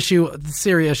over the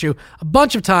Syria issue, a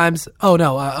bunch of times.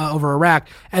 Over Iraq.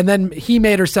 And then he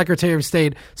made her Secretary of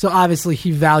State. So obviously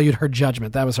he valued her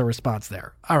judgment. That was her response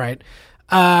there. All right.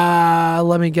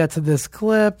 Let me get to this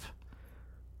clip.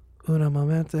 Uno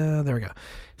momento. There we go.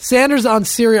 Sanders on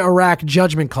Syria, Iraq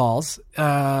judgment calls.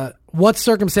 What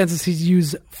circumstances he's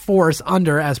used force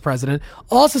under as president.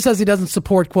 Also says he doesn't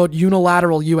support, quote,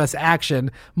 unilateral U.S.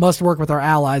 action, must work with our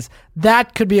allies.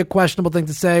 That could be a questionable thing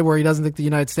to say where he doesn't think the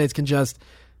United States can just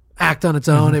act on its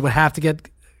own. It would have to get...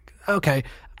 Okay.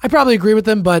 I probably agree with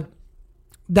him, but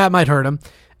that might hurt him.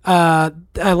 And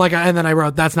then I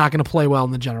wrote, that's not going to play well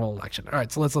in the general election. All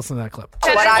right, so let's listen to that clip.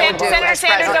 Senator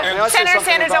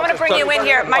Sanders, I want to bring you in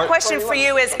here. My question for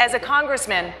you is, as a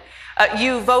congressman,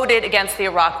 you voted against the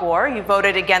Iraq War. You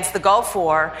voted against the Gulf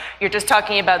War. You're just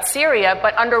talking about Syria.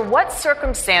 But under what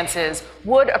circumstances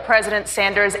would a President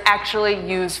Sanders actually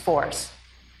use force?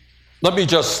 Let me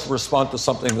just respond to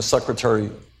something the Secretary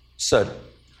said.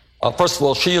 First of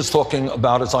all, she is talking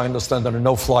about, as I understand it, a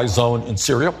no-fly zone in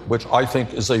Syria, which I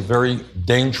think is a very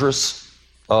dangerous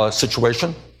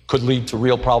situation, could lead to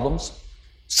real problems.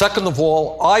 Second of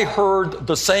all, I heard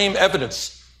the same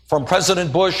evidence from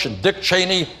President Bush and Dick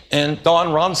Cheney and Don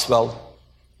Rumsfeld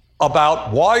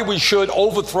about why we should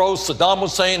overthrow Saddam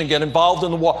Hussein and get involved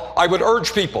in the war. I would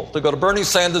urge people to go to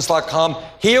BernieSanders.com,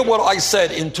 hear what I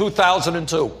said in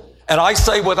 2002. And I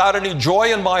say without any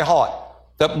joy in my heart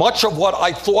that much of what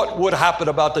I thought would happen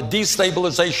about the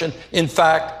destabilization, in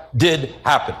fact, did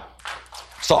happen.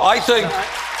 So I think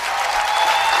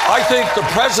the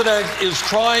president is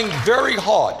trying very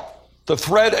hard to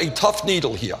thread a tough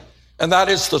needle here. And that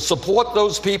is to support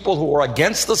those people who are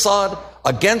against Assad,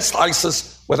 against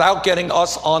ISIS, without getting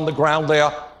us on the ground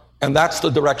there. And that's the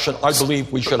direction I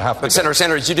believe we should have to But Senator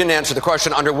Sanders, you didn't answer the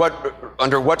question. Under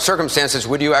what circumstances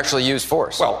would you actually use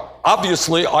force? Well,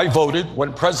 obviously, I voted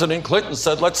when President Clinton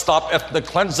said, let's stop ethnic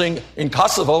cleansing in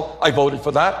Kosovo. I voted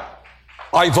for that.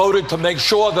 I voted to make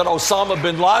sure that Osama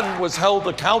bin Laden was held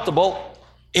accountable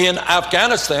in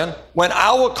Afghanistan when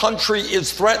our country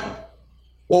is threatened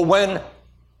or when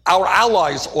our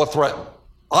allies are threatened.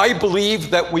 I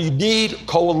believe that we need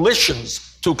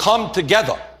coalitions to come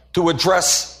together to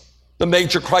address the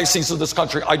major crises of this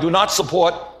country. I do not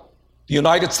support the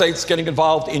United States getting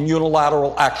involved in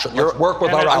unilateral action. Let's work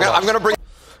with our allies. I'm going to bring...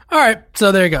 All right,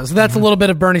 so there you go. So that's a little bit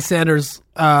of Bernie Sanders'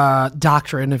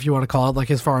 doctrine, if you want to call it, like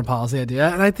his foreign policy idea.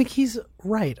 And I think he's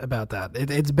right about that.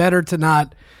 It's better to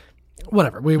not...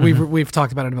 Whatever. We've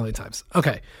talked about it a million times.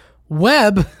 Okay.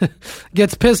 Webb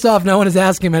gets pissed off no one is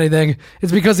asking him anything.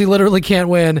 It's because he literally can't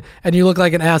win, and you look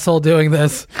like an asshole doing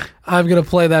this. I'm going to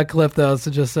play that clip, though,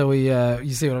 so just so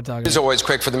you see what I'm talking about. It's always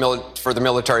quick for the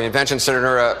military invention.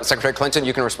 Secretary Clinton,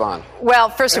 you can respond. Well,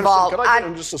 first of all... Can I get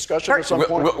in just discussion at some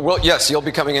point? Yes, you'll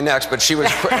be coming in next, but she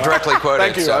was directly quoted.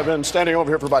 Thank you. So. I've been standing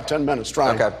over here for about 10 minutes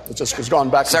trying. Okay. It just has gone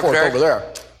back and forth over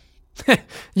there.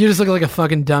 You just look like a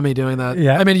fucking dummy doing that.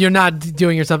 Yeah. I mean, you're not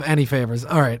doing yourself any favors.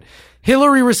 All right.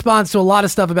 Hillary responds to a lot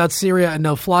of stuff about Syria and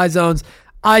no-fly zones.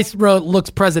 I wrote,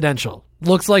 looks presidential.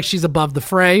 Looks like she's above the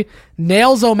fray.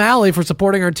 Nails O'Malley for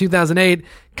supporting her in 2008.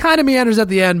 Kind of meanders at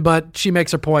the end, but she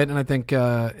makes her point, and I think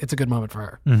it's a good moment for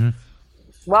her. Mm-hmm.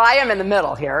 Well, I am in the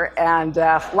middle here, and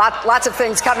lots of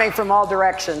things coming from all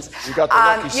directions. You got the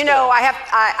lucky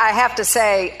I have to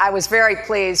say I was very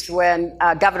pleased when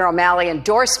Governor O'Malley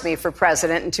endorsed me for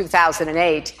president in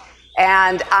 2008,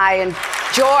 and I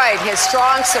enjoyed his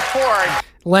strong support.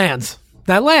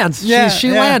 That lands. Yeah,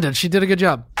 she landed. She did a good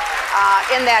job.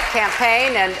 In that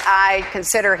campaign, and I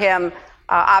consider him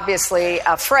obviously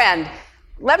a friend.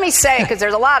 Let me say, because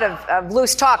there's a lot of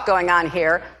loose talk going on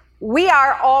here, we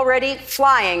are already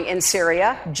flying in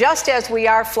Syria, just as we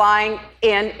are flying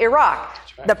in Iraq.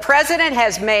 Right. The president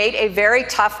has made a very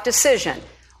tough decision.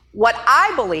 What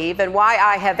I believe, and why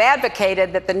I have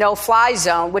advocated that the no-fly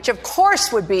zone, which of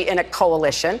course would be in a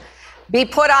coalition, be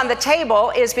put on the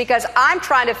table, is because I'm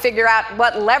trying to figure out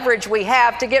what leverage we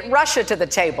have to get Russia to the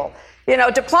table. You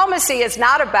know, diplomacy is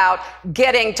not about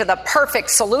getting to the perfect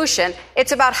solution.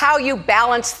 It's about how you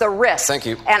balance the risk. Thank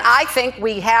you. And I think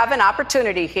we have an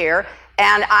opportunity here.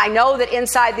 And I know that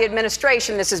inside the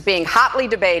administration, this is being hotly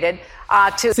debated.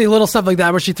 To see little stuff like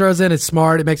that where she throws in, it's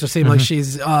smart. It makes her seem like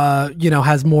she's,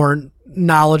 has more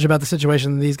knowledge about the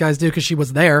situation than these guys do because she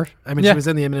was there. I mean, she was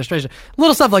in the administration.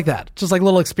 Little stuff like that, just like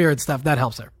little experience stuff that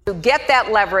helps her. To get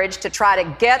that leverage to try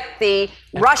to get the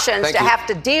Russians to have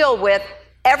to deal with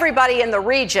everybody in the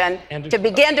region to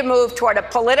begin to move toward a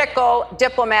political,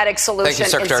 diplomatic solution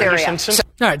in Syria.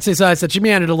 All right, so I said she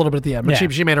meandered a little bit at the end, but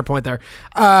she made her point there.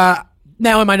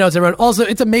 Now in my notes I wrote, also,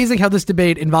 it's amazing how this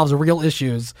debate involves real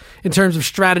issues in terms of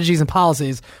strategies and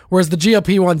policies, whereas the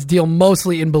GOP ones deal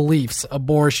mostly in beliefs,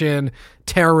 abortion,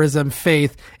 terrorism,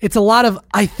 faith. It's a lot of,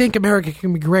 I think America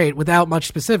can be great without much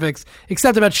specifics,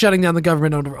 except about shutting down the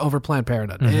government over Planned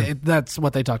Parenthood. That's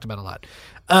what they talked about a lot.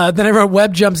 Then I wrote,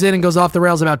 Webb jumps in and goes off the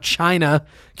rails about China,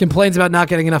 complains about not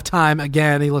getting enough time.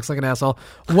 Again, he looks like an asshole.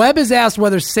 Webb is asked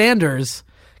whether Sanders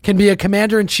can be a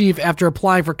commander-in-chief after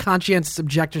applying for conscientious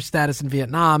objector status in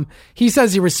Vietnam. He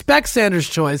says he respects Sanders'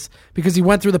 choice because he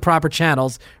went through the proper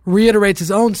channels, reiterates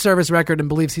his own service record, and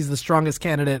believes he's the strongest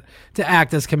candidate to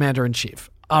act as commander-in-chief.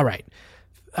 All right.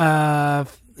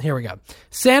 Here we go.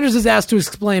 Sanders is asked to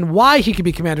explain why he could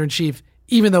be commander-in-chief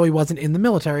even though he wasn't in the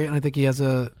military, and I think he has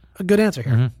a good answer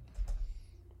here.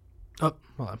 Oh,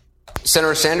 hold on.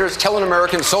 Senator Sanders, tell an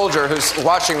American soldier who's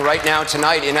watching right now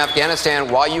tonight in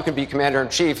Afghanistan why you can be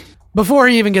commander-in-chief. Before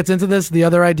he even gets into this, the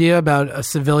other idea about a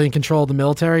civilian control of the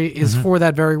military is for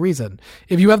that very reason.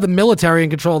 If you have the military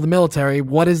in control of the military,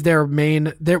 what is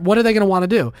what are they going to want to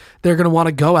do? They're going to want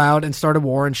to go out and start a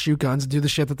war and shoot guns and do the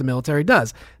shit that the military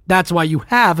does. That's why you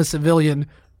have a civilian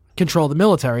control the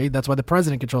military. That's why the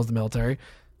president controls the military.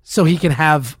 So he can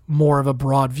have more of a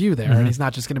broad view there, and he's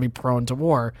not just going to be prone to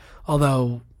war,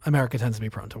 although America tends to be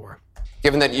prone to war.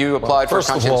 Given that you applied for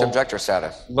conscientious objector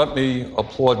status. Let me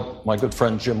applaud my good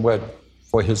friend Jim Webb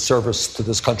for his service to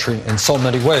this country in so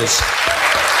many ways.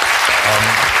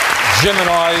 Jim and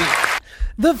I...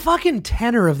 The fucking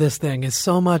tenor of this thing is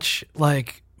so much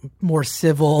like more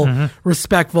civil,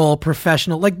 respectful,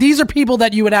 professional. Like, these are people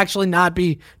that you would actually not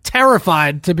be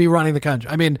terrified to be running the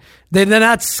country. I mean, they're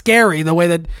not scary the way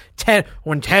that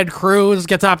when Ted Cruz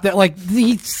gets up there, like,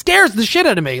 he scares the shit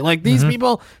out of me. Like, these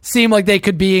people seem like they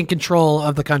could be in control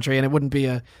of the country and it wouldn't be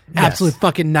a absolute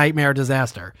fucking nightmare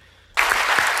disaster.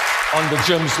 Under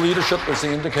Jim's leadership, as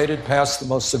he indicated, passed the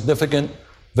most significant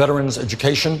veterans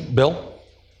education bill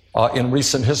in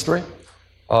recent history.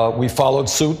 We followed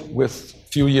suit with,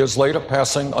 a few years later,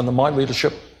 passing under my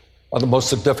leadership the most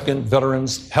significant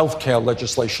veterans health care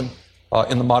legislation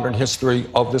in the modern history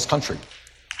of this country.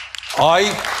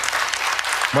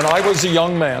 When I was a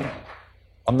young man,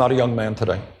 I'm not a young man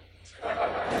today.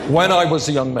 When I was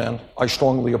a young man, I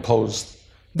strongly opposed.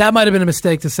 That might have been a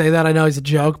mistake to say that. I know he's a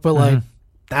joke, but like,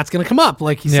 that's going to come up.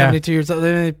 Like, he's 72 years old.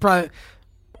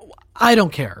 I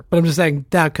don't care, but I'm just saying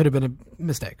that could have been a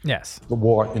mistake. Yes. The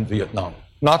war in Vietnam.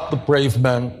 Not the brave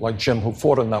men like Jim who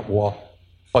fought in that war,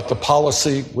 but the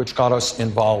policy which got us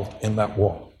involved in that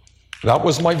war. That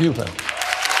was my view then.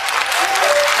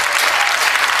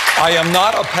 I am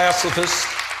not a pacifist,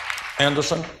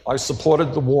 Anderson. I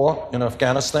supported the war in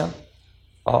Afghanistan.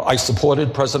 I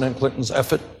supported President Clinton's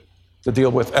effort to deal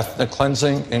with ethnic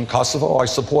cleansing in Kosovo. I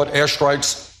support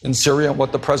airstrikes in Syria and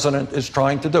what the president is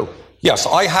trying to do. Yes,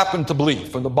 I happen to believe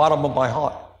from the bottom of my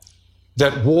heart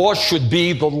that war should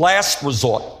be the last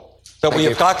resort, that we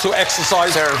have got to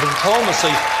exercise diplomacy.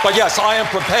 But yes, I am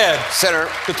prepared,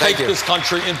 Senator, to take this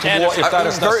country into war if that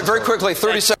is necessary. Very quickly,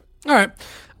 30 seconds. All right.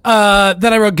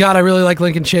 Then I wrote, God, I really like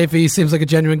Lincoln Chafee. He seems like a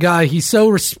genuine guy. He so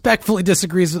respectfully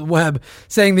disagrees with Webb,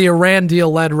 saying the Iran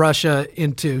deal led Russia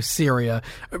into Syria.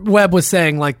 Webb was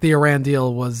saying, like, the Iran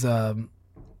deal was...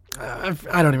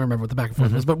 I don't even remember what the back and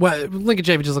forth was, but Lincoln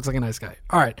Chafee just looks like a nice guy.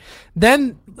 All right.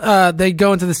 Then they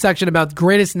go into the section about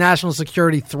greatest national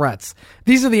security threats.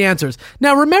 These are the answers.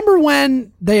 Now, remember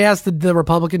when they asked the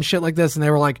Republicans shit like this and they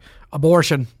were like,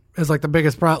 abortion is like the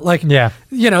biggest problem. Like,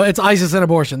 you know, it's ISIS and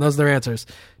abortion. Those are their answers.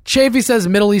 Chafee says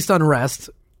Middle East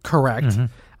unrest. Correct.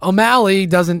 O'Malley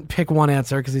doesn't pick one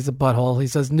answer because he's a butthole. He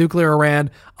says nuclear Iran,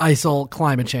 ISIL,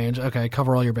 climate change. Okay,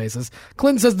 cover all your bases.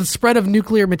 Clinton says the spread of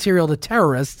nuclear material to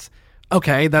terrorists.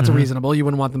 Okay, that's reasonable. You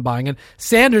wouldn't want them buying it.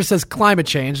 Sanders says climate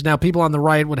change. Now, people on the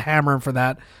right would hammer him for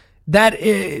that. That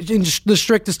is, in the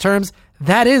strictest terms,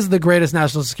 that is the greatest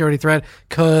national security threat,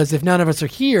 because if none of us are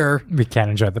here... we can't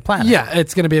enjoy the planet. Yeah,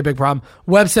 it's going to be a big problem.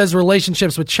 Webb says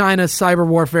relationships with China, cyber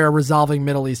warfare, resolving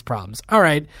Middle East problems. All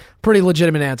right, pretty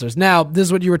legitimate answers. Now, this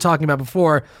is what you were talking about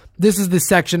before. This is the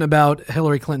section about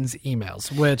Hillary Clinton's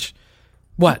emails, which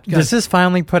What? Does this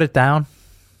finally put it down?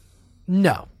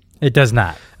 No. It does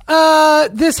not.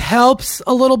 This helps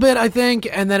a little bit, I think,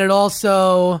 and then it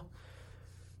also,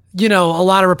 a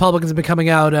lot of Republicans have been coming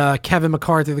out. Kevin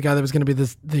McCarthy, the guy that was going to be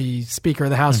the Speaker of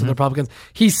the House for the Republicans,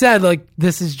 he said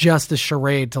this is just a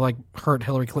charade to hurt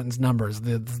Hillary Clinton's numbers,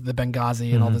 the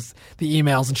Benghazi and all this, the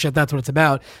emails and shit. That's what it's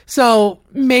about. So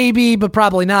maybe, but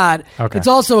probably not. Okay. It's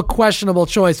also a questionable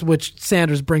choice, which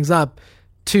Sanders brings up,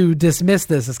 to dismiss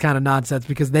this as kind of nonsense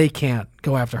because they can't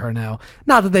go after her now.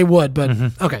 Not that they would, but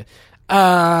okay.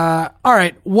 All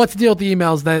right. What's the deal with the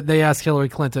emails that they asked Hillary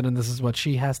Clinton? And this is what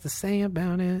she has to say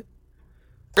about it.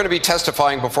 We're going to be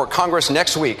testifying before Congress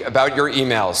next week about your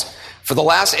emails. For the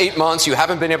last 8 months, you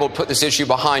haven't been able to put this issue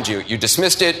behind you. You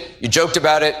dismissed it. You joked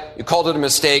about it. You called it a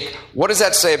mistake. What does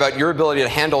that say about your ability to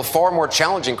handle far more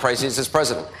challenging crises as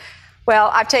president?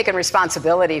 Well, I've taken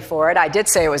responsibility for it. I did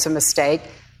say it was a mistake.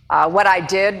 What I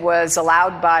did was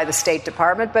allowed by the State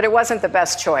Department, but it wasn't the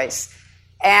best choice.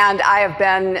 And I have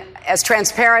been as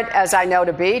transparent as I know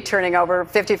to be, turning over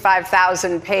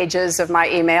 55,000 pages of my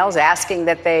emails, asking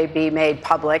that they be made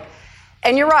public.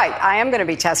 And you're right, I am going to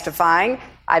be testifying.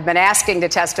 I've been asking to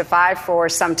testify for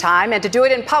some time and to do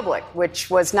it in public, which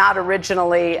was not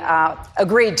originally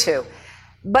agreed to.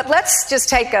 But let's just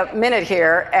take a minute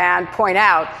here and point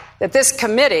out that this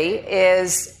committee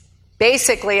is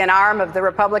basically an arm of the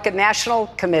Republican National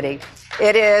Committee.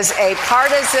 It is a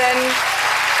partisan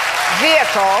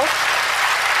vehicle,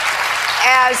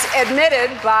 as admitted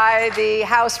by the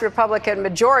House Republican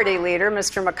Majority Leader,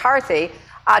 Mr. McCarthy,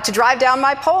 to drive down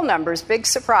my poll numbers. Big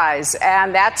surprise.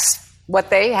 And that's what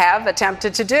they have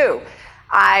attempted to do.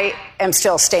 I am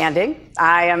still standing.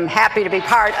 I am happy to be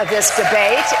part of this debate,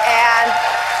 and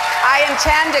I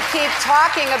intend to keep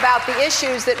talking about the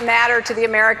issues that matter to the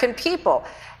American people.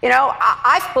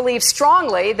 I believe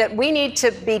strongly that we need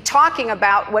to be talking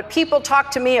about what people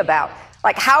talk to me about.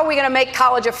 Like, how are we going to make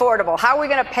college affordable? How are we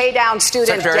going to pay down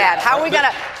student debt? How are we going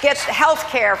to get health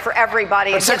care for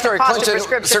everybody and get the cost of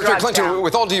prescription drugs down?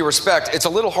 With all due respect, it's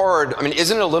a little hard. I mean,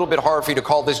 isn't it a little bit hard for you to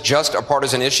call this just a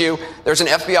partisan issue? There's an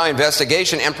FBI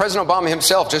investigation, and President Obama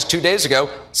himself just 2 days ago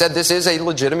said this is a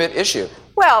legitimate issue.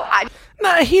 Well,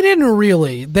 no, he didn't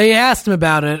really. They asked him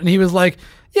about it, and he was like,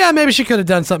 yeah, maybe she could have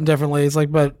done something differently. He's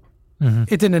like, but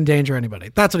it didn't endanger anybody.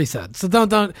 That's what he said. So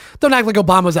don't act like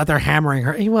Obama was out there hammering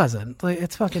her. He wasn't.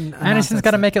 It's fucking. Anderson's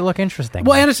got to make it look interesting.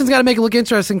 Well, Anderson's got to make it look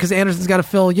interesting because Anderson's got to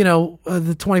fill, the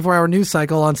 24-hour news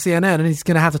cycle on CNN, and he's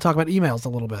going to have to talk about emails a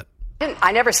little bit.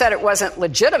 I never said it wasn't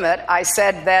legitimate. I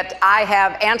said that I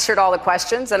have answered all the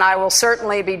questions, and I will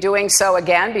certainly be doing so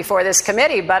again before this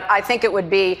committee. But I think it would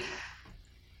be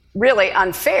really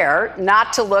unfair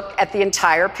not to look at the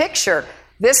entire picture.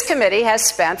 This committee has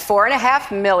spent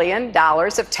 $4.5 million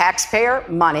of taxpayer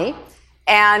money,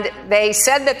 and they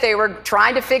said that they were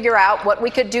trying to figure out what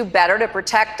we could do better to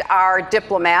protect our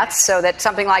diplomats so that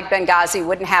something like Benghazi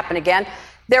wouldn't happen again.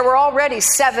 There were already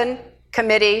 7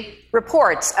 committee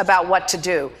reports about what to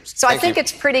do. So I think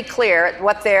it's pretty clear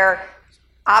what their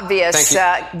obvious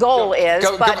goal is,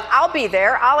 but I'll be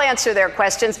there. I'll answer their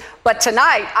questions. But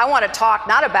tonight, I want to talk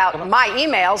not about my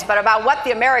emails, but about what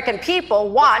the American people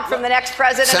want from the next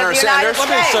president of the United States. Let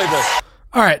me say this.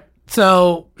 All right.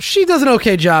 So she does an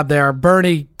okay job there.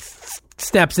 Bernie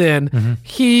steps in.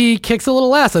 He kicks a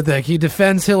little ass, I think. He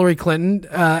defends Hillary Clinton.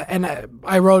 And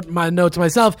I wrote my note to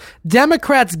myself.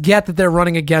 Democrats get that they're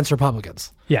running against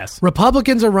Republicans. Yes.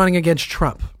 Republicans are running against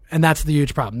Trump. And that's the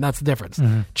huge problem. That's the difference.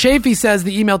 Chafee says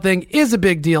the email thing is a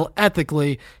big deal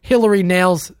ethically. Hillary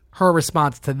nails her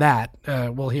response to that.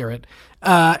 We'll hear it.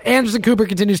 Anderson Cooper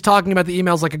continues talking about the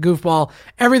emails like a goofball.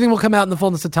 Everything will come out in the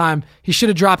fullness of time. He should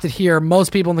have dropped it here.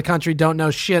 Most people in the country don't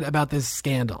know shit about this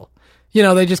scandal.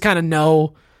 They just kind of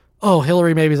know, oh,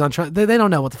 Hillary maybe is on trial. They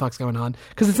don't know what the fuck's going on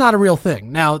because it's not a real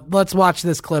thing. Now, let's watch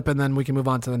this clip and then we can move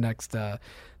on to the next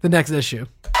issue.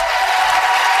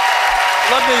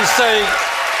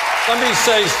 Let me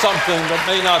say something that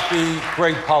may not be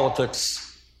great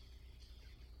politics,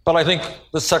 but I think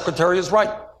the secretary is right.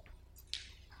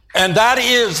 And that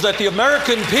is that the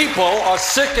American people are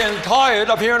sick and tired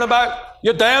of hearing about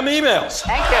your damn emails.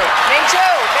 Thank you. Me too.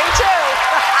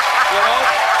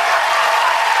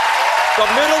 The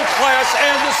middle class,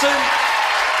 Anderson,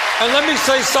 and let me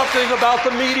say something about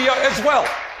the media as well.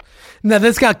 Now,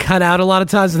 this got cut out a lot of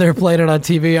times when they were playing it on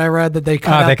TV. I read that they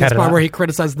cut out this part where he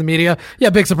criticized the media. Yeah,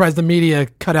 big surprise. The media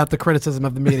cut out the criticism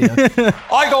of the media.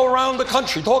 I go around the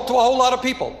country, talk to a whole lot of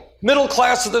people. Middle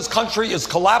class of this country is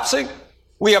collapsing.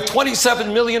 We have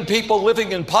 27 million people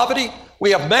living in poverty.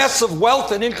 We have massive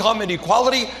wealth and income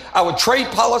inequality. Our trade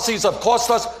policies have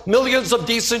cost us millions of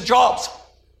decent jobs.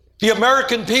 The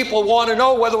American people want to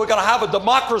know whether we're going to have a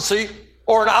democracy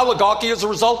or an oligarchy as a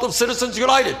result of Citizens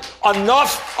United.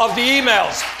 Enough of the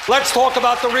emails. Let's talk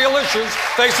about the real issues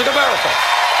facing America.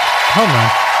 Home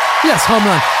run. Yes, home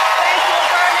run.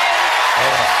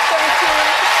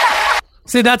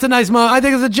 See, that's a nice moment. I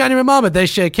think it's a genuine moment. They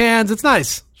shake hands. It's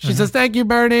nice. She says, thank you,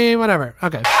 Bernie, whatever.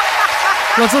 Okay.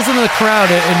 Let's listen to the crowd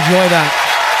and enjoy that.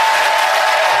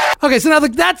 Okay, so now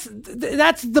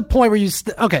that's the point where you...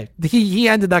 okay, he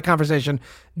ended that conversation.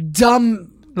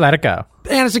 Dumb... Let it go.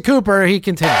 Anderson Cooper, he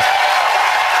continues.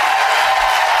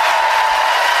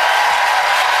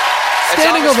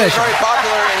 Standing ovation. It's very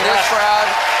popular in this crowd.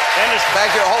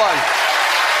 Thank you. Hold on.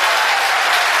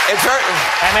 It's very,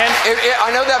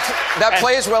 I know that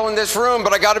plays well in this room,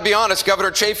 but I got to be honest,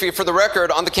 Governor Chafee, for the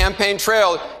record, on the campaign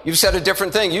trail, you've said a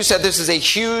different thing. You said this is a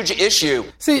huge issue.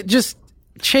 See, just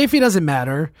Chafee doesn't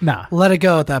matter. No. Let it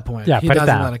go at that point. Yeah, he put doesn't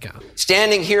it down. let it go.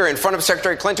 Standing here in front of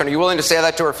Secretary Clinton, are you willing to say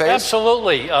that to her face?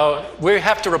 Absolutely. We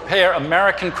have to repair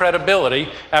American credibility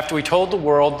after we told the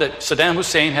world that Saddam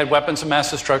Hussein had weapons of mass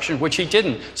destruction, which he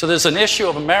didn't. So there's an issue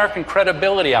of American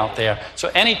credibility out there. So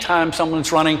anytime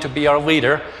someone's running to be our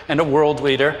leader and a world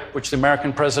leader, which the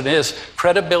American president is,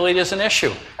 credibility is an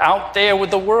issue out there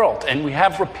with the world. And we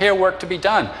have repair work to be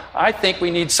done. I think we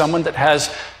need someone that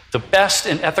has the best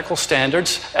in ethical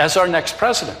standards as our next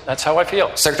president. That's how I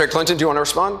feel. Secretary Clinton, do you want to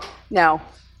respond? No.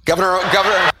 Governor.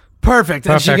 Perfect.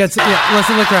 And she gets,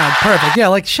 listen to the crowd. Perfect. Yeah,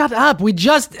 like, shut up. We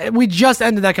just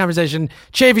ended that conversation.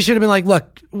 Chafee should have been like,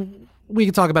 look, we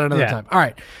can talk about it another time. All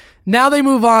right. Now they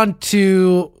move on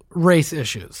to race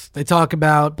issues. They talk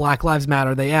about Black Lives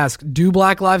Matter. They ask, do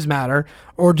Black Lives matter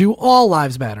or do all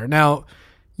lives matter? Now,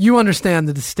 you understand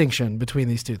the distinction between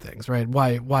these two things, right?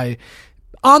 Why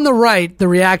on the right, the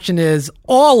reaction is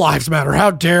all lives matter. How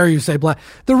dare you say black?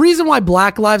 The reason why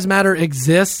Black Lives Matter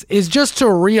exists is just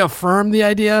to reaffirm the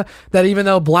idea that even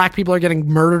though black people are getting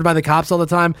murdered by the cops all the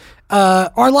time,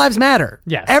 our lives matter.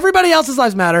 Yes. Everybody else's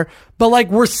lives matter, but like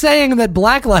we're saying that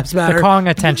Black Lives matter. They're calling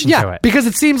attention to it. Because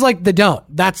it seems like they don't.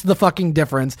 That's the fucking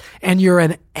difference. And you're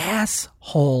an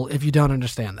asshole if you don't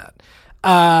understand that.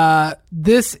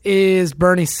 This is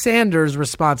Bernie Sanders'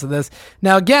 response to this.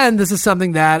 Now, again, this is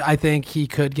something that I think he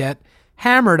could get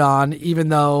hammered on, even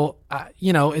though,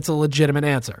 it's a legitimate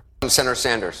answer. Senator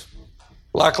Sanders.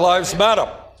 Black Lives Matter.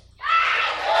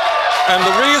 And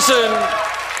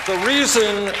the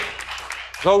reason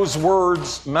those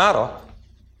words matter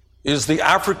is the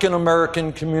African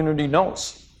American community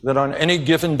knows that on any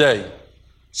given day,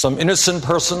 some innocent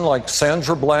person like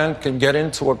Sandra Bland can get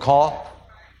into a car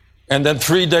and then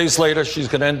 3 days later, she's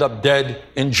going to end up dead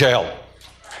in jail.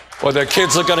 Or their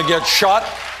kids are going to get shot.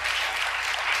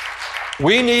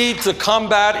 We need to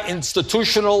combat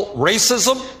institutional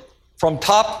racism from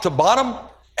top to bottom.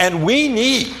 And we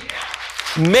need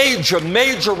major,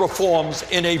 major reforms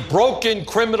in a broken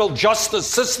criminal justice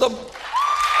system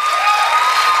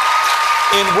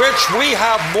in which we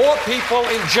have more people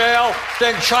in jail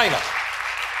than China.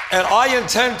 And I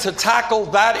intend to tackle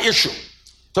that issue,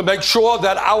 to make sure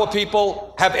that our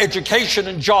people have education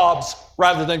and jobs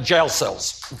rather than jail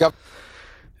cells.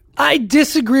 I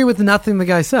disagree with nothing the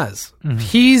guy says. Mm-hmm.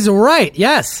 He's right.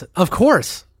 Yes, of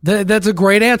course. That's a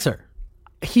great answer.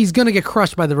 He's going to get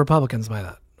crushed by the Republicans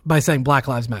by saying Black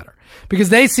Lives Matter, because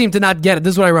they seem to not get it.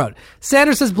 This is what I wrote.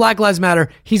 Sanders says Black Lives Matter.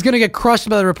 He's going to get crushed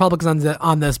by the Republicans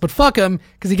on this, but fuck him,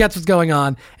 because he gets what's going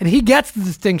on, and he gets the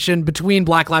distinction between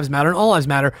Black Lives Matter and all lives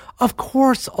matter. Of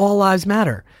course, all lives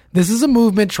matter. This is a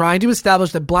movement trying to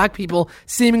establish that black people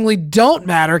seemingly don't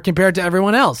matter compared to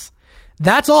everyone else.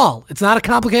 That's all. It's not a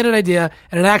complicated idea,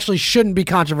 and it actually shouldn't be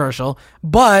controversial.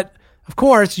 But, of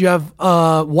course, you have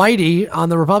Whitey on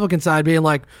the Republican side being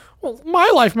like, well, my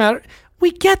life matters.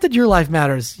 We get that your life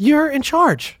matters. You're in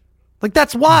charge. Like,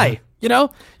 that's why.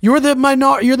 Mm-hmm. You're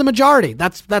the majority.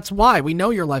 That's why. We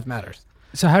know your life matters.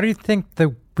 So how do you think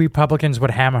the Republicans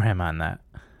would hammer him on that?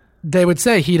 They would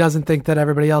say he doesn't think that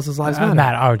everybody else's lives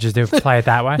matter. Just play it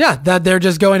that way? Yeah, that they're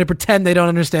just going to pretend they don't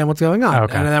understand what's going on.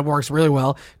 Okay. And that works really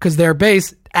well because their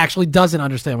base actually doesn't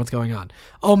understand what's going on.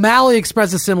 O'Malley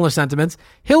expresses similar sentiments.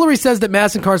 Hillary says that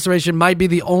mass incarceration might be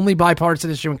the only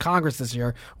bipartisan issue in Congress this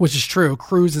year, which is true.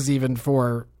 Cruz is even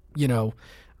for,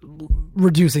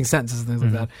 reducing sentences and things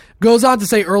like that. Goes on to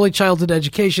say early childhood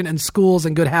education and schools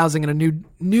and good housing and a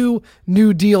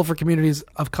new deal for communities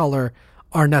of color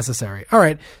are necessary. All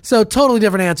right. So totally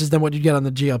different answers than what you get on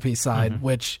the GOP side,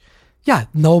 which,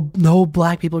 no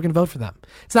black people are going to vote for them.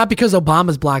 It's not because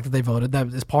Obama's black that they voted. That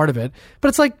is part of it. But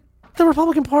it's like the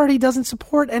Republican Party doesn't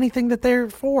support anything that they're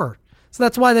for. So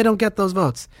that's why they don't get those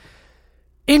votes.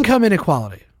 Income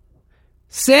inequality.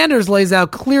 Sanders lays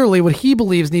out clearly what he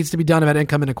believes needs to be done about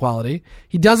income inequality.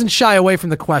 He doesn't shy away from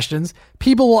the questions.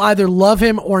 People will either love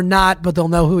him or not, but they'll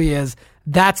know who he is.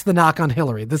 That's the knock on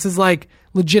Hillary. This is like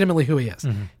legitimately who he is.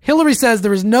 Mm-hmm. Hillary says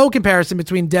there is no comparison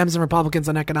between Dems and Republicans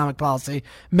on economic policy,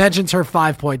 mentions her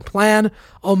 5-point plan.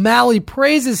 O'Malley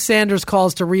praises Sanders'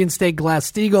 calls to reinstate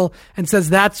Glass-Steagall and says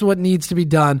that's what needs to be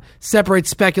done, separate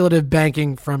speculative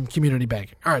banking from community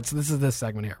banking. All right, so this is this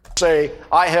segment here. Say,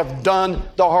 I have done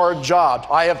the hard job.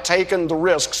 I have taken the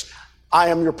risks. I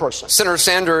am your person. Senator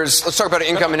Sanders, let's talk about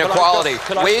income inequality.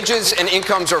 Wages and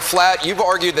incomes are flat. You've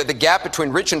argued that the gap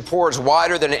between rich and poor is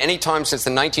wider than at any time since the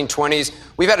 1920s.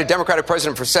 We've had a Democratic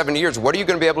president for 7 years. What are you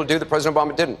going to be able to do that President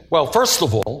Obama didn't? Well, first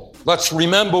of all, let's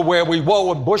remember where we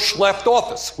were when Bush left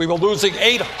office. We were losing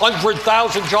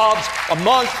 800,000 jobs a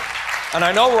month. And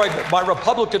I know my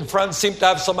Republican friends seem to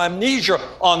have some amnesia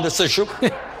on this issue.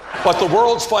 But the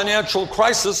world's financial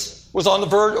crisis was on the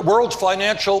verge, world's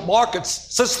financial markets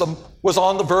system was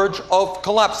on the verge of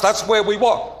collapse. That's where we were.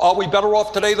 Are we better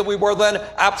off today than we were then?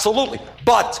 Absolutely.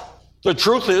 But the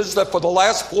truth is that for the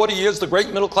last 40 years, the great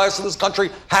middle class of this country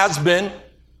has been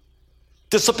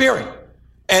disappearing.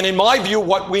 And in my view,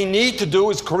 what we need to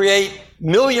do is create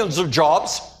millions of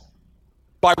jobs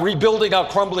by rebuilding our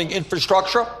crumbling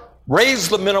infrastructure, raise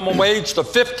the minimum wage to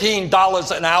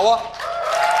 $15 an hour,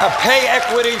 have pay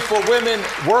equity for women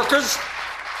workers,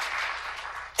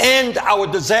 end our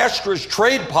disastrous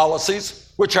trade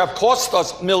policies, which have cost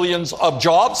us millions of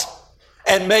jobs,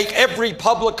 and make every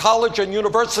public college and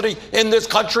university in this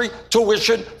country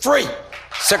tuition free.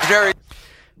 Secretary.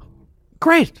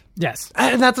 Great. Yes.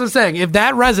 And that's what I'm saying. If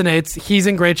that resonates, he's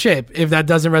in great shape. If that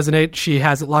doesn't resonate, she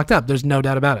has it locked up. There's no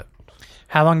doubt about it.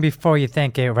 How long before you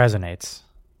think it resonates?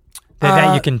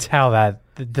 That you can tell that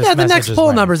this the next poll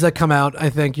winning. numbers that come out, I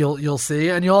think you'll see,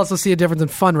 and you'll also see a difference in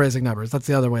fundraising numbers. That's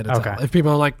the other way to tell. If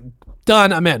people are like,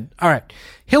 done, I'm in. All right.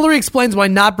 Hillary explains why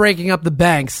not breaking up the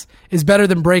banks is better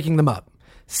than breaking them up.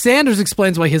 Sanders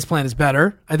explains why his plan is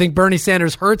better. I think Bernie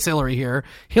Sanders hurts Hillary here.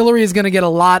 Hillary is going to get a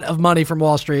lot of money from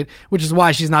Wall Street, which is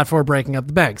why she's not for breaking up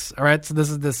the banks. All right. So this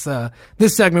is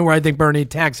this segment where I think Bernie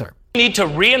tags her. We need to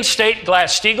reinstate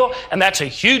Glass-Steagall, and that's a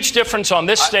huge difference on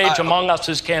this stage among us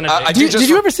as candidates. Did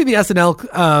you ever see the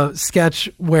SNL sketch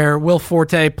where Will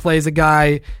Forte plays a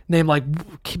guy named like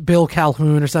Bill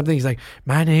Calhoun or something? He's like,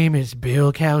 my name is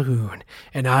Bill Calhoun,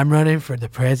 and I'm running for the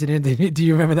president. Do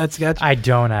you remember that sketch? I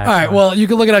don't actually. All right, well, you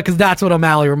can look it up because that's what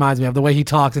O'Malley reminds me of, the way he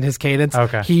talks in his cadence.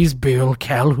 Okay. He's Bill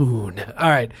Calhoun. All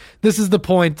right, this is the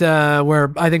point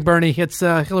where I think Bernie hits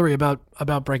Hillary about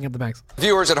breaking up the banks.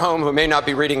 Viewers at home who may not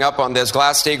be reading up on this,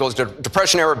 Glass-Steagall's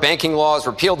Depression-era banking laws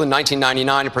repealed in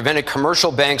 1999 and prevented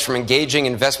commercial banks from engaging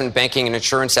in investment banking and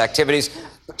insurance activities.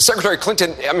 Secretary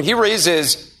Clinton, he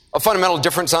raises a fundamental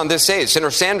difference on this stage.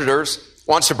 Senator Sanders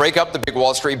wants to break up the big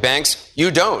Wall Street banks. You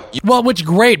don't. Well, which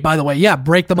great, by the way. Yeah,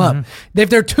 break them up.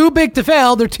 If they're too big to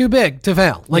fail, they're too big to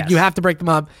fail. You have to break them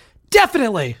up.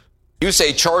 Definitely. You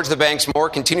say charge the banks more,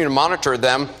 continue to monitor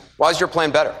them. Why is your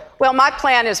plan better? Well, my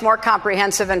plan is more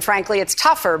comprehensive, and frankly, it's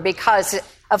tougher because,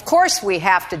 of course, we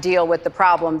have to deal with the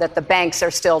problem that the banks are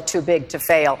still too big to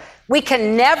fail. We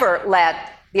can never let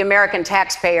the American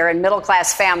taxpayer and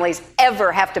middle-class families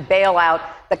ever have to bail out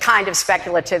the kind of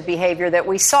speculative behavior that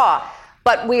we saw.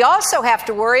 But we also have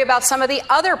to worry about some of the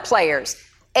other players.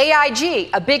 AIG,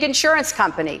 a big insurance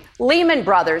company, Lehman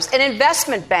Brothers, an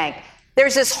investment bank.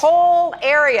 There's this whole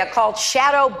area called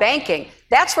shadow banking.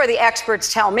 That's where the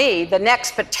experts tell me the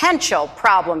next potential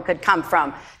problem could come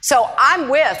from. So I'm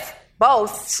with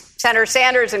both Senator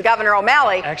Sanders and Governor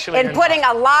O'Malley in putting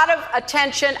a lot of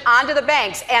attention onto the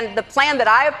banks. And the plan that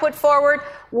I have put forward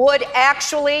would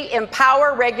actually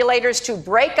empower regulators to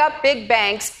break up big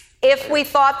banks if we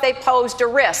thought they posed a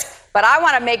risk. But I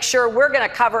want to make sure we're going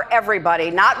to cover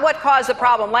everybody, not what caused the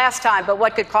problem last time, but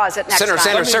what could cause it next Senator time.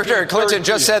 Sanders, Secretary Clinton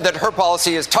just said that her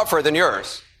policy is tougher than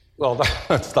yours. Well,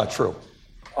 that's not true.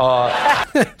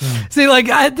 See,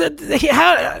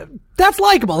 that's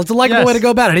likable. It's a likable way to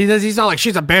go about it. He's not like,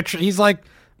 she's a bitch. He's like,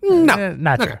 no.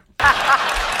 Not true.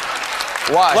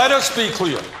 Why? Let us be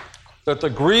clear that the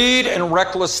greed and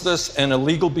recklessness and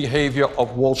illegal behavior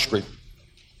of Wall Street,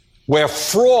 where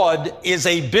fraud is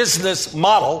a business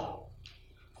model,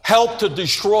 help to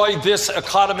destroy this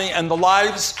economy and the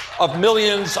lives of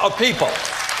millions of people.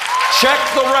 Check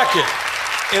the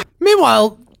record.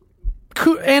 Meanwhile,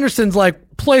 Anderson's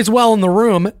plays well in the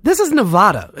room. This is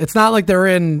Nevada. It's not like they're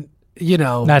in,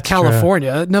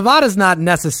 California. True. Nevada's not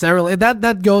necessarily,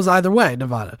 that goes either way,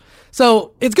 Nevada.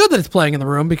 So it's good that it's playing in the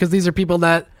room because these are people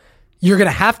that you're going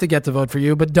to have to get to vote for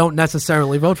you, but don't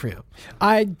necessarily vote for you.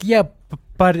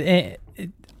 But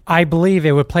I believe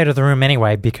it would play to the room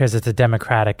anyway because it's a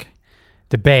Democratic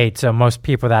debate, so most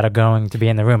people that are going to be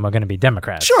in the room are going to be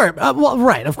Democrats. Sure. Well,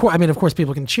 right. Of course. I mean, of course,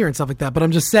 people can cheer and stuff like that. But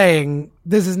I'm just saying,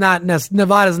 this is not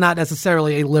Nevada's not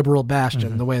necessarily a liberal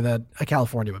bastion the way that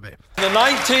California would be. In the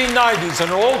 1990s,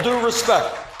 and all due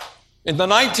respect, in the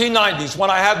 1990s, when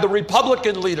I had the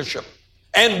Republican leadership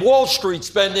and Wall Street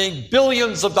spending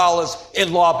billions of dollars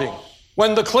in lobbying,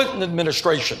 when the Clinton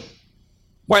administration,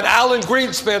 when Alan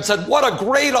Greenspan said what a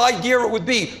great idea it would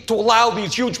be to allow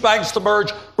these huge banks to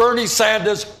merge, Bernie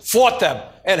Sanders fought them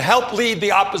and helped lead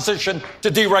the opposition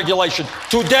to deregulation.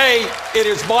 Today, it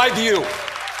is my view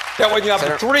that when you have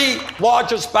the three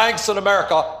largest banks in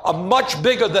America are much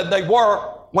bigger than they were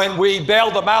when we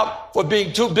bailed them out for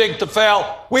being too big to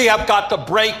fail, we have got to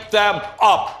break them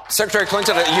up. Secretary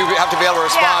Clinton, you have to be able to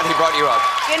respond. He brought you up.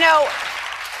 You know,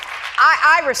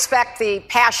 I respect the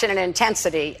passion and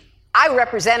intensity. I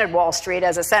represented Wall Street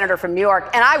as a senator from New York,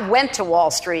 and I went to Wall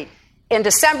Street in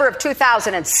December of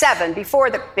 2007, before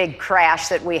the big crash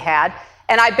that we had,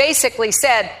 and I basically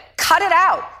said, cut it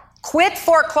out. Quit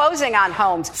foreclosing on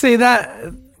homes. See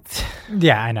that?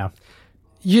 Yeah, I know.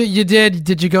 You did?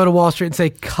 Did you go to Wall Street and say,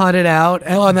 cut it out?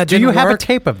 And that Do you have work? a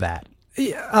tape of that?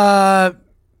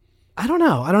 I don't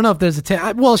know. I don't know if there's a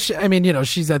tape. Well, I mean, you know,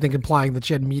 she's, I think, implying that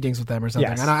she had meetings with them or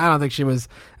something. Yes. And I don't think she was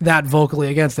that vocally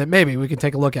against it. Maybe we could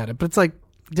take a look at it. But it's like,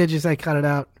 did you say cut it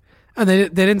out? And they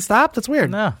didn't stop? That's weird.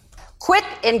 No. Quit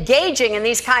engaging in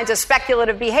these kinds of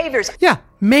speculative behaviors. Yeah,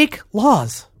 make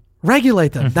laws.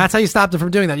 Regulate them. That's how you stop them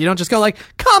from doing that. You don't just go like,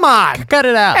 come on. Cut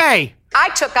it out. Hey. I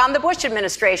took on the Bush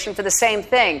administration for the same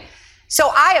thing. So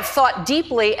I have thought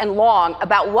deeply and long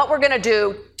about what we're going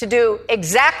to do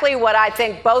exactly what I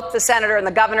think both the senator and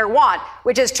the governor want,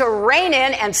 which is to rein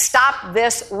in and stop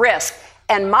this risk.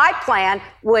 And my plan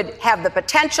would have the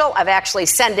potential of actually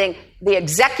sending the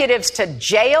executives to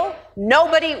jail.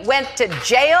 Nobody went to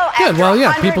jail. Good. Well,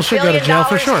 yeah, people should go to jail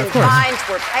for sure, of course.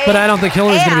 But I don't think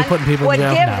Hillary's going to be putting people in jail.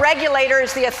 Would give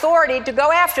regulators the authority to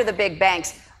go after the big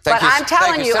banks. But I'm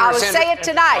telling you, I will say it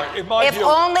tonight. If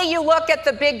only you look at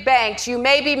the big banks, you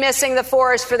may be missing the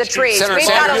forest for the trees. We've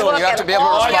got to look at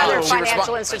all the other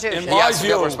financial institutions. He has to be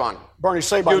able to respond. Bernie,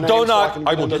 say by You name. do so I not. can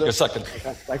I get will into take a this. second.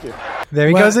 Okay, thank you. There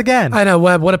he goes again. I know,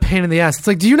 Webb. What a pain in the ass. It's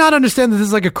like, do you not understand that this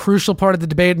is like a crucial part of the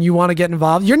debate and you want to get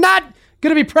involved? You're not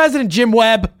going to be president, Jim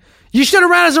Webb. You should have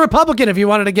ran as a Republican if you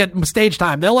wanted to get stage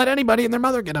time. They'll let anybody and their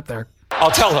mother get up there. I'll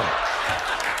tell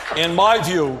him. In my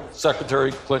view,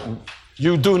 Secretary Clinton,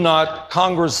 you do not,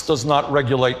 Congress does not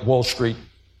regulate Wall Street.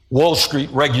 Wall Street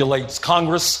regulates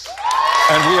Congress.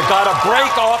 And we have got to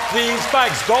break off these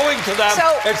banks. Going to them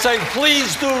and saying,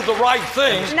 please do the right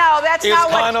thing. No, that's is not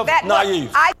kind what, of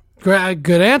naive.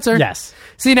 Good answer. Yes.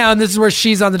 See, now, and this is where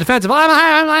she's on the defensive.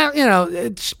 You know,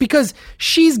 it's because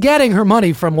she's getting her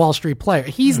money from Wall Street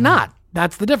players. He's not.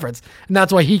 That's the difference. And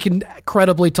that's why he can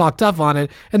credibly talk tough on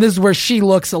it. And this is where she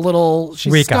looks a little,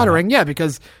 she's weak stuttering. Yeah,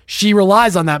 because she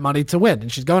relies on that money to win, and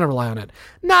she's going to rely on it.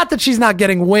 Not that she's not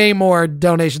getting way more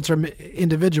donations from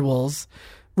individuals.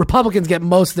 Republicans get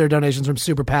most of their donations from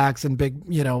super PACs and big,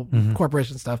 you know,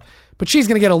 corporation stuff. But she's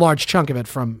going to get a large chunk of it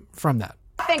from that.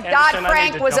 I think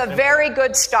Dodd-Frank was a very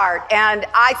good start, and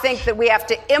I think that we have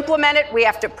to implement it. We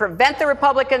have to prevent the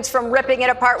Republicans from ripping it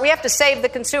apart. We have to save the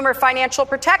Consumer Financial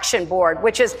Protection Board,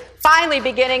 which is finally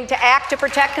beginning to act to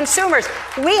protect consumers.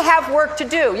 We have work to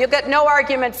do. You get no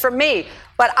argument from me.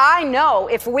 But I know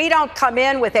if we don't come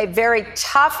in with a very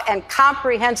tough and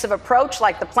comprehensive approach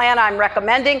like the plan I'm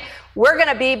recommending, we're going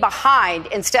to be behind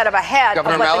instead of ahead of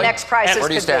what the next crisis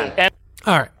could be.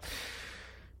 All right.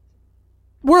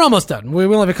 We're almost done. We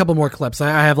will have a couple more clips. I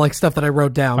have like stuff that I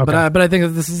wrote down, Okay. but I think that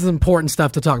this is important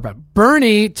stuff to talk about.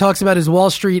 Bernie talks about his Wall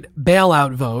Street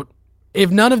bailout vote. If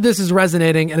none of this is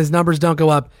resonating and his numbers don't go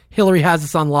up, Hillary has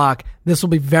this on lock. This will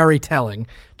be very telling.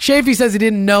 Chafee says he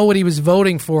didn't know what he was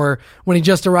voting for when he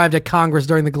just arrived at Congress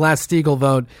during the Glass-Steagall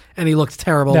vote, and he looked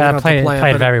terrible. That played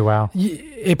very well.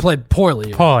 It played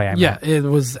poorly. Poorly, I mean. Yeah, it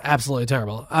was absolutely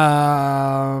terrible.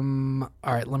 All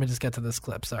right, let me just get to this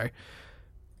clip. Sorry.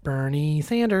 Bernie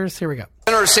Sanders. Here we go.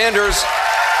 Senator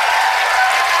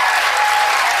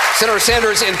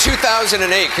Sanders, in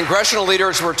 2008, congressional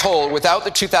leaders were told without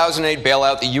the 2008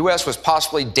 bailout, the U.S. was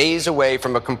possibly days away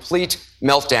from a complete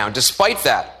meltdown. Despite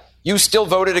that, you still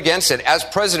voted against it. As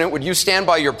president, would you stand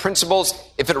by your principles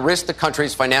if it risked the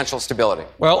country's financial stability?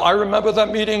 Well, I remember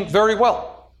that meeting very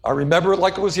well. I remember it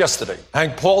like it was yesterday.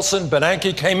 Hank Paulson,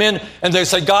 Bernanke came in, and they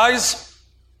said, guys,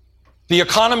 the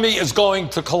economy is going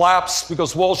to collapse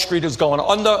because Wall Street is going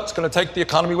under. It's going to take the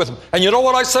economy with them. And you know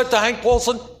what I said to Hank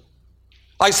Paulson?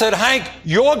 I said, Hank,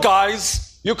 your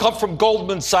guys, you come from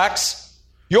Goldman Sachs.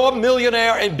 Your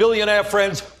millionaire and billionaire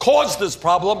friends caused this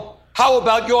problem. How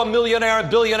about your millionaire and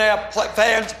billionaire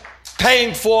fans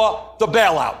paying for the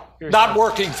bailout? Not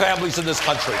working families in this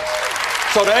country.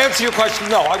 So to answer your question,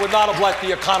 no, I would not have let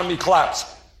the economy collapse.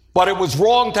 But it was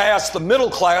wrong to ask the middle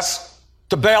class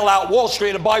to bail out Wall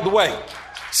Street. And by the way,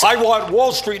 I want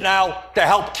Wall Street now to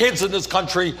help kids in this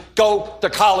country go to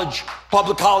college,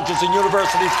 public colleges and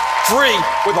universities, free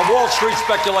with a Wall Street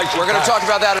speculation We're going to talk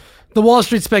about that. The Wall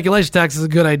Street speculation tax is a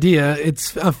good idea.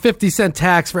 It's a 50-cent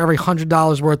tax for every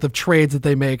 $100 worth of trades that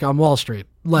they make on Wall Street,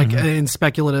 like in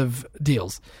speculative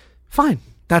deals. Fine.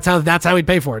 That's how he'd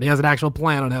pay for it. He has an actual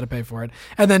plan on how to pay for it.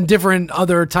 And then different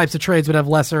other types of trades would have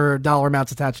lesser dollar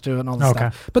amounts attached to it and all this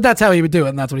stuff. But that's how he would do it,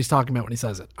 and that's what he's talking about when he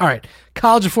says it. All right.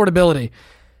 College affordability.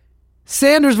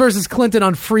 Sanders versus Clinton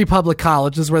on free public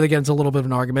college. This is where they get into a little bit of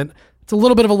an argument. It's a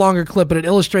little bit of a longer clip, but it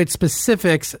illustrates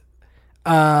specific,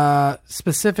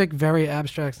 very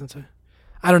abstract.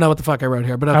 I don't know what the fuck I wrote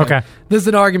here, but okay. This is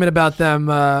an argument about them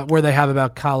where they have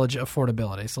about college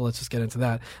affordability. So let's just get into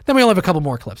that. Then we only have a couple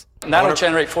more clips. And that'll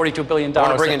generate $42 billion.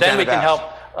 And then we can help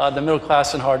the middle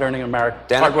class and hardworking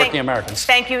Americans.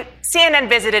 Thank you. CNN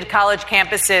visited college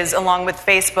campuses along with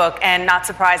Facebook, and not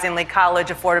surprisingly, college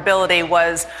affordability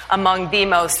was among the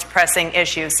most pressing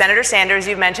issues. Senator Sanders,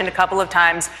 you've mentioned a couple of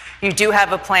times, you do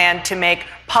have a plan to make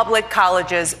public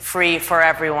colleges free for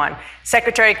everyone.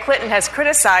 Secretary Clinton has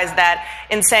criticized that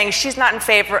in saying she's not in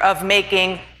favor of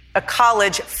making a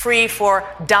college free for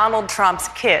Donald Trump's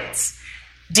kids.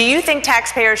 Do you think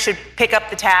taxpayers should pick up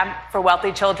the tab for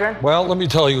wealthy children? Well, let me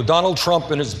tell you, Donald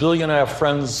Trump and his billionaire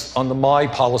friends under my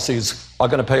policies are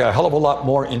going to pay a hell of a lot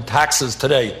more in taxes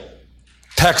today.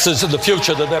 Taxes in the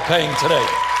future than they're paying today.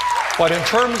 But in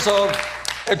terms of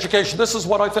education, this is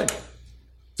what I think.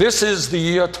 This is the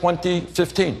year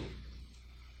 2015.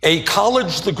 A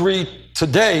college degree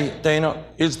today, Dana,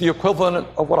 is the equivalent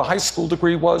of what a high school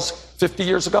degree was 50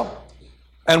 years ago.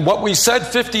 And what we said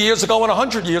 50 years ago and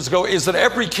 100 years ago is that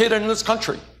every kid in this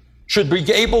country should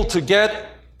be able to get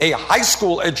a high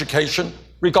school education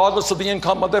regardless of the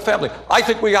income of their family. I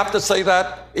think we have to say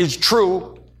that is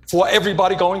true for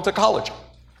everybody going to college.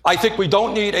 I think we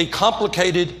don't need a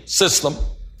complicated system,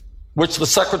 which the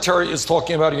secretary is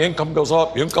talking about. Your income goes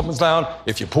up, your income is down.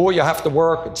 If you're poor, you have to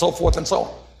work, and so forth and so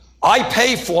on. I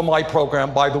pay for my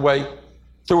program, by the way,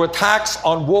 through a tax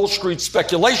on Wall Street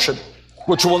speculation,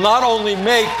 which will not only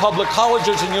make public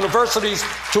colleges and universities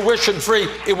tuition free,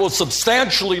 it will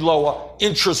substantially lower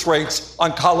interest rates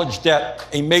on college debt,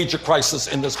 a major crisis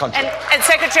in this country. And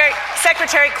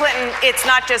Secretary Clinton, it's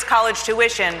not just college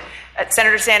tuition.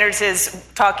 Senator Sanders is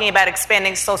talking about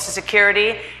expanding Social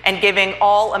Security and giving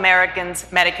all Americans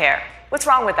Medicare. What's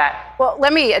wrong with that? Well,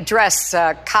 let me address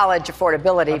college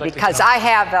affordability because I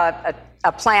have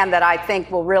a plan that I think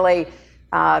will really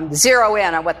zero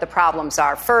in on what the problems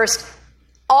are. First,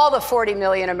 all the 40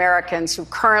 million Americans who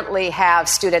currently have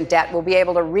student debt will be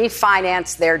able to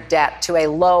refinance their debt to a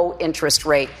low interest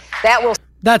rate.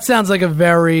 That sounds like a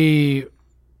very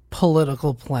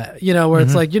political plan, where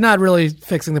it's like you're not really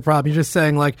fixing the problem. You're just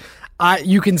saying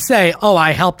you can say,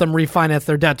 I helped them refinance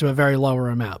their debt to a very lower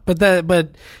amount. But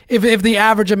if the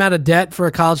average amount of debt for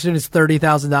a college student is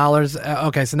 $30,000,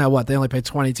 okay, so now what? They only pay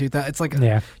 $22,000. It's like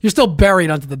you're still buried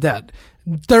under the debt.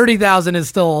 $30,000 is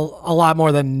still a lot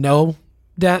more than no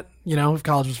debt, if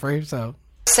college was free. So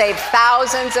save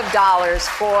thousands of dollars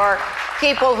for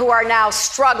people who are now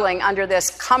struggling under this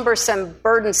cumbersome,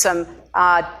 burdensome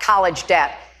college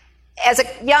debt. As a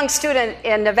young student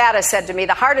in Nevada said to me,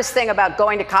 the hardest thing about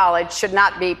going to college should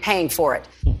not be paying for it.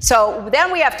 So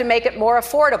then we have to make it more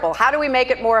affordable. How do we make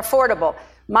it more affordable?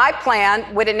 My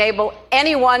plan would enable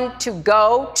anyone to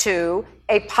go to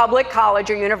a public college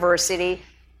or university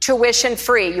tuition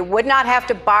free. You would not have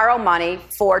to borrow money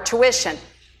for tuition.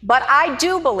 But I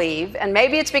do believe, and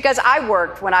maybe it's because I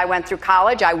worked when I went through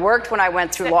college, I worked when I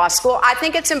went through law school, I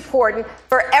think it's important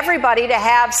for everybody to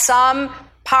have some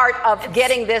part of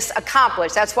getting this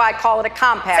accomplished. That's why I call it a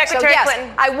compact. Secretary so yes,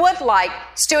 Clinton. I would like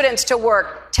students to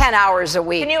work 10 hours a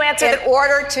week. Can you answer in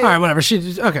order to... All right, whatever.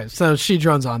 So she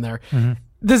drones on there. Mm-hmm.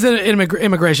 This is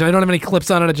immigration. I don't have any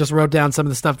clips on it. I just wrote down some of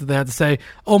the stuff that they had to say.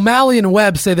 O'Malley and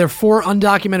Webb say they're for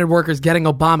undocumented workers getting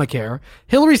Obamacare.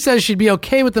 Hillary says she'd be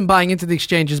okay with them buying into the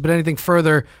exchanges, but anything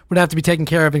further would have to be taken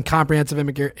care of in comprehensive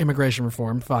immigration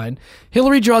reform. Fine.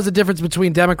 Hillary draws a difference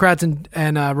between Democrats and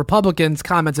Republicans'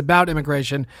 comments about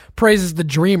immigration, praises the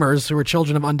Dreamers, who are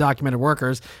children of undocumented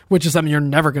workers, which is something you're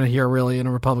never going to hear really in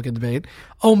a Republican debate.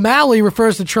 O'Malley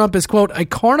refers to Trump as, quote, a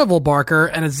carnival barker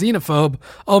and a xenophobe.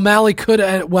 O'Malley could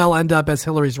well end up as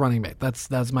Hillary's running mate.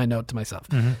 That's my note to myself.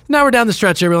 Mm-hmm. Now we're down the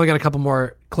stretch here. We only got a couple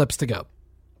more clips to go.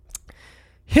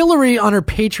 Hillary on her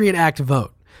Patriot Act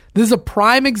vote. This is a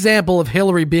prime example of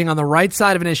Hillary being on the right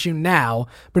side of an issue now,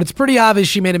 but it's pretty obvious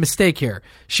she made a mistake here.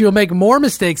 She will make more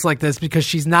mistakes like this because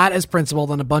she's not as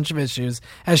principled on a bunch of issues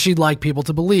as she'd like people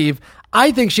to believe.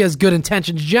 I think she has good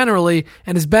intentions generally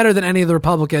and is better than any of the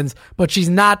Republicans, but she's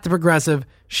not the progressive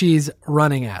she's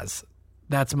running as.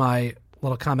 That's my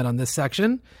little comment on this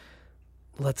section.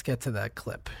 Let's get to that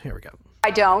clip. Here we go. I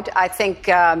don't. I think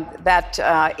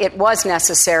that it was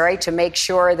necessary to make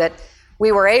sure that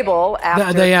we were able,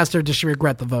 after they asked her, does she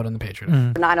regret the vote on the Patriot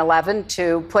Act? 9/11,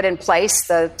 to put in place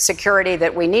the security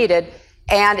that we needed.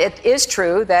 And it is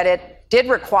true that it did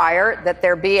require that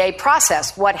there be a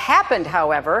process. What happened,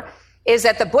 however, is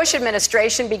that the Bush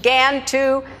administration began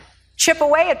to chip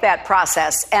away at that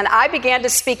process. And I began to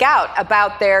speak out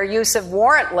about their use of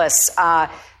warrantless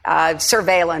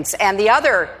surveillance and the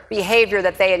other behavior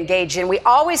that they engage in. We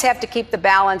always have to keep the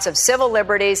balance of civil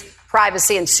liberties,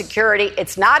 privacy, and security.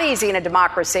 It's not easy in a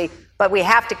democracy, but we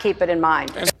have to keep it in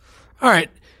mind. All right.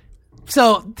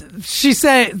 So she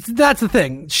say that's the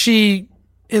thing. She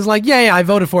is like, yeah, I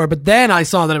voted for it, but then I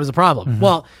saw that it was a problem.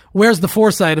 Well, where's the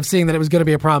foresight of seeing that it was going to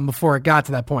be a problem before it got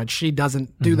to that point? She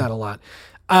doesn't do that a lot.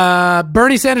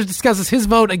 Bernie Sanders discusses his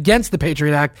vote against the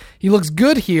Patriot Act. He looks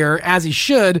good here, as he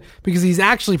should, because he's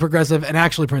actually progressive and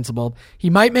actually principled. He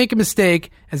might make a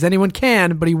mistake, as anyone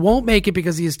can, but he won't make it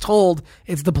because he is told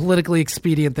it's the politically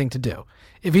expedient thing to do.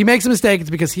 If he makes a mistake, it's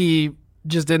because he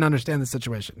just didn't understand the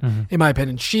situation, in my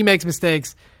opinion. She makes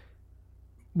mistakes.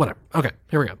 Whatever. Okay,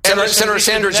 here we go. Senator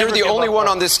Sanders, you're the only one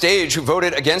on this stage who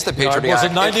voted against the Patriot Act. Was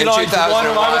it 99 to 1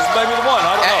 and I was maybe the one?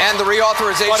 I don't know. And the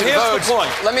reauthorization votes. The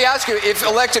point. Let me ask you, if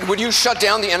elected, would you shut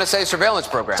down the NSA surveillance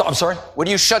program? I'm sorry? Would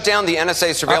you shut down the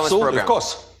NSA surveillance Absolutely, program? Of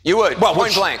course. You would, well,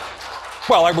 point blank.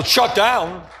 Well, I would shut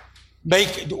down,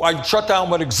 I'd shut down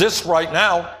what exists right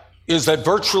now, is that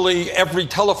virtually every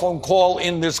telephone call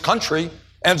in this country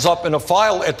ends up in a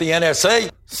file at the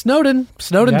NSA. Snowden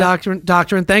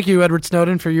doctrine. Thank you, Edward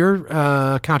Snowden, for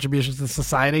your contributions to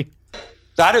society.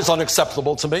 That is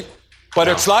unacceptable to me. But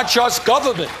it's not just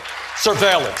government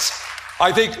surveillance.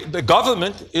 I think the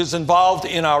government is involved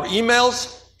in our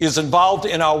emails, is involved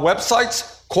in our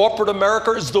websites. Corporate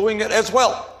America is doing it as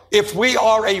well. If we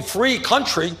are a free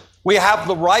country, we have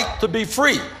the right to be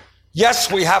free.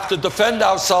 Yes, we have to defend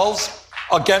ourselves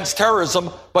against terrorism,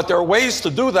 but there are ways to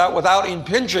do that without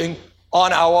impinging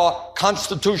on our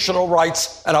constitutional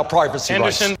rights and our privacy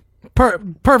rights.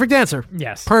 Perfect answer.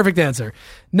 Yes. Perfect answer.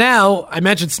 Now, I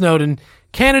mentioned Snowden.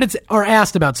 Candidates are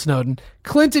asked about Snowden.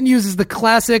 Clinton uses the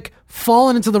classic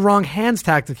fallen into the wrong hands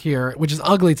tactic here, which is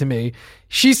ugly to me.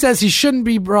 She says he shouldn't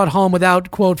be brought home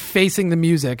without, quote, facing the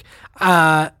music.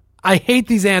 I hate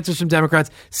these answers from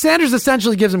Democrats. Sanders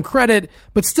essentially gives him credit,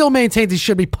 but still maintains he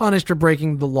should be punished for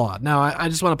breaking the law. Now, I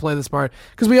just want to play this part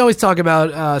because we always talk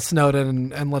about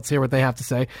Snowden, and let's hear what they have to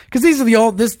say. Because these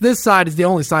are this side is the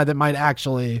only side that might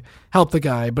actually help the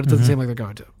guy, but it doesn't seem like they're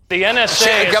going to. The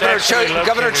NSA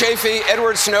Governor Chafee,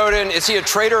 Edward Snowden, is he a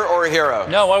traitor or a hero?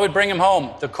 No, I would bring him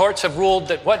home. The courts have ruled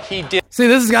that what he did... See,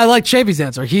 I like Chafee's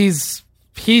answer.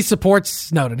 He supports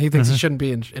Snowden. He thinks he shouldn't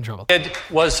be in trouble.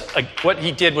 What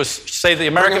he did was say the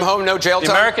American... Bring him home, no jail time?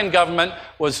 The American government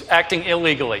was acting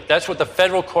illegally. That's what the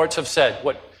federal courts have said.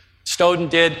 What Snowden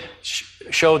did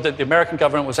showed that the American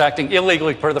government was acting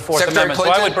illegally per the Fourth Amendment.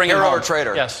 Clinton, so I would bring him home. Hero or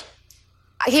traitor? Yes.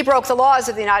 He broke the laws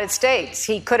of the United States.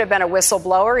 He could have been a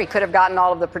whistleblower. He could have gotten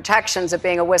all of the protections of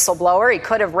being a whistleblower. He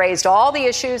could have raised all the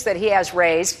issues that he has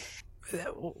raised.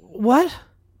 What?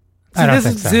 I don't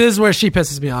think so. This is where she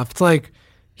pisses me off. It's like,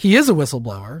 he is a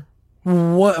whistleblower.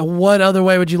 What other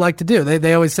way would you like to do?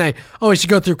 They always say, oh, we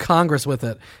should go through Congress with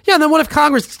it. Yeah, and then what if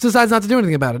Congress decides not to do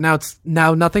anything about it?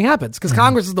 Now nothing happens because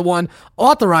Congress is the one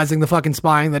authorizing the fucking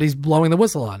spying that he's blowing the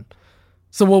whistle on.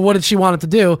 So what did she want it to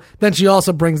do? Then she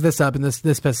also brings this up, and this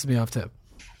pisses me off too.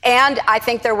 And I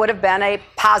think there would have been a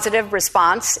positive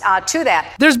response to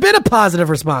that. There's been a positive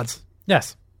response.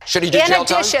 Yes. Should he do jail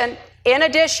time? In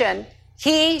addition,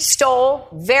 he stole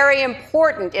very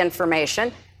important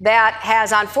information that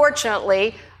has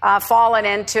unfortunately fallen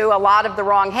into a lot of the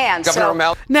wrong hands. Governor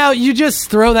O'Malley. Now, you just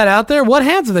throw that out there. What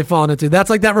hands have they fallen into? That's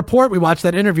like that report we watched,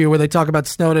 that interview where they talk about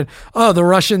Snowden. Oh, the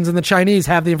Russians and the Chinese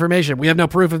have the information. We have no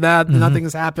proof of that. Nothing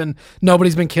has happened.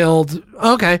 Nobody's been killed.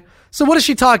 Okay. So what is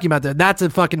she talking about there? That's a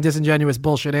fucking disingenuous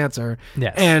bullshit answer.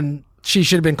 Yes. And she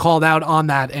should have been called out on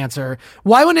that answer.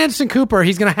 Why wouldn't Anderson Cooper,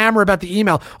 he's going to hammer about the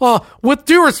email. Well, with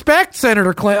due respect,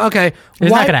 Senator Clinton. Okay. He's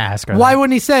not going to ask her. Why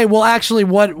wouldn't he say, well, actually,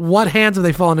 what hands have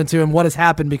they fallen into and what has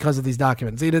happened because of these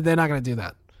documents? They're not going to do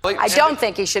that. I don't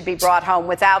think he should be brought home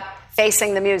without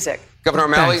facing the music. Governor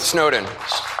O'Malley, Snowden.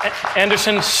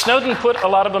 Anderson, Snowden put a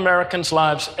lot of Americans'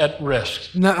 lives at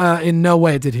risk. No, in no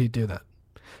way did he do that.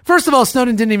 First of all,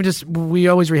 Snowden didn't even we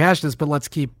always rehash this, but let's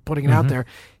keep putting it out there.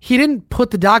 He didn't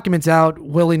put the documents out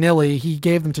willy-nilly. He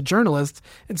gave them to journalists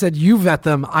and said, you vet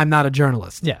them, I'm not a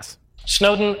journalist. Yes.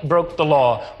 Snowden broke the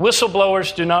law.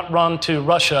 Whistleblowers do not run to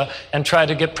Russia and try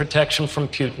to get protection from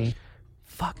Putin.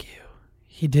 Fuck you.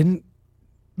 He didn't,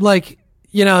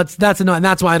 that's annoying.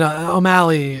 That's why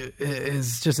O'Malley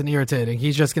is just an irritating.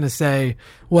 He's just going to say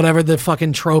whatever the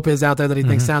fucking trope is out there that he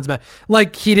thinks sounds bad.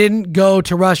 Like, he didn't go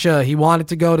to Russia. He wanted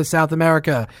to go to South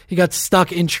America. He got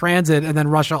stuck in transit, and then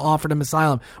Russia offered him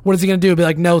asylum. What is he going to do? Be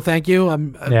like, no, thank you.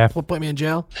 Put me in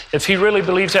jail? If he really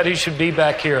believes that, he should be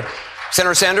back here.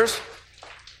 Senator Sanders?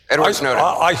 Edward Snowden.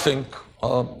 I think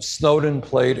Snowden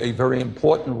played a very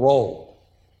important role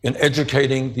in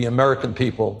educating the American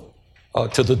people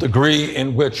to the degree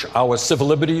in which our civil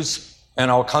liberties and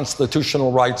our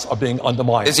constitutional rights are being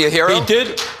undermined. Is he a hero?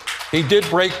 He did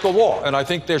break the law, and I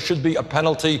think there should be a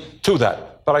penalty to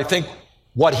that. But I think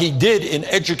what he did in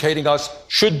educating us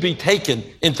should be taken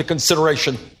into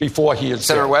consideration before he is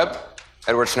Senator dead. Webb?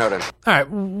 Edward Snowden. All right,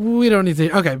 we don't need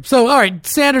to. Okay, so all right,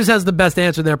 Sanders has the best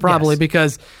answer there probably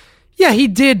because, yeah, he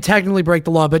did technically break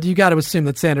the law, but you got to assume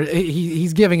that Sanders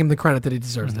he's giving him the credit that he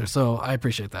deserves there. So I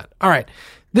appreciate that. All right,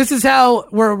 this is how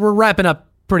we're wrapping up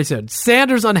pretty soon.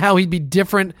 Sanders on how he'd be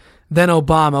different than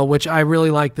Obama, which I really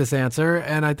like this answer,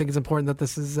 and I think it's important that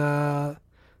this is out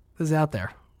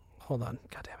there. Hold on,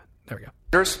 God damn it, there we go.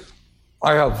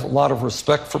 I have a lot of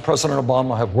respect for President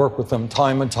Obama. I have worked with him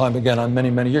time and time again on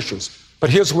many, many issues. But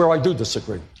here's where I do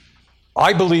disagree.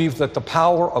 I believe that the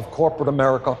power of corporate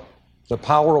America, the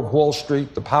power of Wall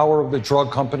Street, the power of the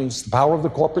drug companies, the power of the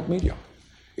corporate media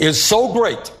is so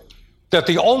great that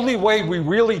the only way we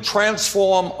really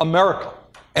transform America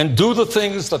and do the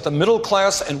things that the middle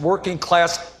class and working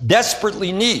class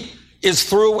desperately need is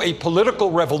through a political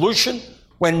revolution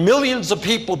when millions of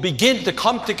people begin to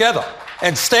come together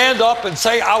and stand up and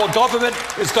say our government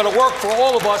is going to work for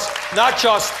all of us, not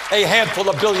just a handful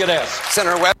of billionaires.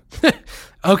 Senator Webb.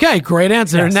 Okay, great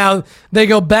answer. Yes. Now they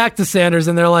go back to Sanders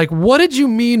and they're like, what did you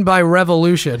mean by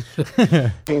revolution?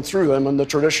 Came through them in the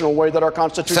traditional way that our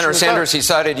Constitution Senator Sanders, said. he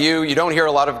cited you. You don't hear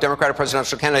a lot of Democratic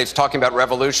presidential candidates talking about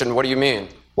revolution. What do you mean?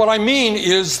 What I mean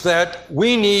is that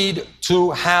we need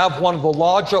to have one of the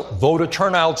larger voter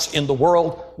turnouts in the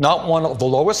world, not one of the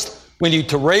lowest. We need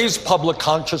to raise public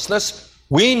consciousness.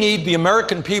 We need the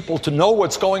American people to know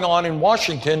what's going on in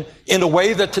Washington in a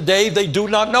way that today they do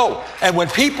not know. And when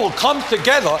people come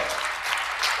together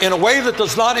in a way that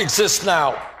does not exist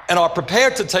now and are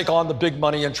prepared to take on the big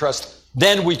money interest,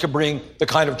 then we can bring the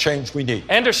kind of change we need.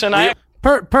 Anderson,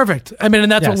 Perfect. I mean,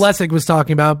 and that's what Lessig was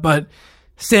talking about, but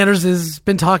Sanders has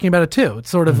been talking about it too. It's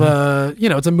sort of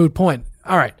it's a moot point.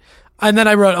 All right. And then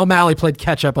I wrote O'Malley played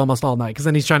catch up almost all night because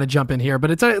then he's trying to jump in here. But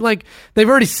it's like they've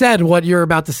already said what you're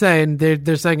about to say, and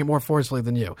they're saying it more forcefully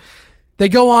than you. They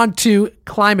go on to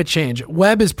climate change.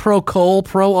 Webb is pro-coal,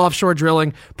 pro-offshore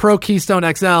drilling,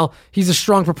 pro-Keystone XL. He's a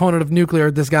strong proponent of nuclear.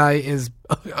 This guy is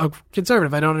a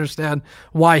conservative. I don't understand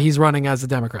why he's running as a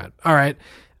Democrat. All right.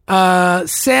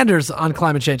 Sanders on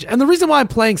climate change. And the reason why I'm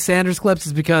playing Sanders clips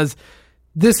is because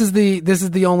this is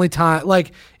the only time,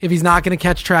 like, if he's not going to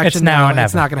catch traction it's now,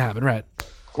 it's not going to happen, right?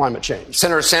 Climate change.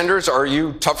 Senator Sanders, are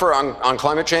you tougher on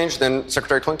climate change than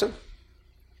Secretary Clinton?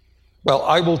 Well,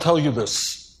 I will tell you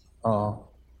this.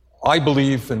 I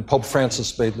believe, and Pope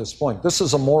Francis made this point, this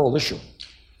is a moral issue.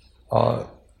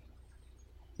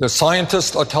 The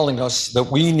scientists are telling us that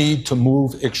we need to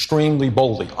move extremely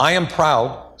boldly. I am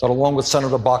proud that along with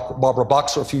Senator Barbara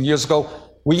Boxer a few years ago,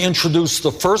 we introduced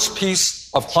the first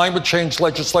piece of climate change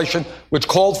legislation which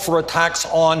called for a tax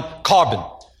on carbon.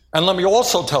 And let me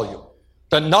also tell you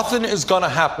that nothing is going to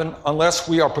happen unless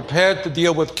we are prepared to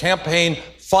deal with campaign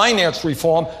finance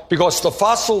reform, because the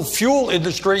fossil fuel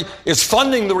industry is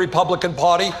funding the Republican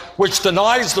Party, which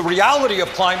denies the reality of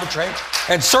climate change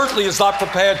and certainly is not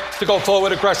prepared to go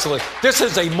forward aggressively. This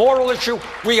is a moral issue.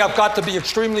 We have got to be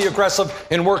extremely aggressive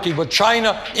in working with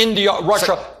China, India,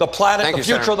 Russia. The planet, the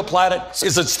future of the planet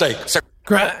is at stake.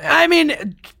 I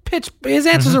mean, his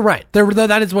answers are right.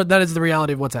 That is the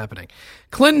reality of what's happening.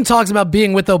 Clinton talks about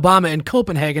being with Obama in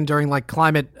Copenhagen during like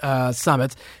climate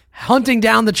summits, hunting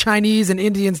down the Chinese and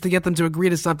Indians to get them to agree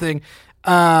to something.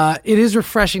 It is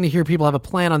refreshing to hear people have a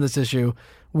plan on this issue,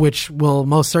 which will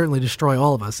most certainly destroy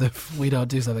all of us if we don't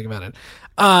do something about it.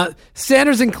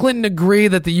 Sanders and Clinton agree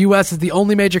that the U.S. is the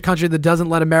only major country that doesn't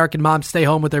let American moms stay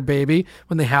home with their baby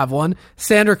when they have one.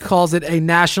 Sanders calls it a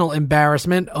national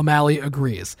embarrassment. O'Malley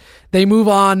agrees. They move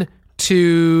on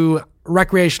to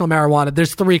recreational marijuana.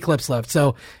 There's 3 clips left.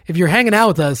 So if you're hanging out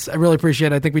with us, I really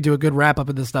appreciate it. I think we do a good wrap up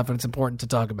of this stuff, and it's important to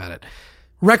talk about it.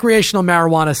 Recreational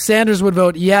marijuana. Sanders would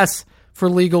vote yes for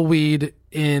legal weed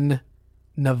in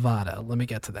Nevada. Let me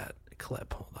get to that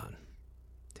clip. Hold on.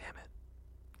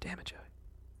 Damn it, Joey.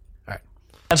 All right.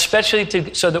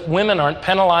 Especially so that women aren't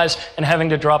penalized and having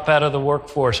to drop out of the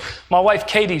workforce. My wife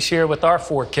Katie's here with our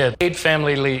 4 kids. Paid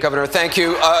family leave. Governor, thank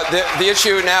you. The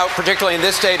issue now, particularly in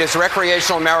this state, is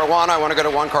recreational marijuana. I want to go to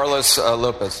Juan Carlos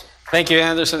Lopez. Thank you,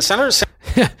 Anderson. Senator.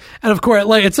 And of course,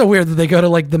 like, it's so weird that they go to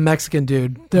like the Mexican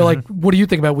dude. They're like, "What do you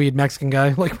think about weed, Mexican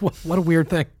guy?" Like, what a weird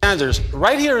thing. Sanders,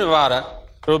 right here in Nevada,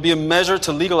 there will be a measure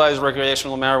to legalize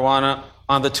recreational marijuana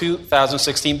on the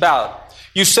 2016 ballot.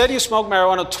 You said you smoked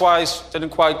marijuana twice, didn't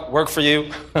quite work for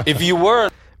you. If you were...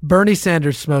 Bernie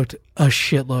Sanders smoked a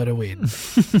shitload of weed.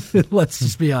 Let's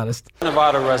just be honest.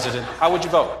 Nevada resident, how would you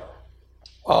vote?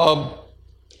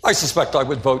 I suspect I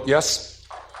would vote yes.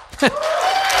 And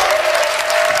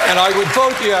I would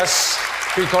vote yes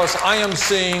because I am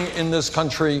seeing in this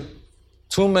country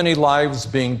too many lives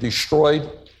being destroyed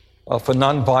for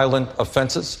nonviolent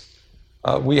offenses.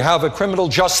 We have a criminal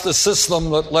justice system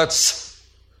that lets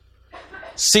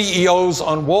CEOs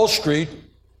on Wall Street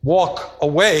walk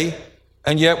away,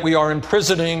 and yet we are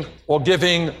imprisoning or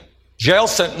giving jail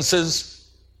sentences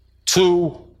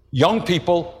to young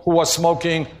people who are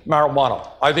smoking marijuana.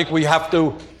 I think we have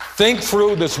to think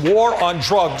through this war on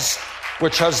drugs,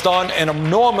 which has done an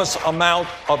enormous amount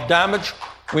of damage.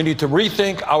 We need to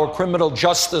rethink our criminal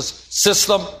justice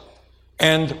system,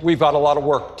 and we've got a lot of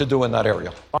work to do in that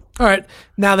area. All right.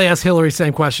 Now they ask Hillary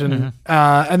same question.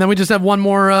 And then we just have one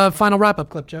more final wrap-up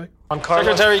clip, Joey.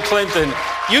 Secretary Clinton,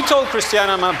 you told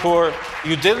Christiana Amanpour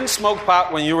you didn't smoke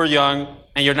pot when you were young,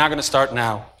 and you're not going to start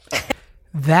now.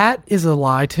 That is a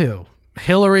lie, too.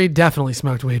 Hillary definitely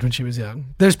smoked weed when she was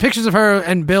young. There's pictures of her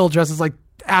and Bill dressed as like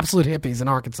absolute hippies in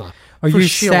Arkansas. Are you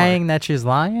saying that she's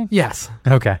lying? Yes.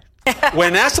 Okay.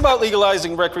 When asked about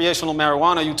legalizing recreational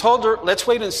marijuana, you told her, let's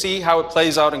wait and see how it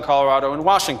plays out in Colorado and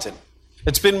Washington.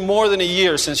 It's been more than a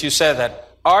year since you said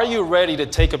that. Are you ready to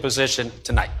take a position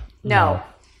tonight? No.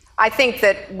 I think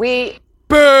that we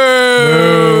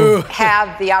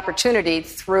have the opportunity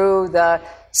through the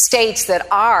states that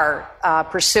are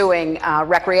pursuing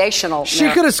recreational She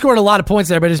could have scored a lot of points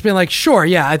there, but it's been like, sure,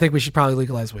 yeah, I think we should probably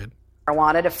legalize weed.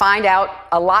 Marijuana to find out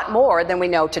a lot more than we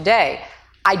know today.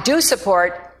 I do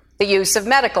support the use of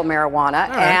medical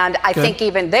marijuana, and I think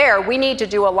even there we need to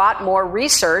do a lot more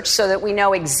research so that we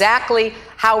know exactly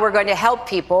how we're going to help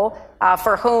people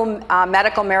for whom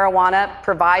medical marijuana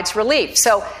provides relief.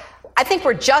 So I think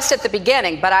we're just at the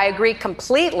beginning, but I agree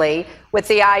completely with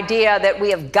the idea that we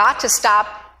have got to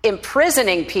stop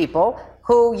imprisoning people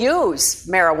who use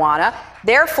marijuana.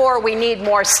 Therefore, we need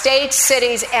more states,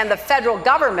 cities, and the federal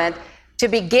government to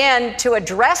begin to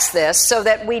address this so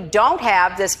that we don't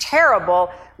have this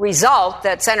terrible result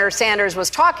that Senator Sanders was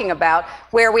talking about,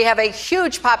 where we have a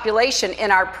huge population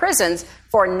in our prisons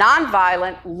for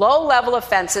nonviolent, low-level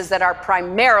offenses that are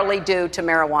primarily due to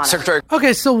marijuana. Secretary.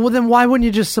 Okay, so then why wouldn't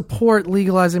you just support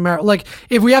legalizing marijuana? Like,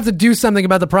 if we have to do something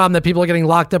about the problem that people are getting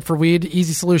locked up for weed,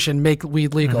 easy solution, make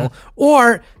weed legal.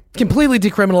 Or completely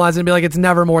decriminalize it and be like, it's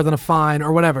never more than a fine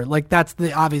or whatever. Like, that's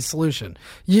the obvious solution.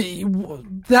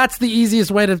 That's the easiest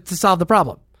way to solve the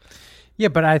problem. Yeah,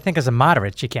 but I think as a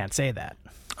moderate, she can't say that.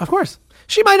 Of course.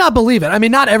 She might not believe it. I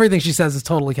mean, not everything she says is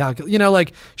totally calculated. You know,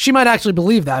 like, she might actually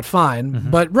believe that, fine.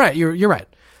 But, right, you're right.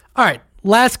 All right,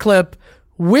 last clip.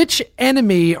 Which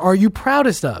enemy are you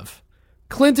proudest of?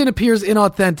 Clinton appears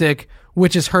inauthentic,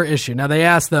 which is her issue. Now, they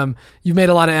asked them, you've made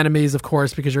a lot of enemies, of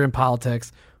course, because you're in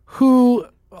politics. Who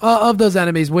of those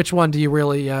enemies, which one do you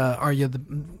really, are you the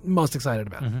most excited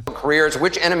about? Careers,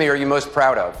 which enemy are you most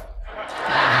proud of?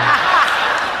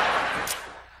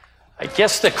 I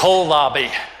guess the coal lobby.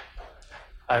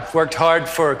 I've worked hard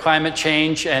for climate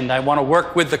change, and I want to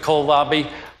work with the coal lobby.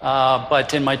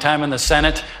 But in my time in the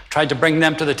Senate, tried to bring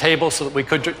them to the table so that we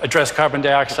could address carbon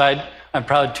dioxide. I'm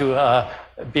proud to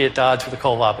be at odds with the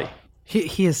coal lobby.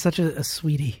 He is such a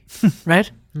sweetie,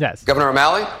 right? Yes. Governor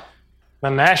O'Malley? The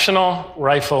National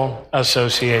Rifle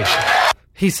Association.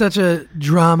 He's such a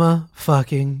drama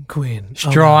fucking queen.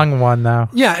 Strong one, though.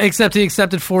 Yeah, except he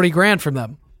accepted $40,000 from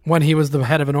them when he was the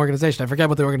head of an organization. I forget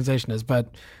what the organization is, but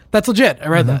that's legit. I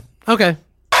read that. Okay.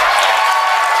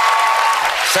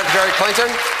 Secretary Clinton?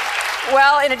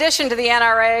 Well, in addition to the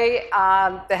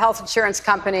NRA, the health insurance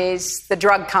companies, the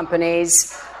drug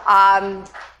companies, the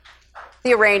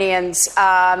Iranians,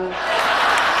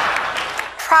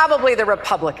 probably the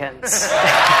Republicans.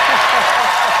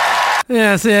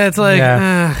 Yeah, see, it's like...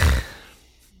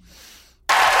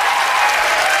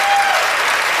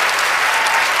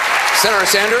 Senator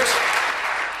Sanders?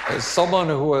 As someone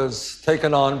who has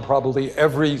taken on probably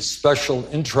every special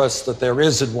interest that there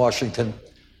is in Washington,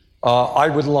 I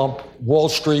would lump Wall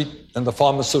Street and the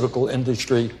pharmaceutical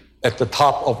industry at the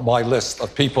top of my list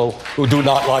of people who do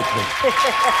not like me.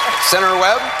 Senator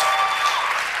Webb?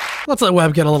 Let's let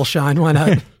Webb get a little shine. Why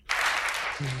not?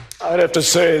 I'd have to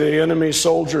say the enemy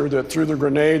soldier that threw the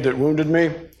grenade that wounded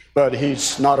me, but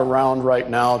he's not around right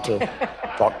now to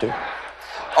talk to.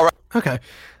 All right. Okay.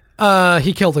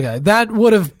 He killed a guy. That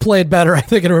would have played better, I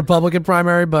think, in a Republican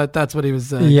primary, but that's what he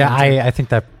was. I think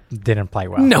that didn't play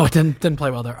well. No, it didn't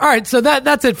play well there. All right, so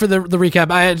that's it for the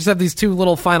recap. I just have these two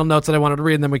little final notes that I wanted to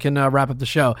read, and then we can wrap up the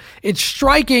show. It's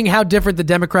striking how different the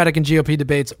Democratic and GOP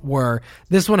debates were.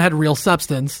 This one had real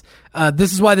substance.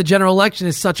 This is why the general election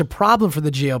is such a problem for the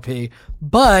GOP,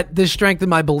 but this strengthened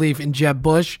my belief in Jeb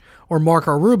Bush or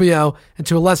Marco Rubio, and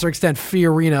to a lesser extent,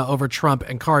 Fiorina over Trump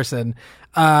and Carson.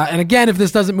 And again, if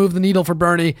this doesn't move the needle for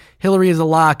Bernie, Hillary is a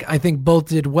lock. I think both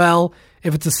did well.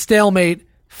 If it's a stalemate,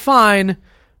 fine.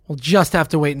 We'll just have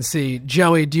to wait and see.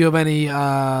 Joey, do you have any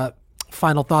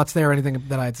final thoughts there? Anything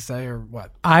that I had to say or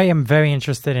what? I am very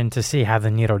interested in to see how the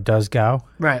needle does go.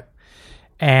 Right.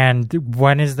 And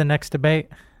when is the next debate?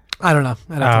 I don't know.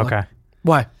 Okay.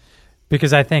 Why?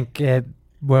 Because I think it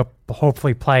will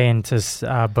hopefully play into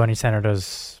Bernie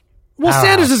Sanders' Well,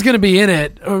 Sanders is going to be in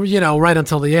it, right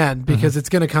until the end because it's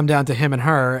going to come down to him and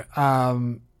her.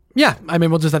 Yeah, I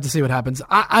mean, we'll just have to see what happens.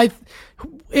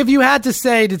 If you had to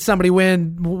say, did somebody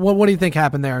win? What do you think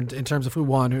happened there in terms of who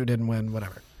won, who didn't win,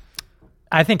 whatever?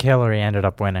 I think Hillary ended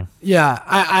up winning. Yeah,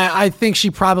 I think she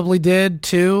probably did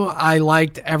too. I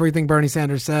liked everything Bernie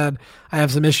Sanders said. I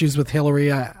have some issues with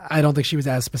Hillary. I don't think she was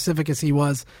as specific as he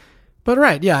was. But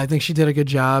right, yeah, I think she did a good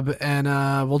job, and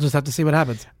we'll just have to see what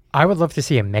happens. I would love to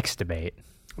see a mixed debate.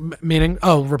 Meaning,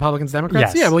 Republicans,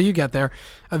 Democrats? Yes. Yeah, well, you get there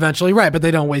eventually. Right, but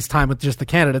they don't waste time with just the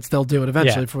candidates. They'll do it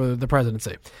eventually for the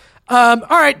presidency. All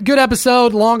right, good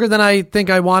episode. Longer than I think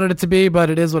I wanted it to be, but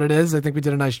it is what it is. I think we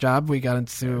did a nice job. We got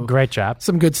into great job.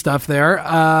 Some good stuff there.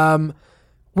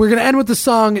 We're going to end with the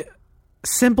song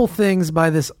Simple Things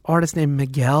by this artist named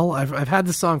Miguel. I've had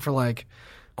this song for like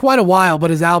quite a while,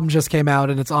 but his album just came out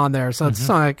and it's on there. So it's a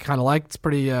song I kind of like. It's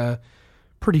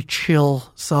pretty chill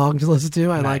song to listen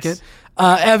to. I like it.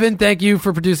 Evan, thank you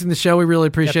for producing the show. We really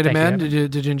appreciate it, man.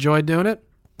 Did you enjoy doing it?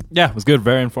 Yeah, it was good.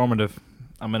 Very informative.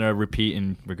 I'm going to repeat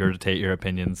and regurgitate your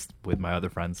opinions with my other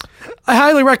friends. I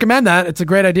highly recommend that. It's a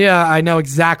great idea. I know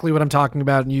exactly what I'm talking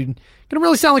about, and you're going to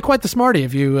really sound like quite the smarty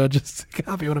if you just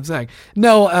copy what I'm saying.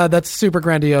 No, that's super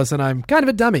grandiose, and I'm kind of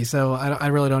a dummy, so I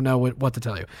really don't know what to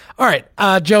tell you. All right,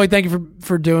 Joey, thank you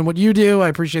for doing what you do. I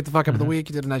appreciate the fuck up of the week.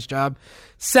 You did a nice job.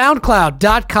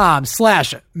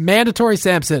 SoundCloud.com/Mandatory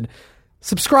Sampson.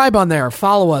 Subscribe on there.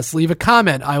 Follow us. Leave a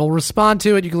comment. I will respond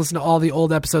to it. You can listen to all the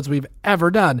old episodes we've ever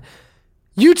done.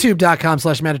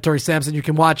 YouTube.com/Mandatory Sampson. You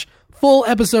can watch full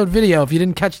episode video. If you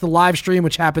didn't catch the live stream,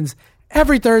 which happens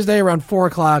every Thursday around 4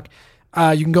 o'clock,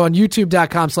 you can go on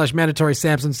YouTube.com/Mandatory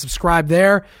Sampson. Subscribe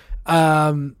there.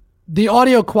 The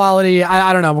audio quality,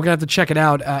 I don't know. We're going to have to check it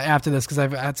out after this because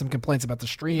I've had some complaints about the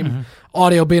stream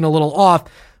audio being a little off.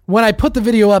 When I put the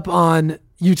video up on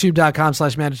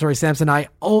YouTube.com/Mandatory Sampson, I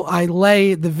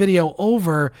lay the video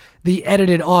over the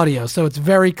edited audio. So it's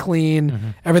very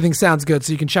clean. Everything sounds good.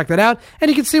 So you can check that out and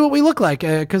you can see what we look like.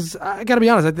 Because I got to be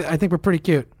honest, I think we're pretty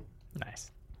cute.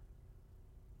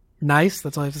 Nice?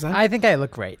 That's all I have to say? I think I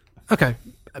look great. Okay.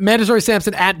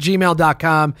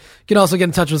 MandatorySampson@gmail.com. You can also get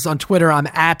in touch with us on Twitter. I'm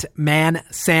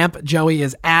 @ManSamp. Joey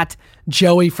is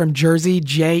 @Joey from Jersey,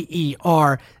 JERZEY.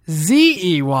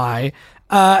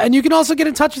 And you can also get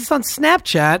in touch with us on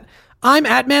Snapchat. I'm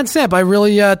 @ManSamp. I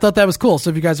really thought that was cool. So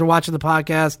if you guys are watching the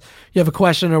podcast, you have a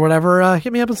question or whatever,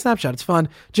 hit me up on Snapchat. It's fun.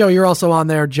 Joey, you're also on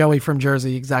there. Joey from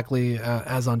Jersey, exactly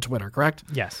as on Twitter, correct?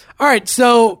 Yes. All right.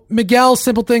 So Miguel,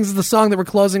 Simple Things is the song that we're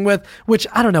closing with, which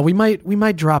I don't know. We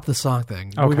might drop the song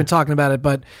thing. Okay. We've been talking about it,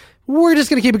 but we're just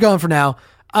going to keep it going for now.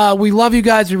 We love you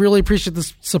guys. We really appreciate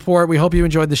the support. We hope you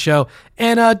enjoyed the show.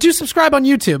 And do subscribe on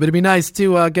YouTube. It'd be nice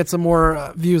to get some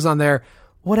more views on there.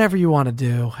 Whatever you want to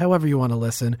do, however you want to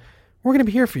listen, we're going to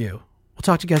be here for you. We'll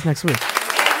talk to you guys next week.